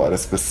reaching people at a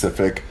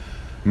specific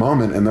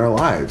moment in their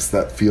lives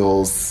that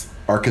feels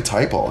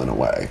archetypal in a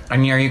way.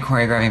 And are you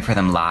choreographing for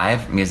them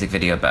live, music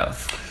video,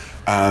 both?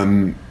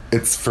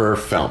 It's for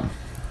film.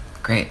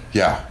 Great.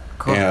 Yeah.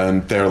 Cool.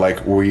 And they're like,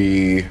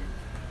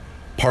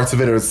 parts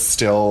of it are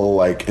still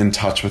like in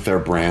touch with their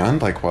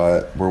brand, like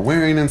what we're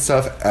wearing and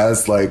stuff,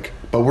 as like,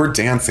 but we're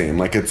dancing.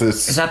 Like it's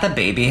this. Is that the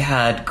baby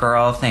head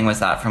girl thing? Was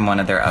that from one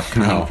of their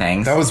upcoming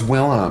things? That was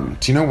Willem.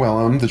 Do you know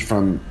Willem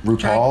from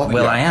RuPaul?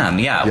 Will I Am.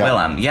 Yeah.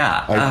 Willem.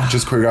 Yeah. I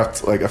just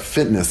choreographed like a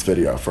fitness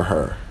video for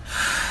her.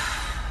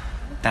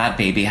 That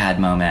baby head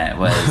moment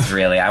was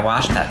really, I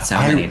watched that so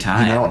many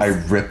times. You know, I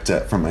ripped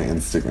it from my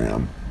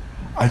Instagram.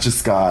 I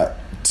just got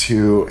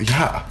too,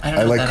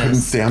 I like couldn't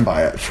stand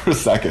by it for a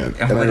second.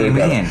 What do you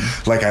mean?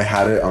 Like I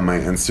had it on my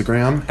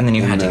Instagram. And then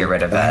you had to get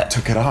rid of it. I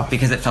took it off.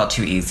 Because it felt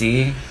too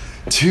easy?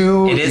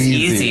 It is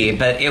easy,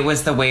 but it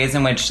was the ways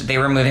in which they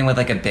were moving with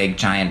like a big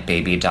giant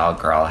baby doll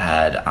girl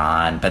head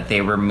on, but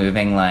they were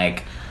moving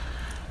like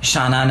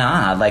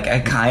sha-na-na, like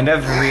a kind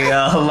of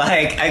real,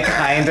 like a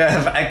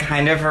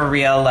kind of a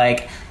real,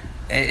 like,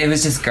 it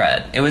was just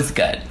good. It was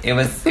good. It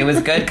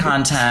was good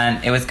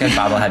content. It was good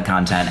bobblehead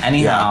content.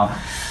 Anyhow,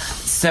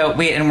 so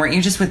wait, and weren't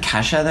you just with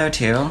Kesha though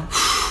too?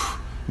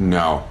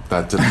 No,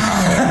 that didn't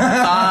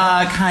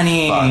happen.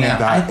 Honey,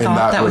 I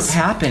thought that was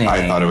happening.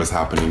 I thought it was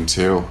happening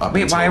too.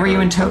 Wait, why were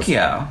you in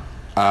Tokyo?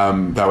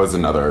 That was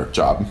another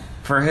job.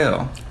 For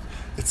who?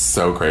 It's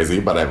so crazy,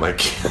 but I like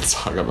can't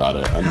talk about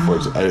it.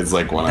 Unfortunately, it's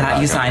like one of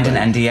that you signed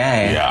an NDA.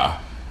 Yeah.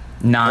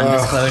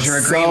 Non-disclosure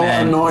agreement.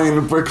 So annoying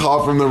to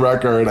recall from the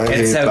record.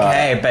 It's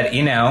okay, but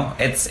you know,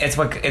 it's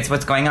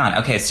what's going on.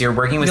 Okay, so you're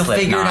working with You'll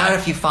Slipknot. figure it out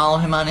if you follow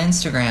him on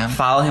Instagram.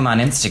 Follow him on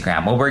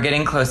Instagram. Well, we're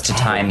getting close to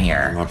time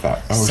here. I love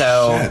that.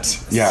 Oh,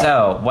 shit. Yeah.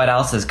 So what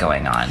else is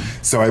going on?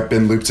 So I've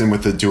been looped in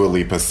with the Dua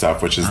Lipa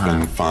stuff, which has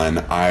been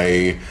fun.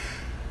 I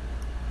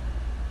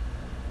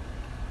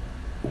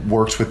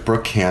worked with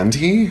Brooke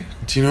Candy.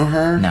 Do you know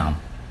her? No.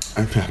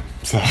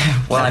 So,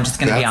 well, I'm just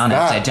going to be honest.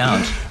 I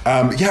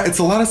don't. Yeah, it's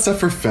a lot of stuff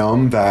for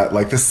film that,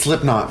 like the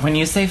Slipknot. When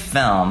you say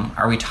film,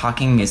 are we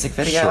talking music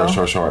video?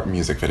 Sure.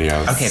 Music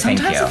videos. Okay,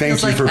 Sometimes thank you.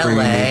 Thank you for bringing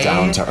me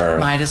down to earth.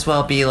 Might as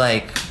well be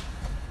like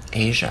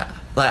Asia.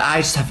 Like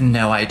I just have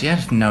no idea,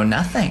 know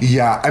nothing.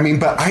 Yeah, I mean,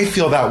 but I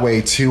feel that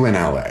way too in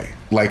LA.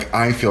 Like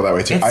I feel that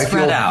way too. I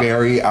feel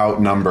very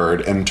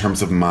outnumbered in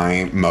terms of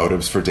my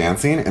motives for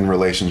dancing in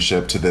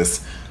relationship to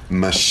this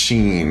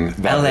machine.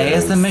 LA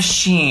is a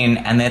machine,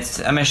 and it's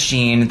a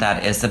machine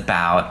that is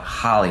about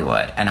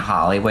Hollywood, and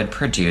Hollywood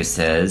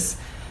produces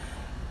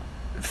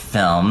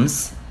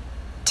films,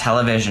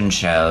 television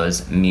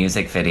shows,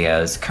 music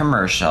videos,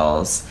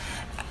 commercials,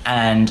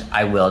 and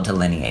I will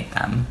delineate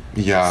them.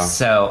 Yeah.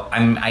 So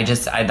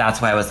that's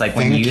why I was like,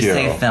 when you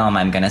say film,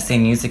 I'm gonna say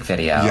music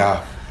video.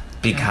 Yeah.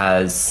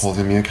 Because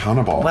holding me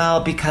accountable.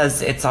 Well,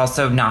 because it's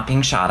also not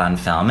being shot on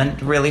film,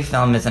 and really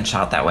film isn't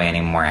shot that way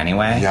anymore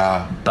anyway.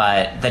 Yeah.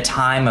 But the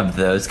time of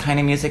those kind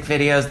of music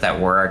videos that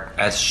were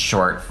a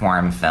short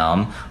form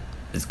film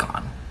is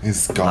gone.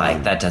 It's gone.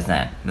 Like that's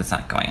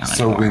not going on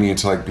so anymore. we need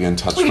to like be in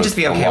touch with We can just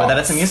be okay with that.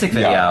 It's a music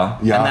video.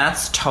 Yeah. And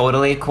that's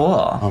totally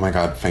cool. Oh my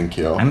God, thank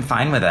you. I'm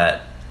fine with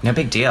it. No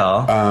big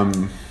deal.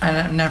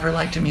 I've never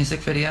liked a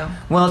music video.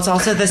 Well, it's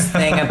also this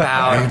thing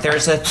about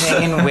there's a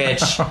thing in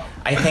which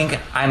I think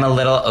I'm a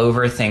little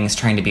over things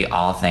trying to be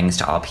all things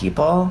to all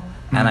people,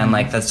 and I'm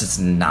like, that's just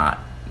not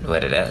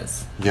what it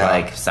is. Yeah.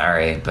 Like,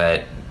 sorry,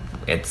 but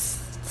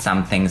it's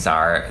some things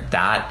are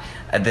that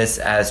this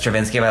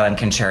Stravinsky Violin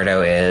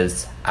Concerto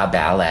is a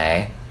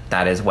ballet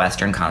that is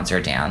Western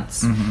concert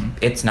dance.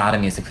 It's not a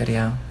music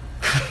video.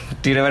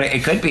 Do you know what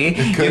it could be?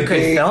 You could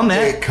film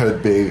it. It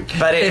could be.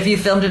 But if you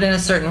filmed it in a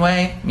certain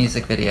way,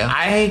 music video.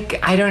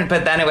 I don't.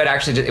 But then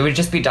it would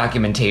just be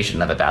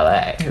documentation of a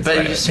ballet. But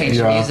you just change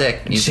the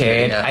music.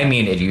 Video. I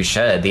mean, you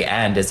should. The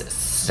end is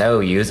so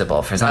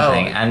usable for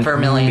something. And for a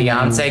million.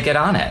 Beyonce, get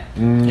on it.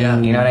 Yeah.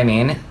 You know what I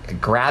mean?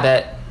 Grab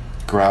it.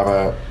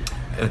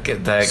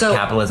 The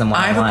capitalism 101.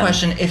 I have a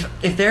question.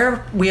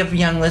 If we have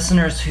young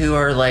listeners who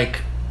are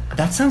like,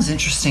 that sounds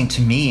interesting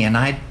to me, and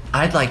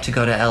I'd like to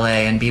go to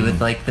LA and be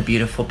with like the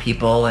beautiful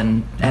people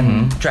and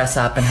dress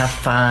up and have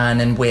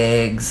fun and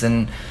wigs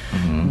and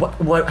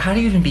what how do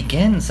you even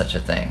begin such a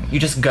thing?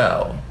 You just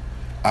go.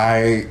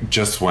 I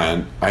just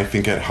went. I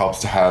think it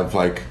helps to have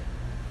like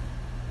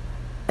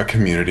a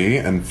community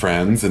and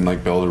friends and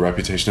like build a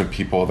reputation of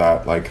people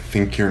that like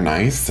think you're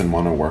nice and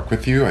want to work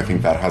with you. I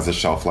think that has a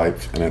shelf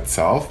life in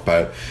itself.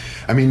 But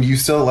I mean, you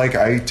still like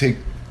I take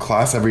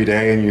class every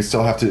day, and you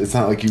still have to. It's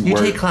not like you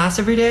work. You take class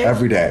every day.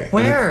 Every day.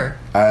 Where?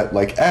 At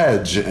like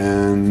Edge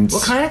and.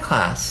 What kind of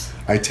class?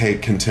 I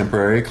take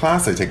contemporary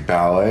class. I take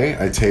ballet.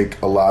 I take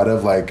a lot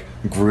of like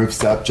groove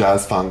step,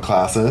 jazz, funk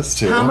classes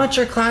too. How much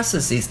are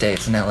classes these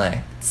days in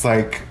LA? It's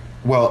like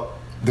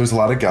there's a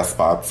lot of guest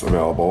spots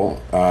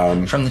available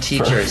from the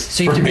teachers.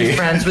 So you have to be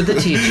friends with the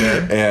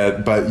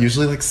teacher. But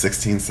usually like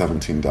 $16,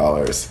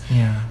 $17.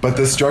 Yeah. But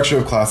the structure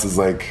of class is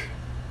like.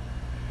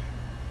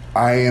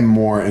 I am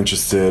more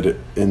interested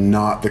in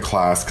not the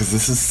class, because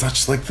this is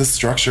such like the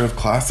structure of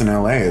class in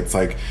LA. It's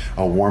like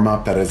a warm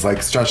up that is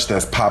like stretch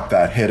this, pop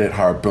that, hit it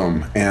hard,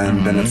 boom,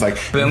 and then it's like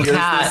Boom here's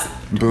Cat. this-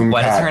 Boom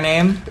What is Cat. her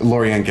name?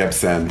 Lorianne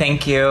Gibson.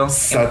 Thank you.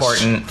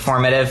 Important,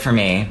 formative for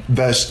me.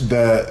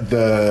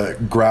 The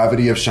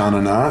gravity of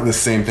Shanana, the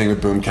same thing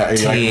with Boom Cat.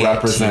 It like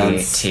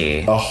represents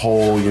a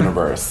whole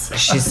universe.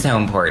 She's so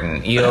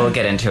important. You'll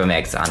get into a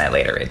mix on it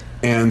later, Reed.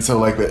 And so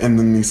like, and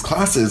then these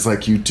classes,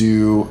 like you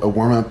do a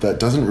warm up that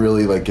doesn't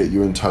really like get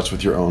you in touch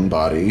with your own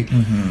body,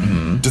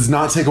 does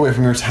not take away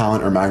from your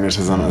talent or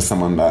magnetism as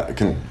someone that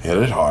can hit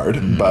it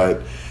hard,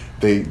 but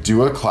they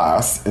do a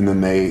class and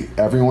then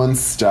everyone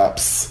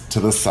steps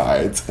to the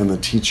sides and the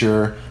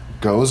teacher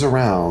goes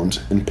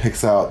around and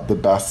picks out the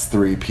best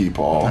 3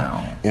 people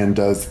and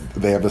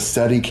they have a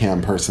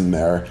Steadicam person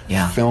there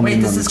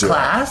filming them. Wait, this is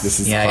class?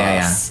 This is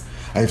class.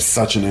 I have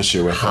such an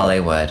issue with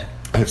Hollywood.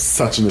 I have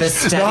such an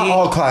issue. Not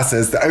all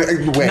classes.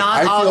 Wait,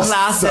 not all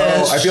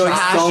classes. I feel like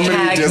so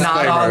many disclaimers.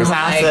 Not all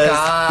classes.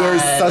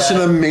 There's such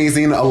an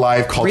amazing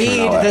alive culture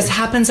in LA. This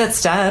happens at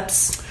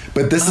Steps.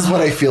 But this is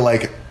what I feel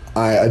like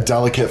a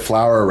delicate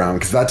flower around,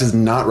 because that does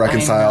not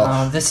reconcile.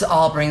 I know. This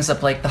all brings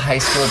up like the high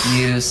school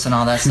abuse and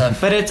all that stuff.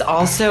 But it's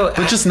also...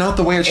 But just not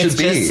the way it should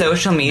be. It's just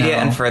social media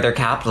and further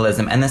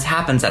capitalism, and this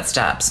happens at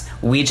Steps.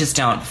 We just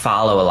don't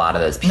follow a lot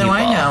of those people. No,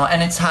 I know.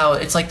 And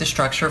it's like the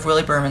structure of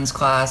Willie Berman's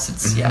class.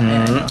 It's,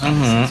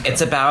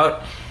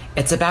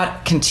 It's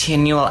about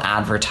continual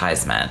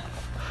advertisement.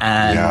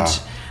 And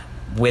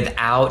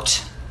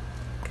without...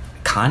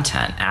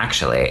 content,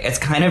 actually. It's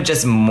kind of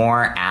just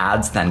more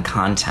ads than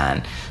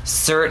content.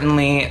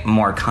 Certainly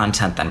more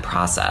content than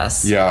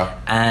process. Yeah.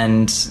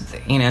 And,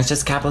 it's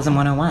just capitalism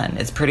 101.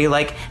 It's pretty,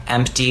 like,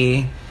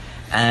 empty.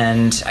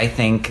 And I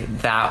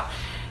think that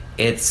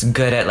it's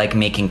good at, like,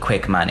 making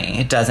quick money.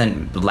 It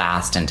doesn't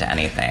last into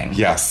anything.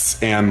 Yes.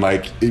 And,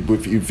 like,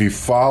 if you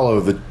follow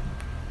the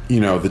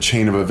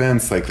chain of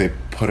events, like, they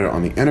put it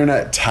on the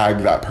internet,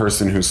 tag that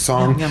person whose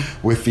song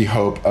with the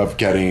hope of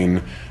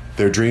getting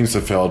their dreams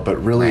fulfilled, but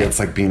really it's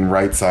like being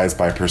right-sized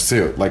by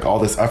pursuit, like all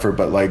this effort,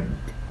 but like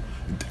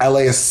LA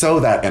is so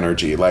that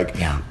energy, like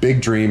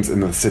big dreams in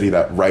the city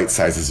that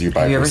right-sizes you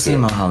by pursuit. Have you ever seen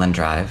Mulholland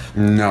Drive?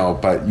 No,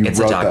 but it's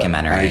wrote a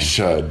documentary. That. I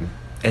should.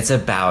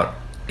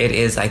 It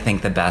is, I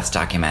think, the best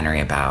documentary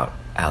about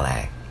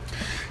LA.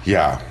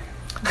 Yeah.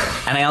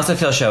 And I also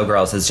feel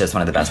Showgirls is just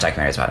one of the best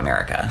documentaries about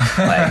America.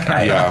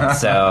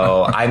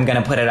 So I'm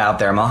going to put it out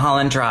there.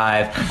 Mulholland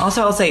Drive.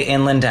 Also, I'll say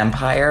Inland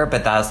Empire,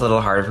 but that's a little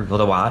harder for people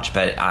to watch,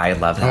 but I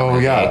love that movie. Oh,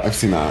 yeah. I've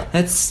seen that.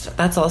 It's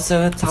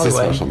Hollywood. It's a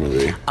special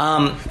movie.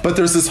 But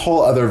there's this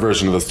whole other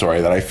version of the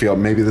story that I feel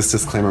maybe this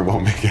disclaimer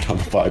won't make it on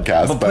the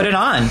podcast. But put it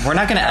on. We're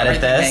not going to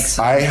edit this.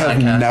 I have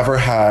never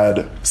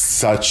had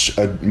such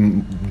a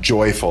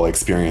joyful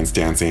experience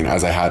dancing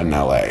as I had in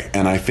LA.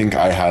 And I think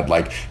I had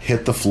like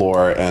hit the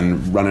floor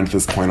and run into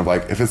this point of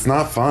like, if it's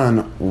not fun,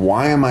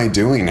 why am I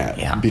doing it?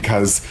 Yeah.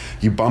 Because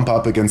you bump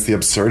up against the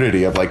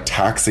absurdity of like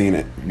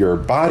taxing your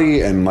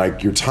body and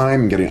like your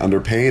time and getting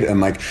underpaid,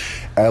 and like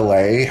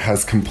LA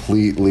has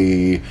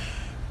completely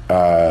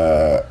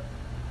on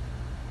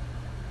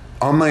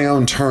my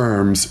own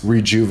terms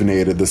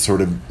rejuvenated this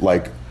sort of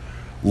like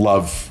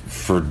love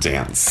for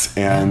dance,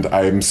 and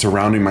I'm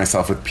surrounding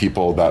myself with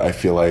people that I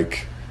feel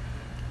like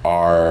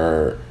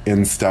are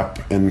in step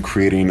in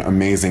creating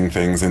amazing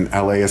things, and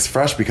LA is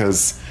fresh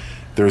because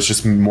there's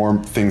just more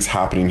things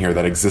happening here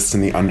that exist in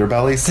the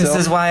underbelly still. This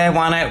is why I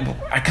want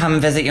to come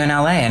visit you in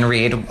LA and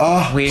read.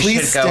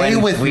 Please stay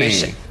with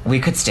me. We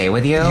could stay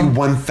with you. You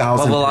 1,000%.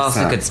 Well, we'll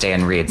also could stay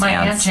and read. My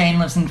Aunt Jane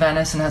lives in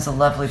Venice and has a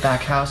lovely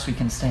back house we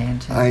can stay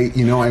into.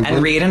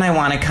 Reed and I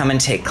want to come and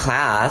take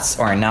class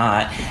or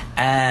not,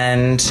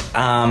 and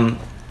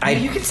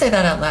you can say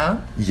that out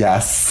loud.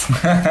 Yes.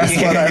 That's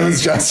what I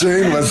was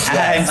gesturing was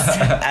yes.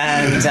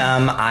 And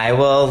I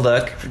will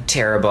look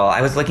terrible.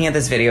 I was looking at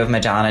this video of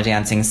Madonna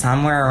dancing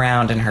somewhere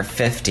around in her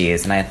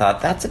 50s, and I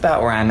thought, that's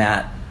about where I'm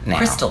at now.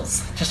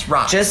 Crystals. Just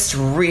rocks. Just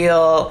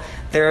real...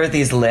 There are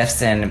these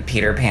lifts in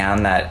Peter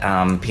Pan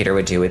that Peter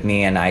would do with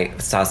me, and I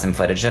saw some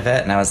footage of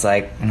it, and I was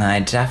like,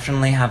 I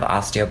definitely have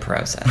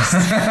osteoporosis.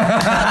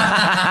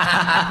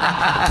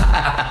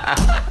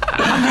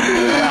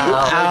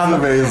 That's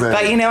amazing. But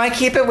I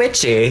keep it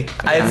witchy.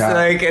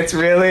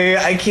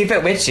 I keep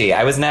it witchy.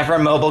 I was never a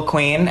mobile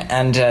queen,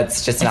 and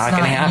it's just not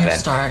going to happen. Your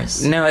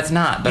stars. No, it's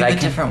not. But you have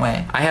a different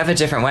way. I have a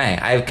different way.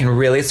 I can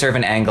really serve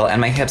an angle, and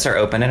my hips are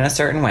open in a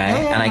certain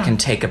way, and I can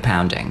take a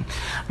pounding.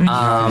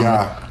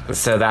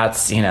 So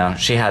that's,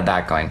 she had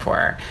that going for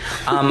her.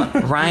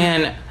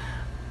 Ryan,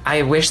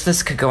 I wish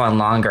this could go on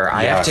longer.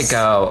 I have to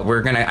go.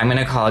 I'm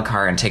gonna call a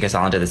car and take us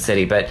all into the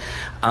city. But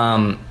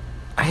I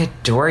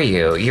adore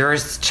you. Your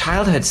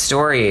childhood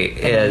story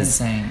is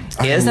a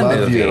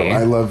movie.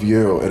 I love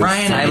you.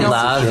 Ryan, I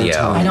love you.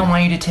 I don't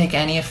want you to take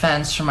any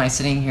offense from my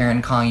sitting here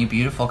and calling you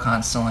beautiful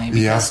constantly.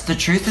 Because the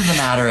truth of the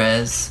matter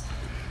is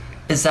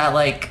that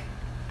like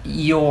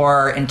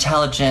your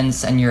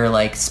intelligence and your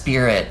like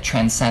spirit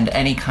transcend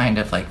any kind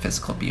of like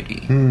physical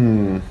beauty.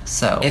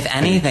 So If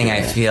anything,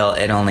 I feel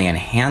it only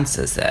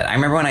enhances it. I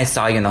remember when I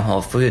saw you in the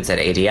Whole Foods at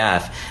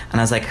ADF, and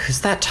I was like,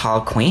 who's that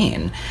tall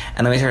queen?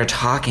 And then we started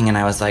talking, and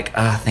I was like,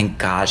 oh, thank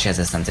God she has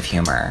a sense of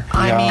humor.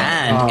 I mean,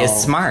 And is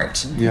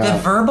smart. the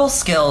verbal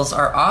skills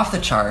are off the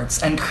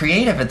charts and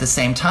creative at the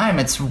same time.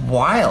 It's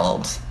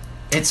wild.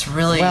 It's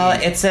really Well,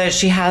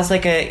 she has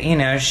like a,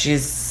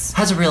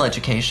 has a real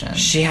education.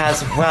 she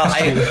has, well,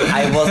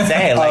 I will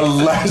say, like,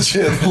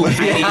 Allegedly.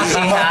 she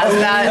has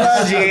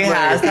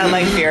that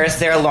like fierce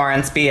Sarah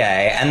Lawrence BA,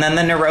 and then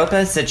the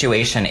Naropa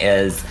situation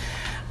is,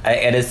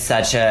 it's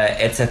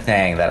a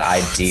thing that I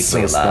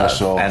deeply love,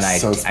 special, and I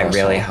special.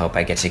 really hope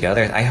I get to go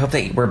there. I hope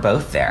that we're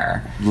both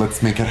there.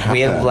 Let's make it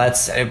happen.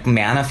 Let's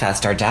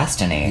manifest our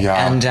destiny.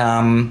 Yeah.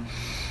 And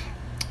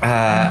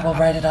we'll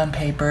write it on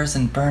papers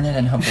and burn it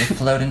and hope they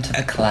float into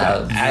the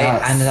clouds.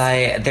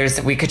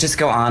 we could just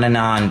go on and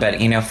on, but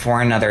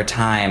for another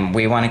time,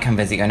 we want to come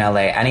visit you in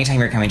LA. Anytime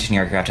you're coming to New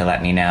York, you have to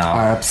let me know.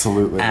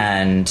 Absolutely.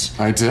 And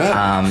I did.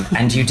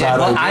 And you did. Glad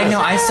Well, I did. I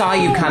know. I saw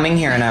you coming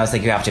here, and I was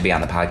like, you have to be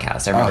on the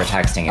podcast. I remember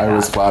texting you. I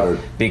was that. flattered.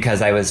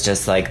 Because I was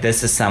just like,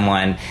 this is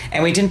someone,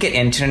 and we didn't get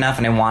into it enough,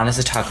 and I want us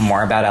to talk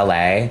more about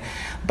LA.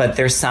 But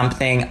there's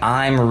something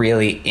I'm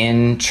really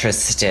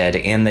interested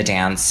in the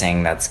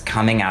dancing that's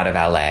coming out of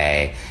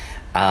LA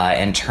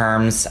in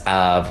terms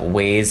of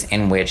ways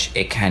in which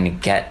it can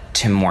get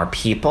to more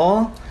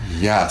people.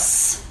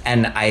 Yes.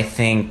 And I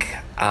think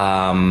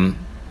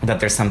that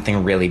there's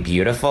something really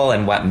beautiful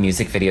in what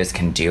music videos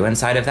can do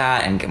inside of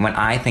that. And when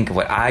I think of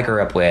what I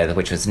grew up with,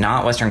 which was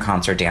not Western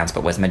concert dance,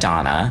 but was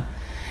Madonna,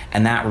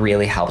 and that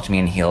really helped me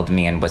and healed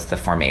me and was the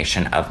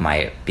formation of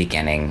my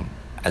beginning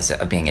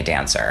of being a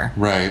dancer.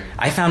 Right.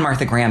 I found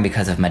Martha Graham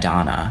because of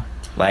Madonna.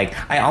 Like,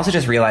 I also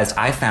just realized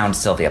I found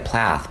Sylvia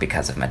Plath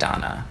because of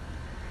Madonna.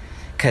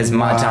 Because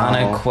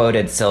Madonna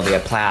quoted Sylvia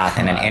Plath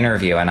in an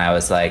interview, and I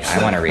was like,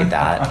 I want to read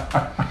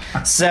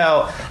that.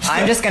 So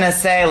I'm just gonna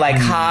say, like,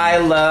 high,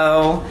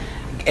 low.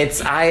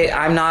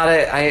 I'm not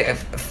I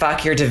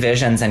fuck your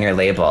divisions and your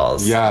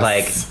labels. Yes.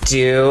 Like,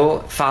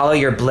 follow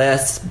your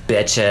bliss,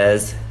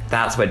 bitches.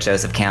 That's what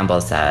Joseph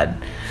Campbell said.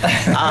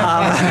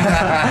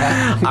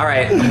 All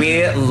right,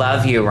 we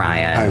love you,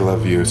 Ryan. I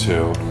love you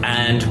too.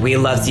 And we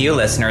love you,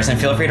 listeners, and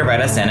feel free to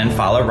write us in and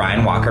follow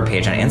Ryan Walker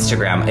page on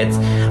Instagram.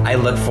 I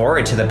look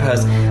forward to the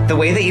post. The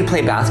way that you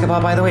play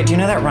basketball, by the way, do you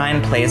know that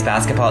Ryan plays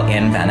basketball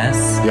in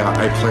Venice? Yeah,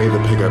 I play the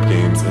pickup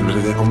games, and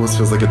it almost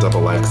feels like a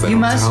double life because I You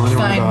don't must tell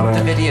anyone find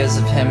about the it. videos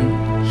of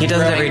him. He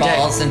does it throwing every day.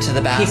 balls into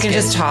the basket. He can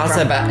just toss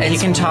from he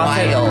can toss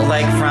wild. it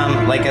like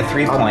from like a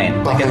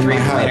 3-point, like a Behind my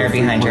head, 3-pointer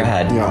behind your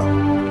head.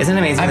 Yeah. Isn't it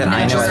amazing that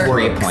I know a never-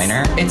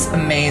 3-pointer? It's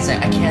amazing.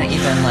 I can't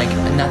even like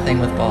nothing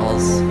with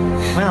balls.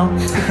 Well,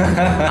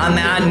 on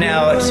that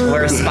note,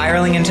 we're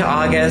spiraling into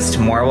August.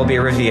 More will be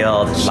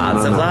revealed.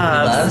 Lots of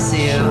love. Loves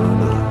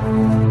you.